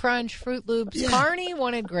Captain Crunch, Fruit Loops. Yeah. Carney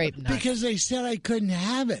wanted grape nuts. Because they said I couldn't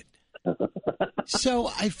have it.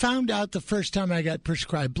 So I found out the first time I got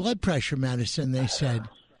prescribed blood pressure medicine, they said,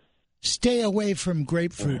 stay away from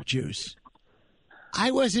grapefruit juice.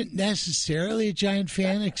 I wasn't necessarily a giant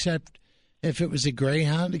fan, except if it was a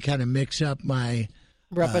Greyhound to kind of mix up my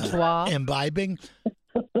repertoire imbibing.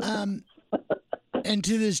 And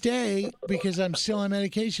to this day, because I'm still on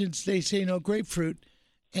medications, they say no grapefruit.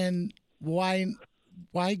 And why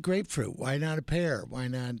grapefruit? Why not a pear? Why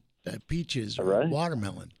not peaches or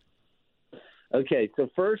watermelon? Okay, so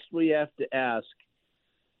first we have to ask,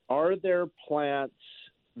 are there plants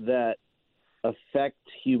that affect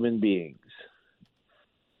human beings?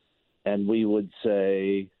 And we would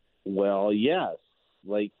say, well, yes.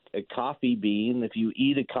 Like a coffee bean, if you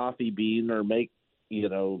eat a coffee bean or make,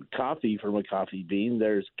 coffee from a coffee bean,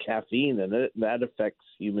 there's caffeine in it, and that affects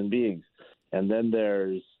human beings. And then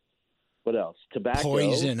there's, what else? Tobacco.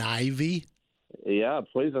 Poison ivy. Yeah,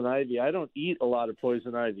 poison ivy. I don't eat a lot of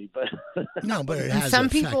poison ivy, but no, but it has some an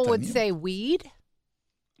effect people on would you. say weed.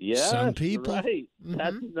 Yeah, some people. Right. Mm-hmm.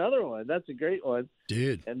 That's another one. That's a great one,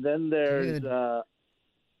 dude. And then there's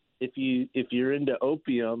if you're into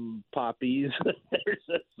opium poppies, there's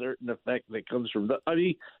a certain effect that comes from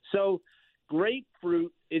so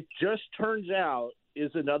grapefruit, it just turns out,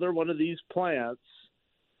 is another one of these plants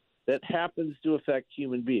that happens to affect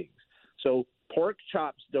human beings. So pork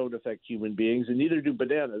chops don't affect human beings, and neither do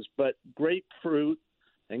bananas, but grapefruit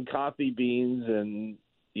and coffee beans and,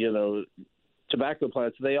 tobacco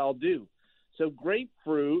plants, they all do. So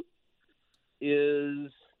grapefruit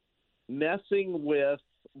is messing with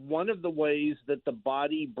one of the ways that the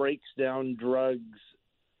body breaks down drugs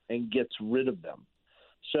and gets rid of them.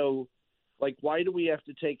 So, why do we have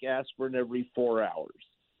to take aspirin every 4 hours?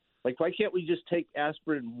 Why can't we just take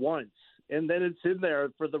aspirin once and then it's in there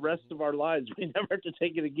for the rest of our lives? We never have to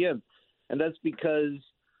take it again. And that's because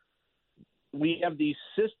we have these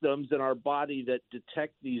systems in our body that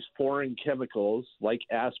detect these foreign chemicals like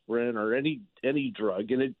aspirin or any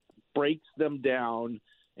drug, and it breaks them down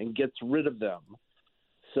and gets rid of them.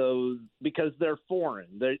 So because they're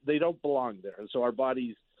foreign, they don't belong there. And so our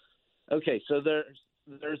bodies – okay, so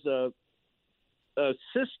there's a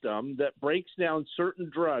system that breaks down certain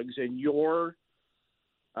drugs, and your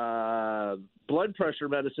blood pressure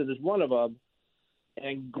medicine is one of them,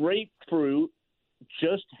 and grapefruit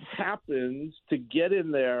just happens to get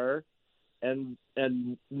in there and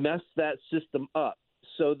mess that system up.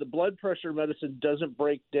 So the blood pressure medicine doesn't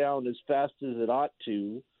break down as fast as it ought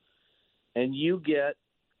to, and you get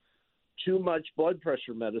too much blood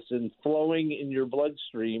pressure medicine flowing in your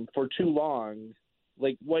bloodstream for too long,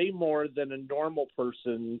 way more than a normal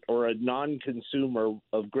person or a non-consumer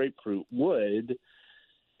of grapefruit would,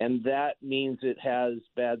 and that means it has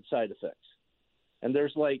bad side effects. And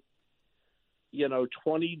there's 20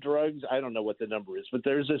 drugs, I don't know what the number is, but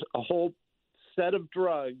there's a whole set of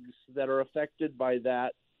drugs that are affected by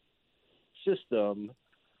that system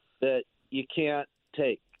that you can't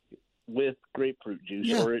take with grapefruit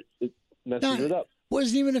juice, or it messes it up.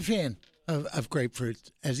 Wasn't even a fan of grapefruit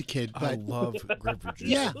as a kid. But I love grapefruit juice.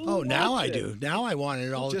 Yeah. Oh, now I do. Now I want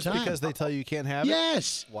it all the time. Just because they tell you can't have it?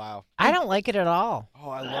 Yes. Wow. I don't like it at all. Oh,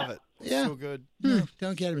 I love it. It's Yeah. so good. No,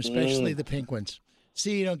 don't get them, especially the pink ones.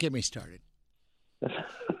 See, you don't get me started.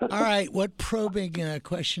 All right. What probing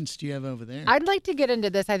questions do you have over there? I'd like to get into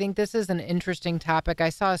this. I think this is an interesting topic. I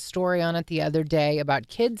saw a story on it the other day about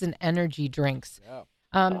kids and energy drinks. Yeah.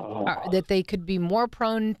 That they could be more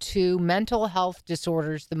prone to mental health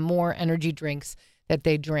disorders the more energy drinks that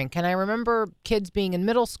they drink. And I remember kids being in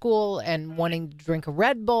middle school and wanting to drink a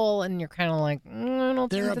Red Bull, and you're kind of like, I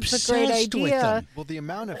don't They're think that's a great obsessed with idea. them. Well, the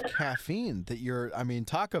amount of caffeine that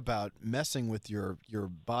talk about messing with your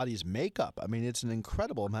body's makeup. It's an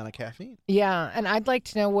incredible amount of caffeine. Yeah, and I'd like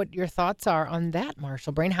to know what your thoughts are on that,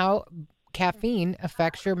 Marshall Brain, how caffeine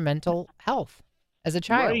affects your mental health as a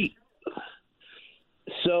child. Right.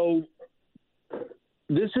 So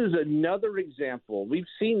this is another example. We've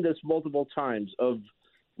seen this multiple times of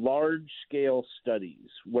large-scale studies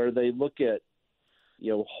where they look at,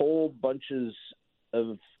 whole bunches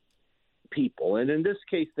of people. And in this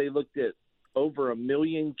case, they looked at over 1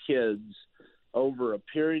 million kids over a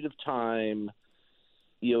period of time.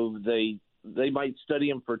 They might study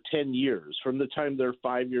them for 10 years, from the time they're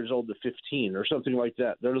 5 years old to 15 or something like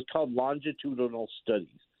that. They're called longitudinal studies.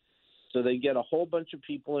 So they get a whole bunch of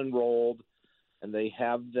people enrolled, and they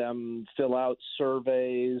have them fill out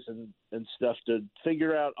surveys and stuff to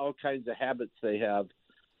figure out all kinds of habits they have.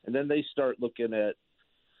 And then they start looking at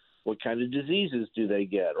what kind of diseases do they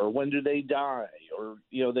get, or when do they die, or,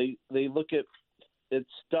 they look at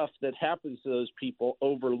stuff that happens to those people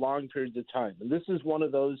over long periods of time. And this is one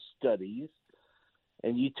of those studies,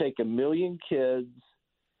 and you take 1 million kids,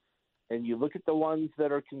 and you look at the ones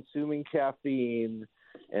that are consuming caffeine,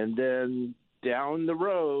 and then down the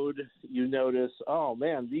road, you notice, oh,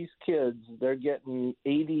 man, these kids, they're getting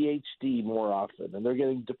ADHD more often, and they're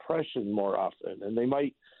getting depression more often, and they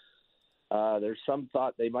might There's some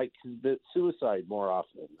thought they might commit suicide more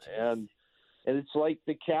often. And it's like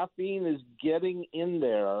the caffeine is getting in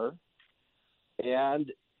there,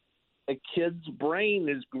 and a kid's brain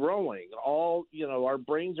is growing. Our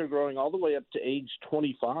brains are growing all the way up to age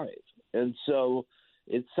 25. And so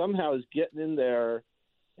it somehow is getting in there,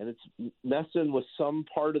 and it's messing with some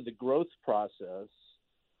part of the growth process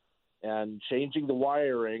and changing the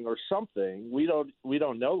wiring or something. We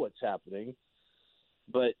don't know what's happening,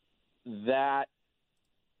 but that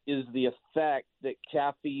is the effect that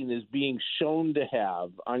caffeine is being shown to have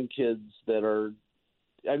on kids that are,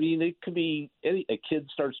 it could be a kid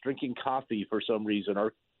starts drinking coffee for some reason,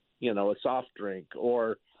 or, a soft drink,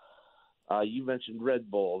 or you mentioned Red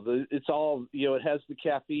Bull. It's all, it has the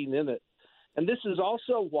caffeine in it. And this is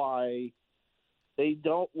also why they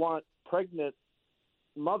don't want pregnant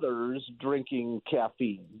mothers drinking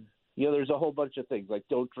caffeine. There's a whole bunch of things, like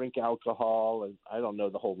don't drink alcohol, and I don't know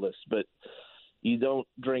the whole list, but you don't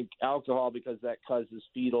drink alcohol because that causes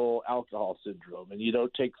fetal alcohol syndrome, and you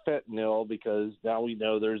don't take fentanyl because now we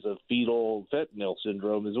know there's a fetal fentanyl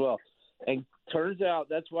syndrome as well. And turns out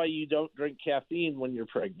that's why you don't drink caffeine when you're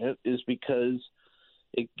pregnant, is because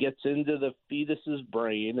it gets into the fetus's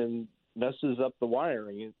brain and messes up the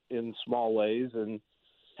wiring in small ways and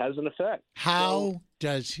has an effect. How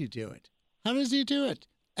does he do it? How does he do it?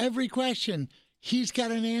 Every question, he's got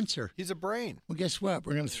an answer. He's a brain. Well, guess what?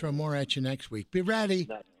 We're going to throw more at you next week. Be ready.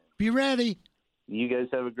 Be ready. You guys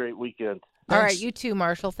have a great weekend. Thanks. All right, you too,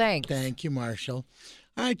 Marshall. Thanks. Thank you, Marshall.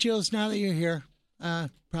 All right, Jules, now that you're here,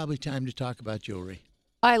 probably time to talk about jewelry.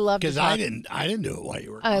 I love because I didn't do it while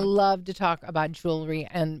you were gone. I love to talk about jewelry,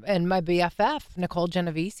 and my BFF, Nicole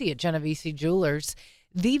Genovese at Genovese Jewelers,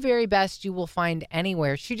 the very best you will find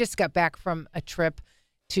anywhere. She just got back from a trip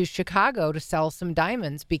to Chicago to sell some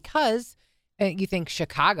diamonds, because you think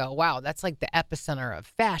Chicago, wow, that's like the epicenter of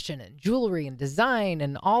fashion and jewelry and design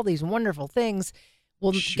and all these wonderful things.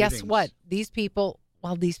 Well, guess what? These people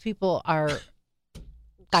are,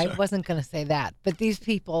 I wasn't going to say that, but these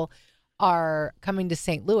people are coming to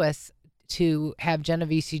St. Louis to have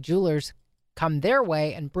Genovese Jewelers come their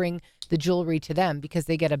way and bring the jewelry to them, because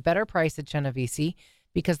they get a better price at Genovese,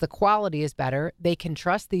 because the quality is better. They can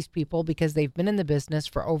trust these people because they've been in the business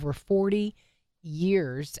for over 40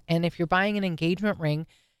 years. And if you're buying an engagement ring,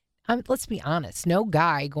 let's be honest, no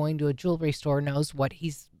guy going to a jewelry store knows what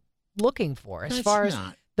he's looking for as far as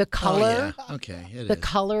the color. Oh, yeah. Okay, the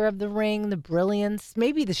color of the ring, the brilliance,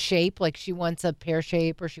 maybe the shape, like she wants a pear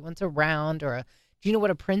shape or she wants a round or do you know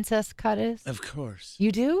what a princess cut is? Of course.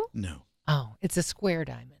 You do? No. Oh, it's a square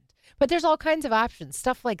diamond. But there's all kinds of options,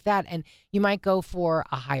 stuff like that. And you might go for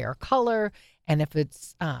a higher color. And if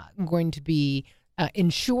it's going to be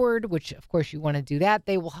insured, which of course you want to do that,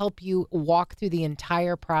 they will help you walk through the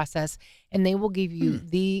entire process and they will give you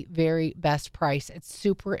the very best price. It's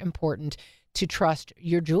super important to trust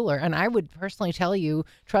your jeweler. And I would personally tell you,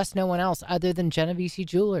 trust no one else other than Genovese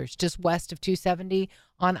Jewelers, just west of 270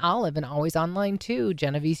 on Olive, and always online too,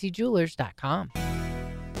 GenoveseJewelers.com.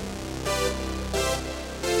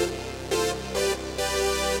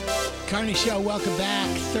 Carney Show, welcome back.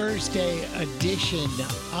 Thursday edition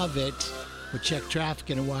of it. We'll check traffic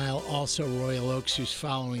in a while. Also, Royal Oaks, who's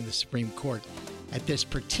following the Supreme Court at this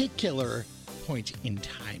particular point in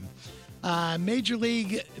time. Major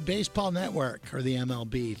League Baseball Network, or the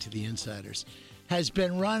MLB to the insiders, has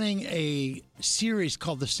been running a series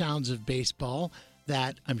called The Sounds of Baseball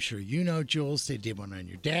that I'm sure you know, Jules. They did one on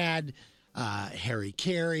your dad, Harry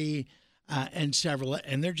Carey, and several,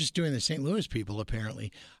 and they're just doing the St. Louis people,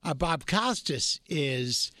 apparently. Bob Costas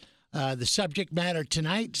is the subject matter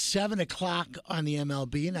tonight, 7 o'clock on the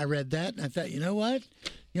MLB, and I read that, and I thought, you know what?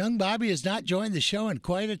 Young Bobby has not joined the show in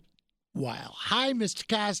quite a while. Hi, Mr.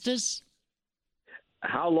 Costas.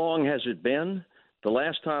 How long has it been? The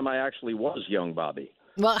last time I actually was young Bobby.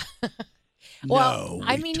 Well, no,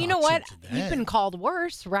 I mean, you know what? You've been called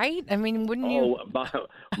worse, right? I mean, wouldn't you? Oh,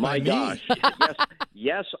 my gosh.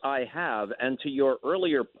 Yes, I have. And to your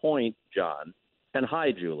earlier point, John, and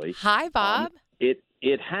hi, Julie. Hi, Bob.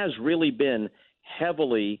 It has really been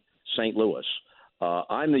heavily St. Louis.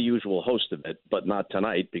 I'm the usual host of it, but not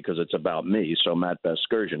tonight because it's about me. So Matt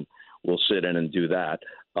Beskursion will sit in and do that.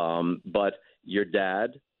 But your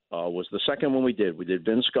dad was the second one we did. We did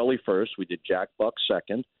Vin Scully first. We did Jack Buck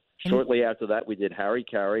second. Shortly after that, we did Harry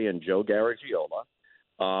Carey and Joe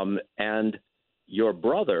Garagiola. And your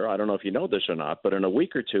brother, I don't know if you know this or not, but in a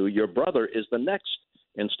week or two, your brother is the next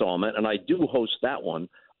installment. And I do host that one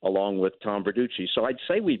along with Tom Verducci. So I'd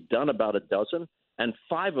say we've done about a dozen, and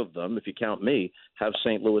 5 of them, if you count me, have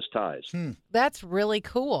St. Louis ties. That's really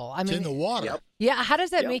cool. I mean, it's in the water. Yep. Yeah. How does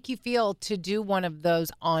that make you feel to do one of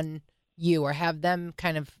those on you or have them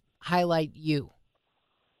kind of highlight you?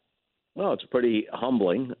 Well, it's pretty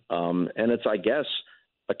humbling, and it's, I guess,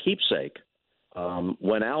 a keepsake.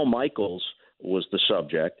 When Al Michaels was the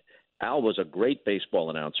subject, Al was a great baseball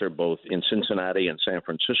announcer, both in Cincinnati and San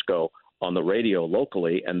Francisco on the radio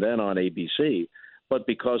locally and then on ABC. But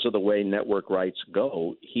because of the way network rights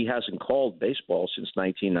go, he hasn't called baseball since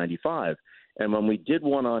 1995. And when we did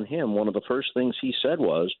one on him, one of the first things he said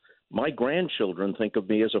was, my grandchildren think of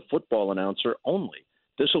me as a football announcer only.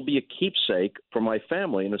 This will be a keepsake for my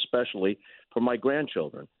family and especially for my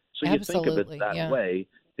grandchildren. So you think of it that way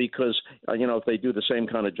because, if they do the same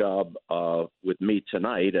kind of job with me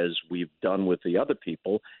tonight as we've done with the other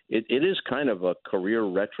people, it is kind of a career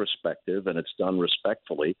retrospective and it's done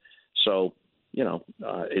respectfully. So,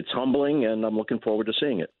 it's humbling and I'm looking forward to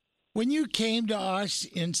seeing it. When you came to us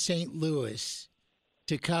in St. Louis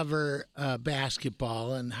to cover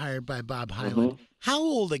basketball and hired by Bob Hyland, how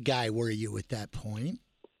old a guy were you at that point?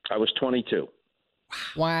 I was 22.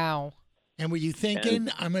 Wow. And were you thinking,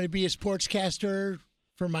 I'm going to be a sportscaster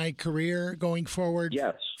for my career going forward?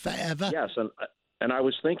 Yes. Forever? Yes, and I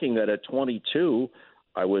was thinking that at 22,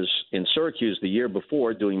 I was in Syracuse the year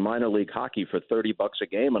before doing minor league hockey for $30 a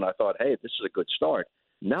game, and I thought, hey, this is a good start.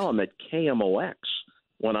 Now I'm at KMOX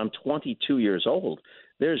when I'm 22 years old.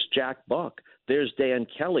 There's Jack Buck. There's Dan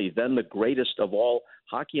Kelly, then the greatest of all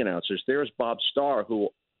hockey announcers. There's Bob Starr, who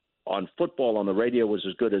on football on the radio was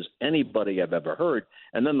as good as anybody I've ever heard.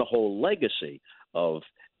 And then the whole legacy of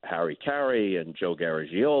Harry Carey and Joe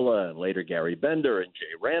Garagiola and later Gary Bender and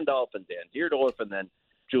Jay Randolph and Dan Dierdorf, and then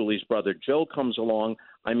Julie's brother Joe comes along.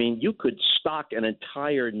 I mean, you could stock an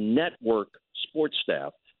entire network sports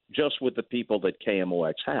staff just with the people that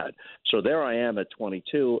KMOX had. So there I am at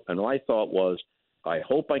 22, and my thought was, I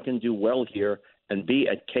hope I can do well here and be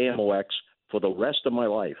at KMOX for the rest of my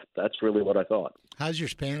life. That's really what I thought. How's your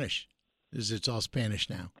Spanish? It's all Spanish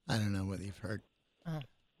now. I don't know whether you've heard.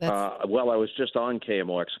 Well, I was just on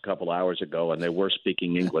KMOX a couple hours ago, and they were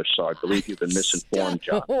speaking English, so I believe you've been misinformed,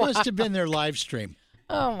 John. Must have been their live stream.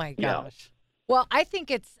 Oh, my gosh. Yeah. Well, I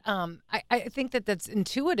think it's I think that's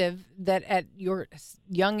intuitive that at your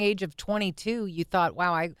young age of 22, you thought,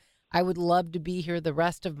 wow, I would love to be here the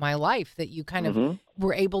rest of my life, that you kind of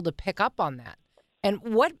were able to pick up on that. And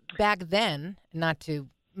what back then, not to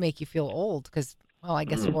make you feel old, because, well, I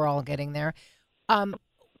guess we're all getting there.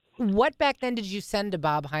 What back then did you send to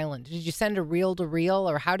Bob Hyland? Did you send a reel-to-reel,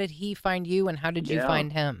 or how did he find you, and how did you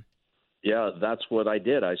find him? Yeah, that's what I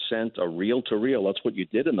did. I sent a reel-to-reel. That's what you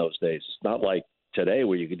did in those days. It's not like today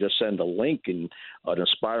where you could just send a link and an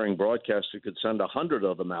aspiring broadcaster could send 100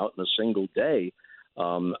 of them out in a single day.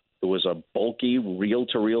 It was a bulky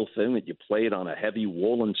reel-to-reel thing that you played on a heavy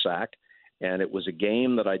woolen sack, and it was a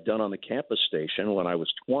game that I'd done on the campus station when I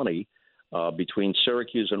was 20 between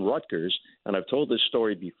Syracuse and Rutgers, and I've told this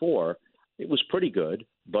story before. It was pretty good,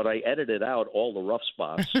 but I edited out all the rough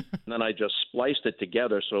spots, and then I just spliced it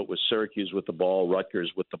together so it was Syracuse with the ball,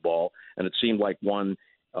 Rutgers with the ball, and it seemed like one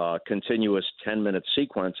continuous 10-minute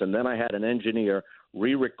sequence, and then I had an engineer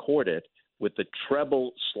re-record it with the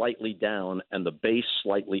treble slightly down and the bass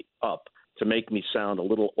slightly up to make me sound a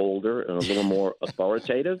little older and a little more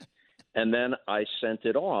authoritative. And then I sent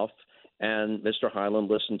it off, and Mr. Hyland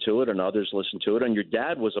listened to it, and others listened to it, and your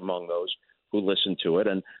dad was among those who listened to it.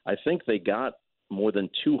 And I think they got more than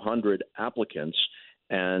 200 applicants,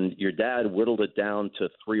 and your dad whittled it down to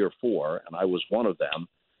 3 or 4, and I was one of them.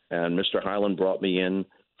 And Mr. Hyland brought me in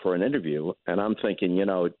for an interview, and I'm thinking,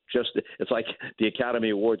 it's like the Academy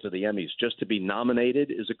Awards or the Emmys. Just to be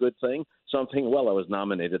nominated is a good thing. So I'm thinking, well, I was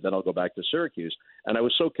nominated, then I'll go back to Syracuse. And I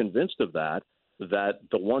was so convinced of that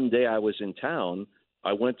the one day I was in town,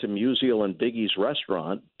 I went to Musial and Biggie's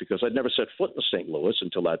restaurant because I'd never set foot in St. Louis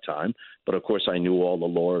until that time. But, of course, I knew all the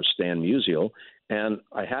lore of Stan Musial. And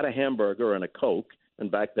I had a hamburger and a Coke. And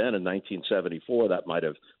back then in 1974, that might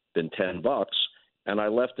have been $10. And I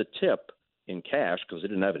left a tip in cash because I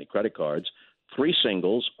didn't have any credit cards, 3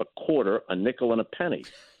 singles, a quarter, a nickel, and a penny,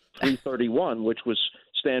 $3.31, which was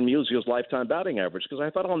Stan Musial's lifetime batting average, because I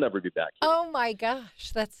thought I'll never be back here. Oh, my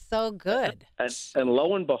gosh. That's so good. And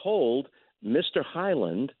lo and behold, Mr.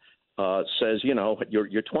 Hyland says,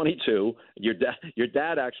 you're 22. Your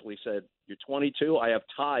dad actually said, you're 22. I have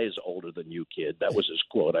ties older than you, kid. That was his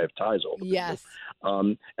quote. I have ties older than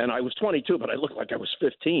you. And I was 22, but I looked like I was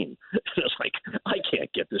 15. It's like, I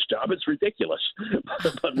can't get this job. It's ridiculous.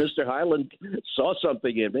 But Mr. Hyland saw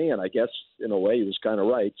something in me, and I guess in a way he was kind of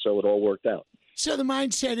right. So it all worked out. So the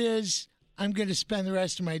mindset is, I'm going to spend the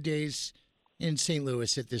rest of my days in St.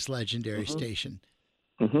 Louis at this legendary station.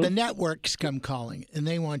 The networks come calling, and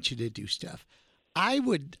they want you to do stuff. I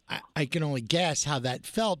can only guess how that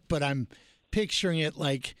felt, but I'm picturing it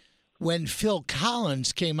like when Phil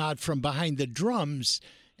Collins came out from behind the drums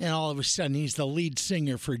and all of a sudden he's the lead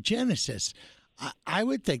singer for Genesis. I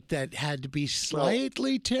would think that had to be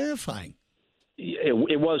slightly terrifying.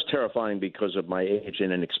 It was terrifying because of my age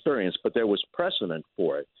and inexperience, but there was precedent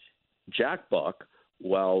for it. Jack Buck,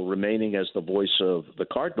 while remaining as the voice of the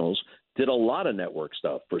Cardinals, did a lot of network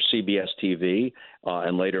stuff for CBS TV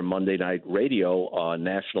and later Monday Night Radio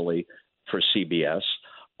nationally for CBS.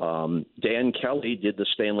 Dan Kelly did the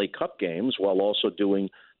Stanley Cup games while also doing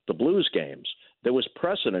the Blues games. There was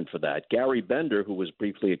precedent for that. Gary Bender, who was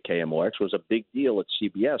briefly at KMOX, was a big deal at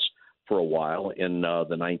CBS for a while in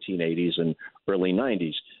the 1980s and early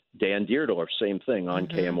 90s. Dan Deerdorf, same thing on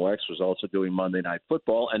KMOX, was also doing Monday Night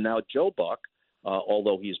Football. And now Joe Buck,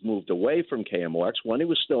 although he's moved away from KMOX, when he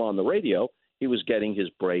was still on the radio, he was getting his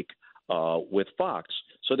break with Fox.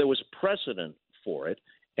 So there was precedent for it.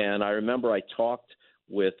 And I remember I talked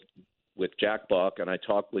with Jack Buck and I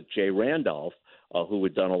talked with Jay Randolph, who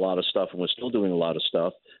had done a lot of stuff and was still doing a lot of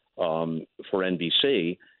stuff for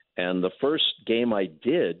NBC. And the first game I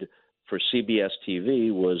did for CBS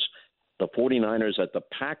TV was the 49ers at the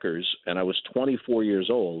Packers, and I was 24 years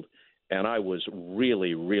old, and I was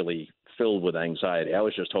really, really filled with anxiety. I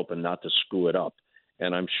was just hoping not to screw it up.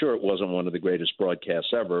 And I'm sure it wasn't one of the greatest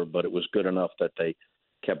broadcasts ever, but it was good enough that they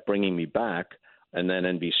kept bringing me back. And then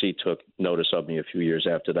NBC took notice of me a few years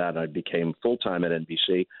after that, and I became full-time at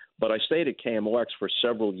NBC. But I stayed at KMOX for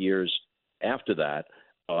several years after that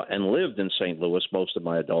and lived in St. Louis most of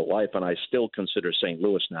my adult life, and I still consider St.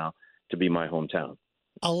 Louis now to be my hometown.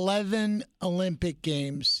 11 Olympic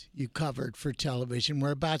Games you covered for television.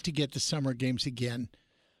 We're about to get the Summer Games again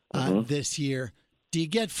this year. Do you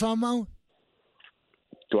get FOMO?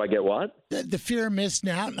 Do I get what? The fear of missing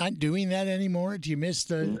out, not doing that anymore? Do you miss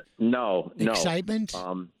the excitement,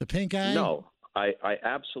 the pink eye? No, I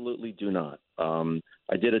absolutely do not.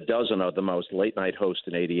 I did a dozen of them. I was the late-night host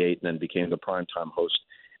in 88 and then became the primetime host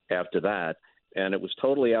after that. And it was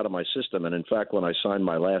totally out of my system. And, in fact, when I signed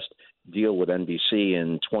my last deal with NBC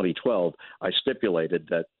in 2012, I stipulated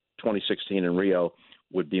that 2016 in Rio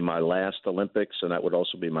would be my last Olympics, and that would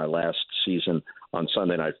also be my last season on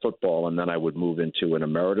Sunday Night Football, and then I would move into an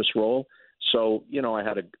emeritus role. So, you know, I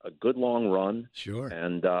had a good long run. Sure.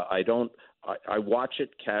 And I watch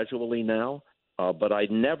it casually now, but I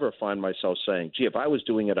never find myself saying, gee, if I was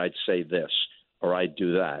doing it, I'd say this or I'd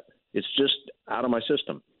do that. It's just out of my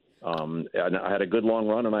system. And I had a good long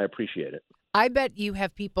run, and I appreciate it. I bet you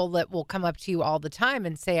have people that will come up to you all the time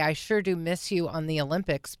and say, I sure do miss you on the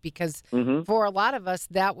Olympics, because for a lot of us,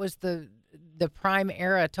 that was the prime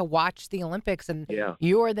era to watch the Olympics. And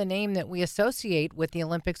you're the name that we associate with the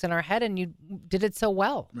Olympics in our head, and you did it so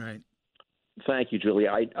well. Right. Thank you, Julie.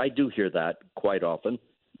 I do hear that quite often,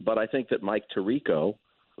 but I think that Mike Tirico,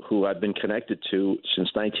 who I've been connected to since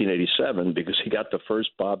 1987 because he got the first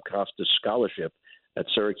Bob Costas scholarship at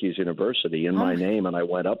Syracuse University in my name, and I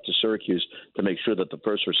went up to Syracuse to make sure that the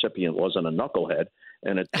first recipient wasn't a knucklehead,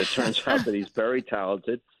 and it turns out that he's very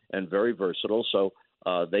talented and very versatile, so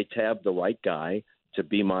they tabbed the right guy to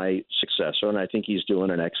be my successor, and I think he's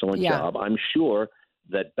doing an excellent job. I'm sure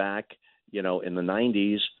that back, in the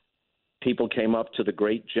 90s, people came up to the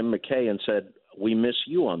great Jim McKay and said, we miss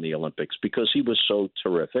you on the Olympics, because he was so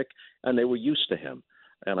terrific, and they were used to him.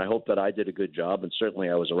 And I hope that I did a good job, and certainly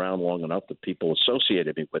I was around long enough that people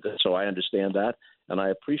associated me with it. So I understand that, and I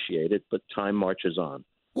appreciate it, but time marches on.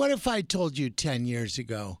 What if I told you 10 years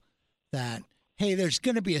ago that, hey, there's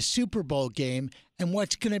going to be a Super Bowl game, and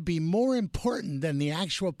what's going to be more important than the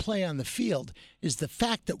actual play on the field is the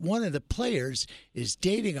fact that one of the players is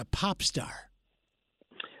dating a pop star?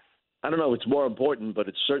 I don't know. It's more important, but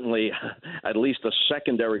it's certainly at least a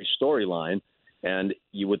secondary storyline, and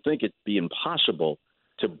you would think it'd be impossible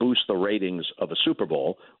to boost the ratings of a Super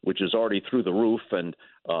Bowl, which is already through the roof and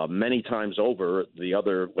many times over the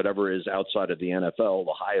other, whatever is outside of the NFL,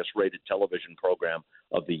 the highest rated television program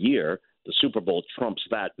of the year. The Super Bowl trumps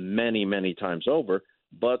that many, many times over.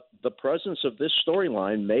 But the presence of this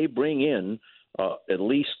storyline may bring in at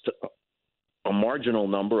least a marginal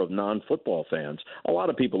number of non-football fans. A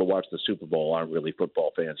lot of people who watch the Super Bowl aren't really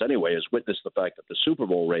football fans anyway, as witness the fact that the Super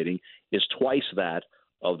Bowl rating is twice that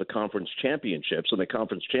of the conference championships, and the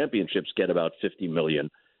conference championships get about 50 million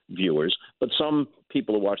viewers. But some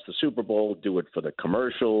people who watch the Super Bowl do it for the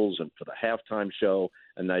commercials and for the halftime show,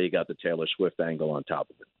 and now you got the Taylor Swift angle on top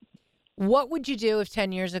of it. What would you do if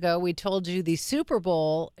 10 years ago we told you the Super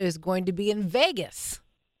Bowl is going to be in Vegas?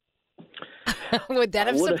 Would that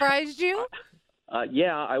have surprised you?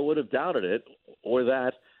 Yeah, I would have doubted it, or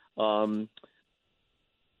that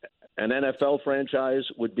an NFL franchise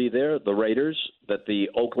would be there, the Raiders, that the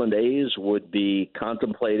Oakland A's would be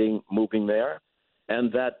contemplating moving there,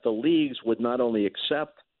 and that the leagues would not only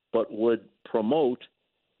accept but would promote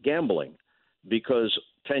gambling. Because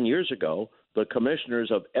 10 years ago, the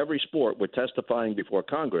commissioners of every sport were testifying before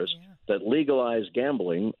Congress that legalized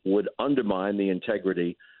gambling would undermine the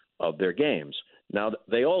integrity of their games. Now,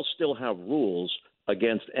 they all still have rules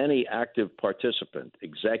against any active participant,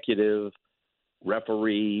 executive,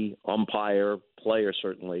 referee, umpire, player,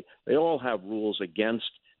 certainly. They all have rules against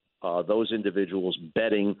those individuals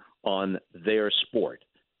betting on their sport.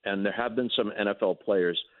 And there have been some NFL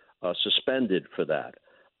players suspended for that.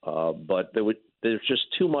 But there's just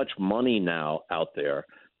too much money now out there,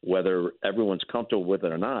 whether everyone's comfortable with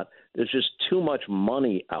it or not. There's just too much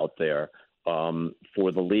money out there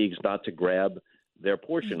for the leagues not to grab their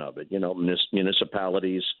portion of it. You know,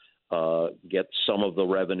 municipalities get some of the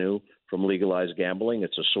revenue from legalized gambling.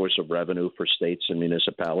 It's a source of revenue for states and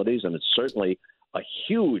municipalities, and it's certainly a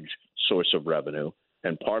huge source of revenue.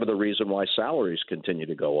 And part of the reason why salaries continue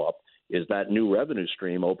to go up is that new revenue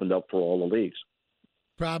stream opened up for all the leagues.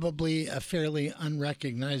 Probably a fairly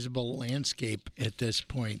unrecognizable landscape at this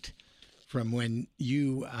point from when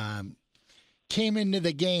you came into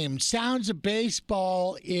the game. Sounds of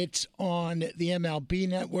Baseball, it's on the MLB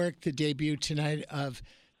Network, the debut tonight of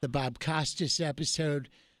the Bob Costas episode.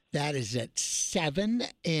 That is at 7,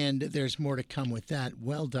 and there's more to come with that.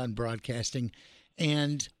 Well done broadcasting.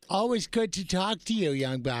 And always good to talk to you,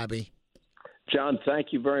 young Bobby. John, thank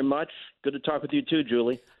you very much. Good to talk with you too,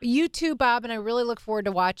 Julie. You too, Bob, and I really look forward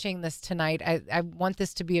to watching this tonight. I want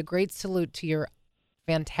this to be a great salute to your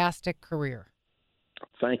fantastic career.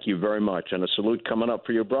 Thank you very much, and a salute coming up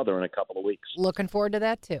for your brother in a couple of weeks. Looking forward to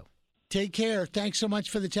that too. Take care. Thanks so much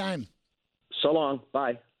for the time. So long.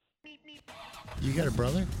 Bye. You got a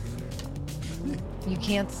brother? You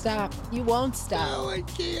can't stop. You won't stop. No, I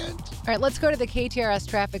can't. All right, let's go to the KTRS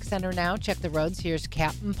Traffic Center now. Check the roads. Here's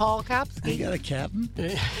Captain Paul Kopsky. You got a captain?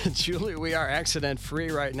 Julie, we are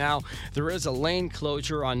accident-free right now. There is a lane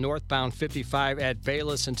closure on northbound 55 at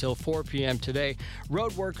Bayless until 4 p.m. today.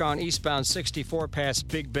 Road work on eastbound 64 past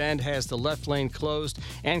Big Bend has the left lane closed,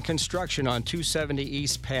 and construction on 270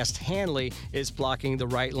 east past Hanley is blocking the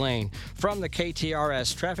right lane. From the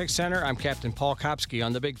KTRS Traffic Center, I'm Captain Paul Kopsky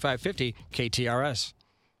on the Big 550 KTRS.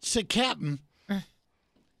 So, Captain,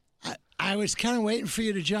 I was kind of waiting for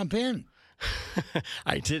you to jump in.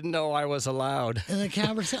 I didn't know I was allowed. In the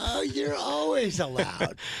conversation, you're always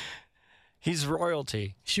allowed. He's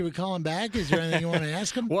royalty. Should we call him back? Is there anything you want to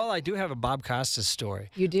ask him? Well, I do have a Bob Costas story.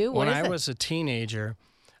 You do? When I was a teenager,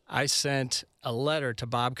 I sent a letter to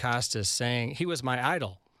Bob Costas saying he was my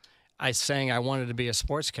idol. I wanted to be a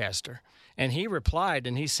sportscaster. And he replied,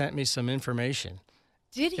 and he sent me some information.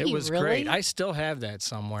 Did he It was really? great. I still have that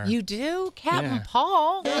somewhere. You do? Captain Yeah.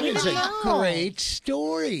 Paul? That is a great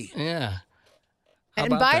story. Yeah. How And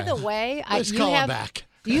about by that? the way, Let's call him back.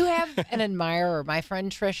 You have an admirer. My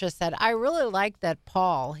friend Tricia said, I really like that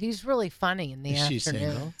Paul. He's really funny in the Is she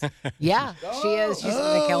afternoon. single? Yeah, she is. She's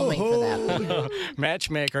going to kill me for that.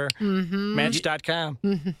 Matchmaker. Mm-hmm. Match.com.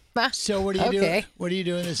 So what are you doing? What are you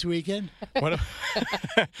doing this weekend? What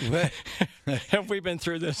have we been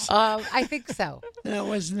through this? I think so. No, it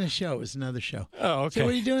wasn't a show. It was another show. Oh, okay. So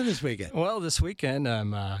what are you doing this weekend? Well, this weekend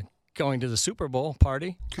I'm going to the Super Bowl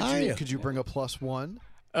party. Could you bring a +1?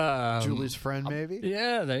 Julie's friend, maybe?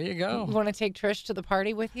 Yeah, there you go. You want to take Trish to the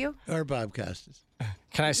party with you? Or Bob Costas?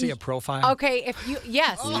 Can I see a profile? Okay, if you,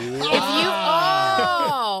 yes. If you,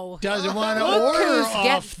 doesn't want to Look order who's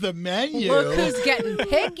off the menu. Look who's getting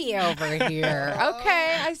picky over here.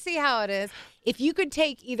 Okay, I see how it is. If you could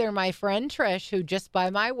take either my friend Trish, who just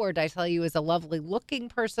by my word I tell you is a lovely looking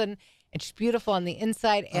person, and she's beautiful on the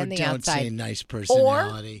inside and the don't outside. say nice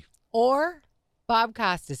personality. Or Bob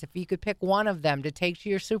Costas, if you could pick one of them to take to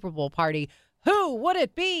your Super Bowl party, who would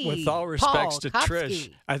it be? With all respects to Paul Trish,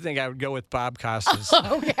 Kopsky. I think I would go with Bob Costas.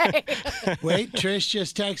 Okay. Wait, Trish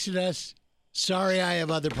just texted us. Sorry, I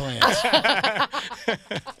have other plans.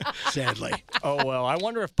 Sadly. Oh, well, I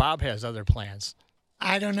wonder if Bob has other plans.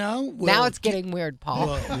 I don't know. Now it's getting weird,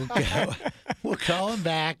 Paul. We'll call him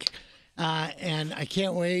back. And I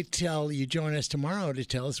can't wait till you join us tomorrow to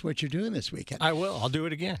tell us what you're doing this weekend. I will. I'll do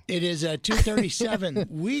it again. It is 2:37.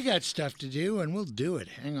 We got stuff to do, and we'll do it.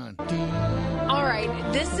 Hang on. All right.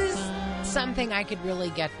 This is something I could really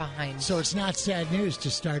get behind. So it's not sad news to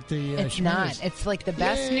start the It's schmooze. not. It's like the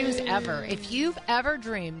best news ever. If you've ever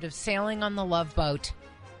dreamed of sailing on the Love Boat,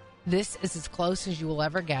 this is as close as you will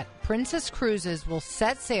ever get. Princess Cruises will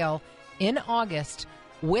set sail in August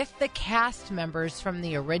with the cast members from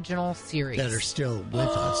the original series. That are still with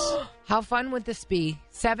us. How fun would this be?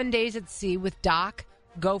 7 days at sea with Doc,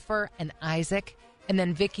 Gopher, and Isaac, and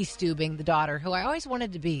then Vicky Steubing, the daughter, who I always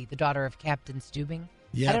wanted to be, the daughter of Captain Steubing.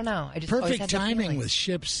 Yeah. I don't know. I just always perfect had that timing feeling. with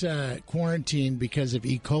ships quarantined because of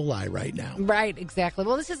E. coli right now. Right, exactly.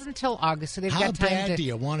 Well, this is until August, so they've How got time bad to, do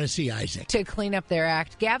you want to see Isaac? to clean up their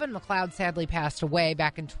act. Gavin McLeod sadly passed away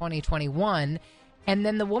back in 2021. And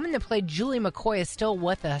then the woman that played Julie McCoy is still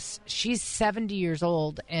with us. She's 70 years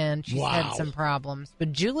old, and she's had some problems.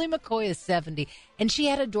 But Julie McCoy is 70, and she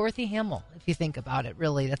had a Dorothy Hamill, if you think about it,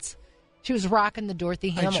 really. She was rocking the Dorothy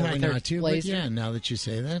Hamill I try with her not to, but blazer. yeah, now that you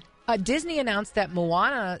say that. Disney announced that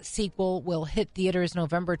Moana sequel will hit theaters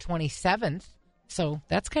November 27th. So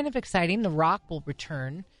that's kind of exciting. The Rock will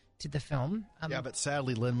return to the film. Yeah, but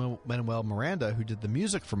sadly, Lin-Manuel Miranda, who did the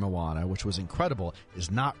music for Moana, which was incredible, is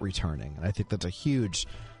not returning. And I think that's a huge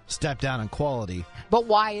step down in quality. But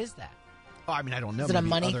why is that? Oh, I mean, I don't know. Is it a Maybe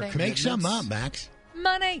money other thing? Make some commitments? up, Max.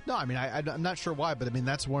 Money. No, I mean, I'm not sure why, but I mean,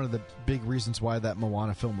 that's one of the big reasons why that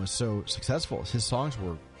Moana film was so successful. His songs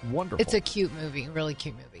were wonderful. It's a cute movie, really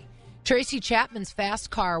cute movie. Tracy Chapman's Fast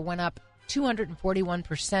Car went up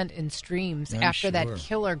 241% in streams after that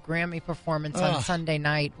killer Grammy performance on Sunday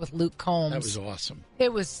night with Luke Combs. That was awesome.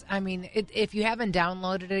 It was, I mean, if you haven't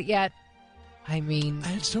downloaded it yet, I mean... I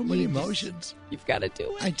had so many emotions. You've got to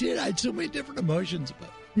do it. I did. I had so many different emotions about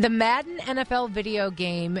it. The Madden NFL video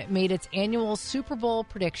game made its annual Super Bowl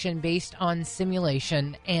prediction based on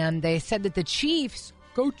simulation, and they said that the Chiefs,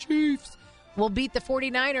 go Chiefs, will beat the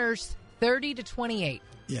 49ers 30-28.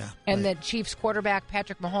 Yeah. And that Chiefs quarterback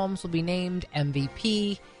Patrick Mahomes will be named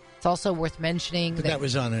MVP. It's also worth mentioning But that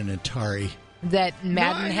was on an Atari. that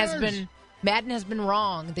Madden has been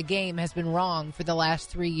wrong. The game has been wrong for the last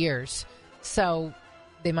 3 years. So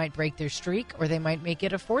they might break their streak, or they might make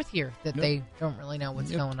it a fourth year that they don't really know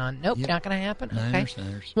what's going on. Nope, not going to happen. Okay.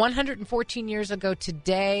 Niners. 114 years ago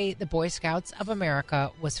today, the Boy Scouts of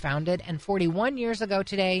America was founded, and 41 years ago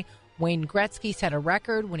today, Wayne Gretzky set a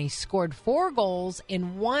record when he scored 4 goals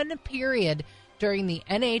in one period during the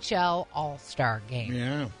NHL All-Star Game.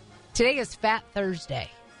 Yeah. Today is Fat Thursday.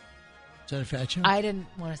 Is that a fat joke? I didn't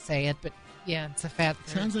want to say it, but yeah, it's a fat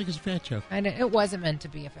Thursday. Sounds like it's a fat joke. I know, it wasn't meant to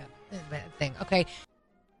be a bad thing. Okay.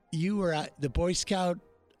 You were at the Boy Scout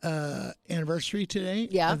anniversary today?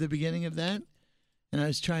 Yeah. At the beginning of that? And I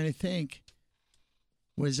was trying to think,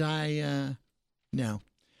 was I, no.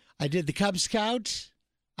 I did the Cub Scouts.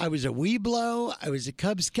 I was a Weeblo. I was a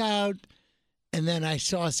Cub Scout. And then I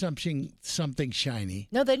saw something shiny.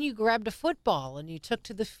 No, then you grabbed a football and you took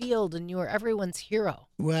to the field and you were everyone's hero.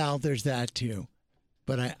 Well, there's that too.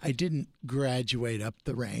 But I didn't graduate up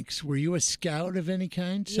the ranks. Were you a scout of any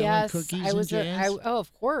kind? Selling cookies I was. and jazz? Oh,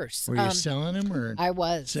 of course. Were you selling them, or I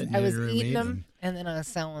was. sitting I in was your room eating them, and then I was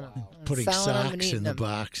selling them. putting socks in the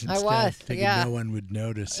box and I stuff, was, thinking yeah. no one would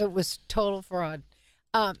notice. It was total fraud.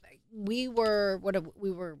 We were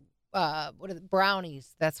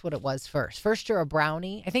brownies. That's what it was first. First, you're a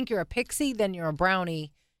brownie. I think you're a pixie, then you're a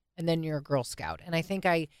brownie, and then you're a Girl Scout. And I think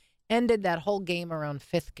I ended that whole game around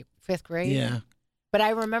fifth grade. Yeah. But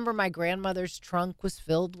I remember my grandmother's trunk was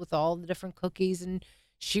filled with all the different cookies, and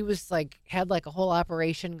she was had a whole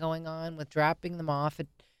operation going on with dropping them off at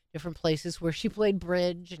different places where she played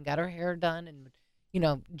bridge and got her hair done and,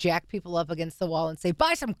 jack people up against the wall and say,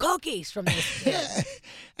 buy some cookies from this kid.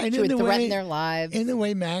 And she would threaten their lives. In the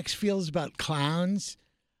way Max feels about clowns,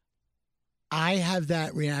 I have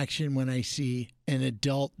that reaction when I see an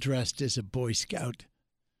adult dressed as a Boy Scout.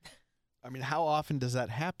 I mean, how often does that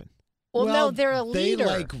happen? Well, no, they're a leader.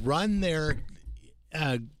 They run their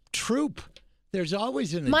troop. There's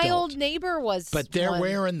always an adult. My old neighbor was, but they're one.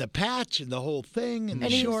 wearing the patch and the whole thing and the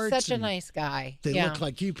he shorts. was such a nice guy. They yeah. look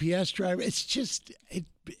like UPS drivers. It's just it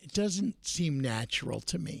doesn't seem natural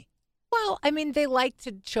to me. Well, I mean, they like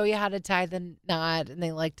to show you how to tie the knot, and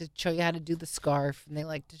they like to show you how to do the scarf, and they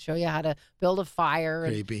like to show you how to build a fire.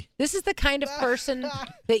 Creepy. This is the kind of person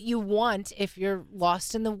that you want if you're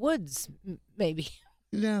lost in the woods, maybe.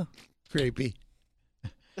 No, creepy.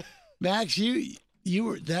 Max, you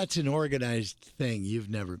were. That's an organized thing. You've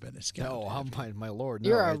never been a scout. No, my lord. No,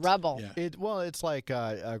 You're a rebel. Yeah. It's like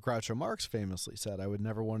Groucho Marx famously said, I would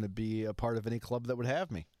never want to be a part of any club that would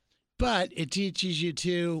have me. But it teaches you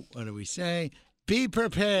to, what do we say? Be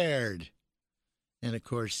prepared. And, of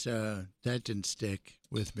course, that didn't stick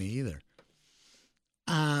with me either.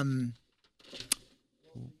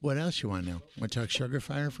 What else you want to know? Want to talk Sugar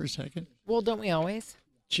Fire for a second? Well, don't we always?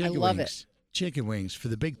 Chicken I love wings. it. Chicken wings. For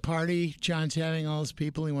the big party John's having, all his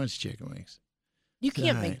people, he wants chicken wings. You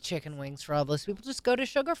can't Right. make chicken wings for all those people. Just go to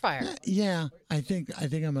Sugar Fire. Yeah, I think I'm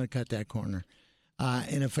going to cut that corner.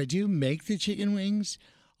 And if I do make the chicken wings,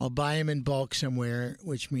 I'll buy them in bulk somewhere,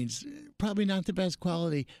 which means probably not the best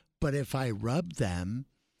quality. But if I rub them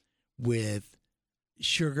with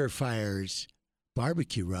Sugar Fire's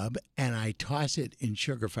barbecue rub and I toss it in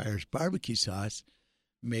Sugar Fire's barbecue sauce,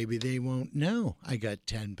 maybe they won't know I got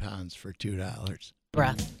 10 pounds for $2.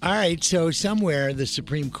 Breath. All right, so somewhere the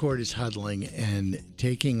Supreme Court is huddling and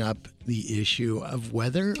taking up the issue of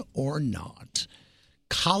whether or not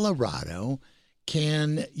Colorado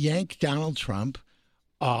can yank Donald Trump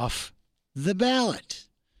off the ballot.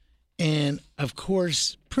 And, of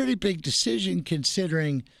course, pretty big decision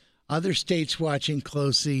considering other states watching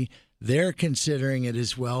closely. They're considering it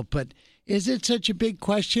as well. But is it such a big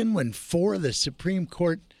question when 4 of the Supreme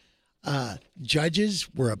Court judges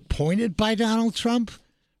were appointed by Donald Trump?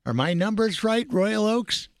 Are my numbers right, Royal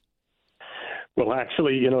Oaks? Well,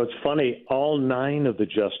 actually, it's funny. All 9 of the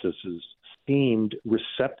justices seemed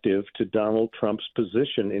receptive to Donald Trump's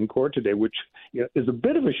position in court today, which is a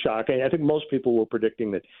bit of a shock. I think most people were predicting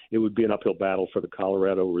that it would be an uphill battle for the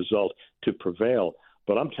Colorado result to prevail.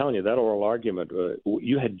 But I'm telling you, that oral argument,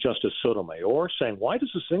 you had Justice Sotomayor saying, why does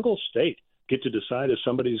a single state get to decide if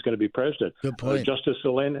somebody is going to be president? Good point. Justice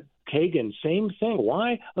Elaine Kagan, same thing.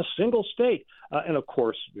 Why a single state? And, of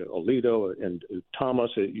course, Alito and Thomas,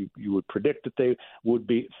 you would predict that they would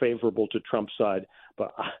be favorable to Trump's side.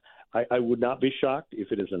 But I would not be shocked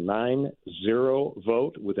if it is a 9-0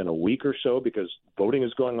 vote within a week or so, because voting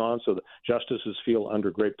is going on, so the justices feel under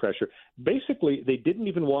great pressure. Basically, they didn't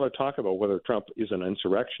even want to talk about whether Trump is an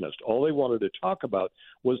insurrectionist. All they wanted to talk about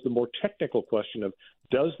was the more technical question of,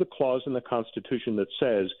 does the clause in the Constitution that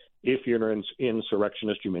says if you're an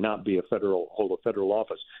insurrectionist, you may not hold a federal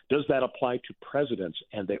office, does that apply to presidents?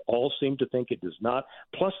 And they all seem to think it does not.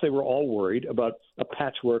 Plus, they were all worried about a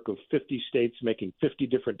patchwork of 50 states making 50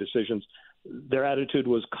 different decisions. Their attitude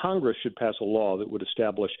was Congress should pass a law that would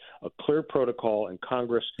establish a clear protocol, and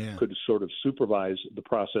Congress could sort of supervise the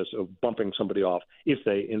process of bumping somebody off if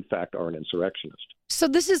they, in fact, are an insurrectionist. So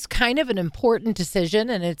this is kind of an important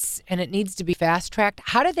decision, and it needs to be fast-tracked.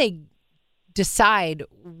 How do they decide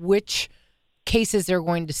which cases they're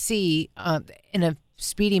going to see in a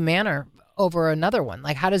speedy manner over another one?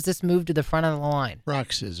 Like, how does this move to the front of the line?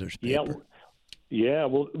 Rock, scissors, paper. Yeah.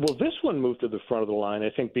 Well, this one moved to the front of the line, I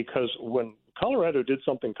think, because when Colorado did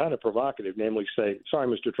something kind of provocative, namely say, sorry,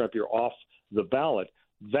 Mr. Trump, you're off the ballot,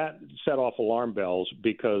 that set off alarm bells,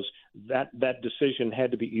 because that decision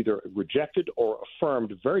had to be either rejected or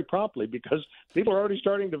affirmed very promptly, because people are already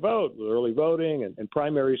starting to vote with early voting and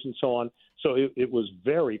primaries and so on. So it was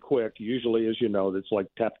very quick. Usually, as you know, it's like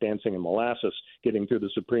tap dancing in molasses, getting through the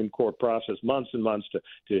Supreme Court process, months and months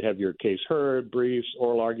to have your case heard, briefs,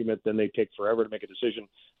 oral argument. Then they take forever to make a decision.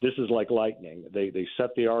 This is like lightning. They set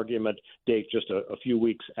the argument date just a few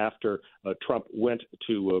weeks after Trump went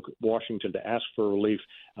to Washington to ask for relief.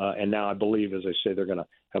 And now I believe, as I say, they're going to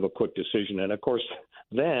have a quick decision. And, of course,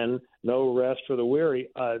 then no rest for the weary.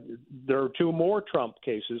 There are 2 more Trump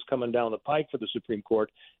cases coming down the pike for the Supreme Court.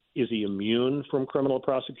 Is he immune from criminal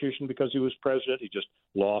prosecution because he was president? He just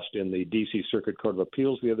lost in the D.C. Circuit Court of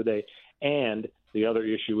Appeals the other day. And the other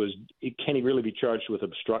issue is, can he really be charged with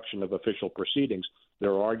obstruction of official proceedings?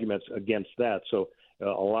 There are arguments against that. So a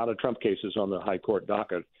lot of Trump cases on the high court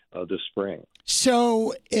docket this spring.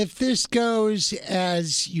 So if this goes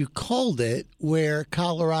as you called it, where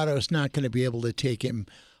Colorado's not going to be able to take him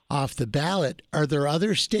off the ballot, are there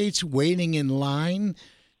other states waiting in line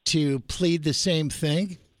to plead the same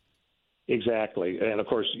thing? Exactly. And, of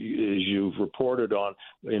course, as you've reported on,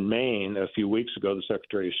 in Maine a few weeks ago, the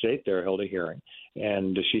Secretary of State there held a hearing.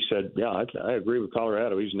 And she said, yeah, I agree with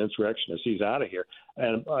Colorado. He's an insurrectionist. He's out of here.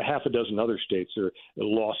 And half a dozen other states, there are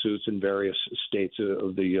lawsuits in various states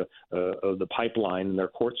of the pipeline in their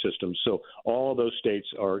court systems. So all of those states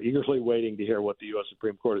are eagerly waiting to hear what the U.S.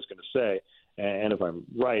 Supreme Court is going to say. And if I'm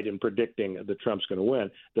right in predicting that Trump's going to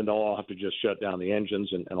win, then they'll all have to just shut down the engines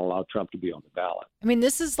and allow Trump to be on the ballot. I mean,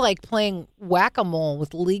 this is like playing whack-a-mole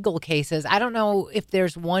with legal cases. I don't know if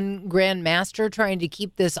there's one grand master trying to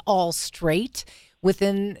keep this all straight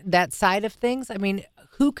within that side of things. I mean,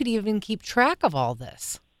 who could even keep track of all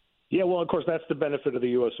this? Yeah, well, of course, that's the benefit of the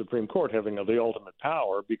U.S. Supreme Court having the ultimate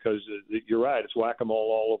power, because you're right, it's whack-a-mole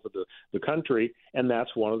all over the country, and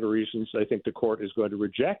that's one of the reasons I think the court is going to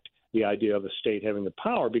reject the idea of a state having the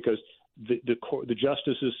power, because the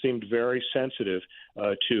justices seemed very sensitive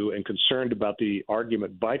to and concerned about the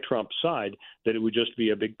argument by Trump's side that it would just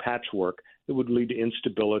be a big patchwork that would lead to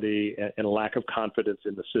instability and a lack of confidence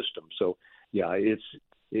in the system. So, yeah,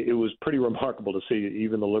 it was pretty remarkable to see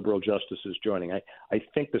even the liberal justices joining. I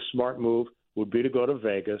think the smart move would be to go to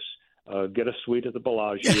Vegas, get a suite at the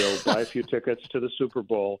Bellagio, buy a few tickets to the Super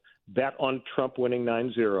Bowl, bet on Trump winning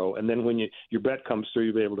 9-0, and then when your bet comes through,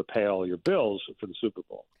 you'll be able to pay all your bills for the Super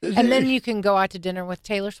Bowl. And then you can go out to dinner with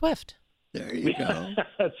Taylor Swift. There you go.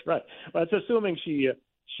 That's right. Well, that's assuming she's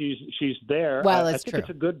there. Well, I it's think true. it's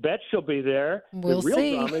a good bet she'll be there. We'll the real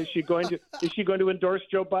see. drama is she going to endorse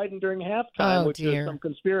Joe Biden during halftime, which some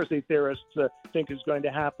conspiracy theorists think is going to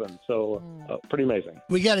happen. So pretty amazing.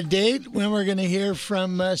 We got a date when we're going to hear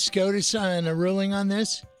from SCOTUS on a ruling on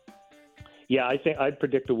this? Yeah, I think I'd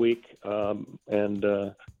predict a week, and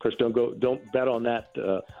of course, don't bet on that.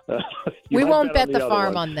 We won't bet on the other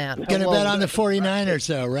farm one. on that. Going to bet on the 49ers,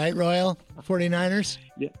 though, right, Royal? 49ers?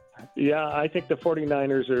 Yeah, I think the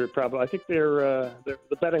 49ers are probably. I think they're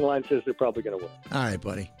the betting line says they're probably going to win. All right,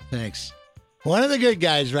 buddy. Thanks. One of the good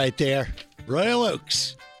guys right there, Royal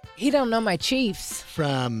Oakes. He don't know my Chiefs.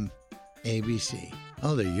 From ABC.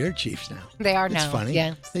 Oh, they're your Chiefs now. They are It's now. funny.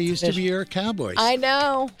 Yeah. They used to be your Cowboys. I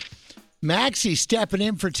know. Maxie stepping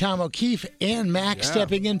in for Tom O'Keefe and Max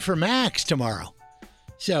stepping in for Max tomorrow.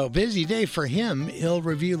 So, busy day for him. He'll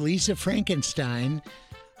review Lisa Frankenstein.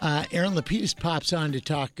 Aaron Lapidus pops on to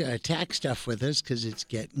talk tax stuff with us because it's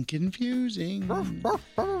getting confusing.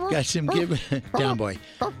 Got some down, boy.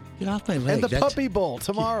 Get off my leg. And the Puppy Bowl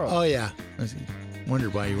tomorrow. Oh, yeah. I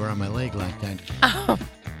wondered why you were on my leg like that.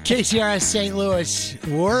 KCRS St. Louis,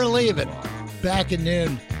 we're leaving. Back at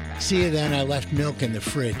noon. See you then. I left milk in the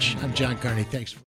fridge. I'm John Carney. Thanks.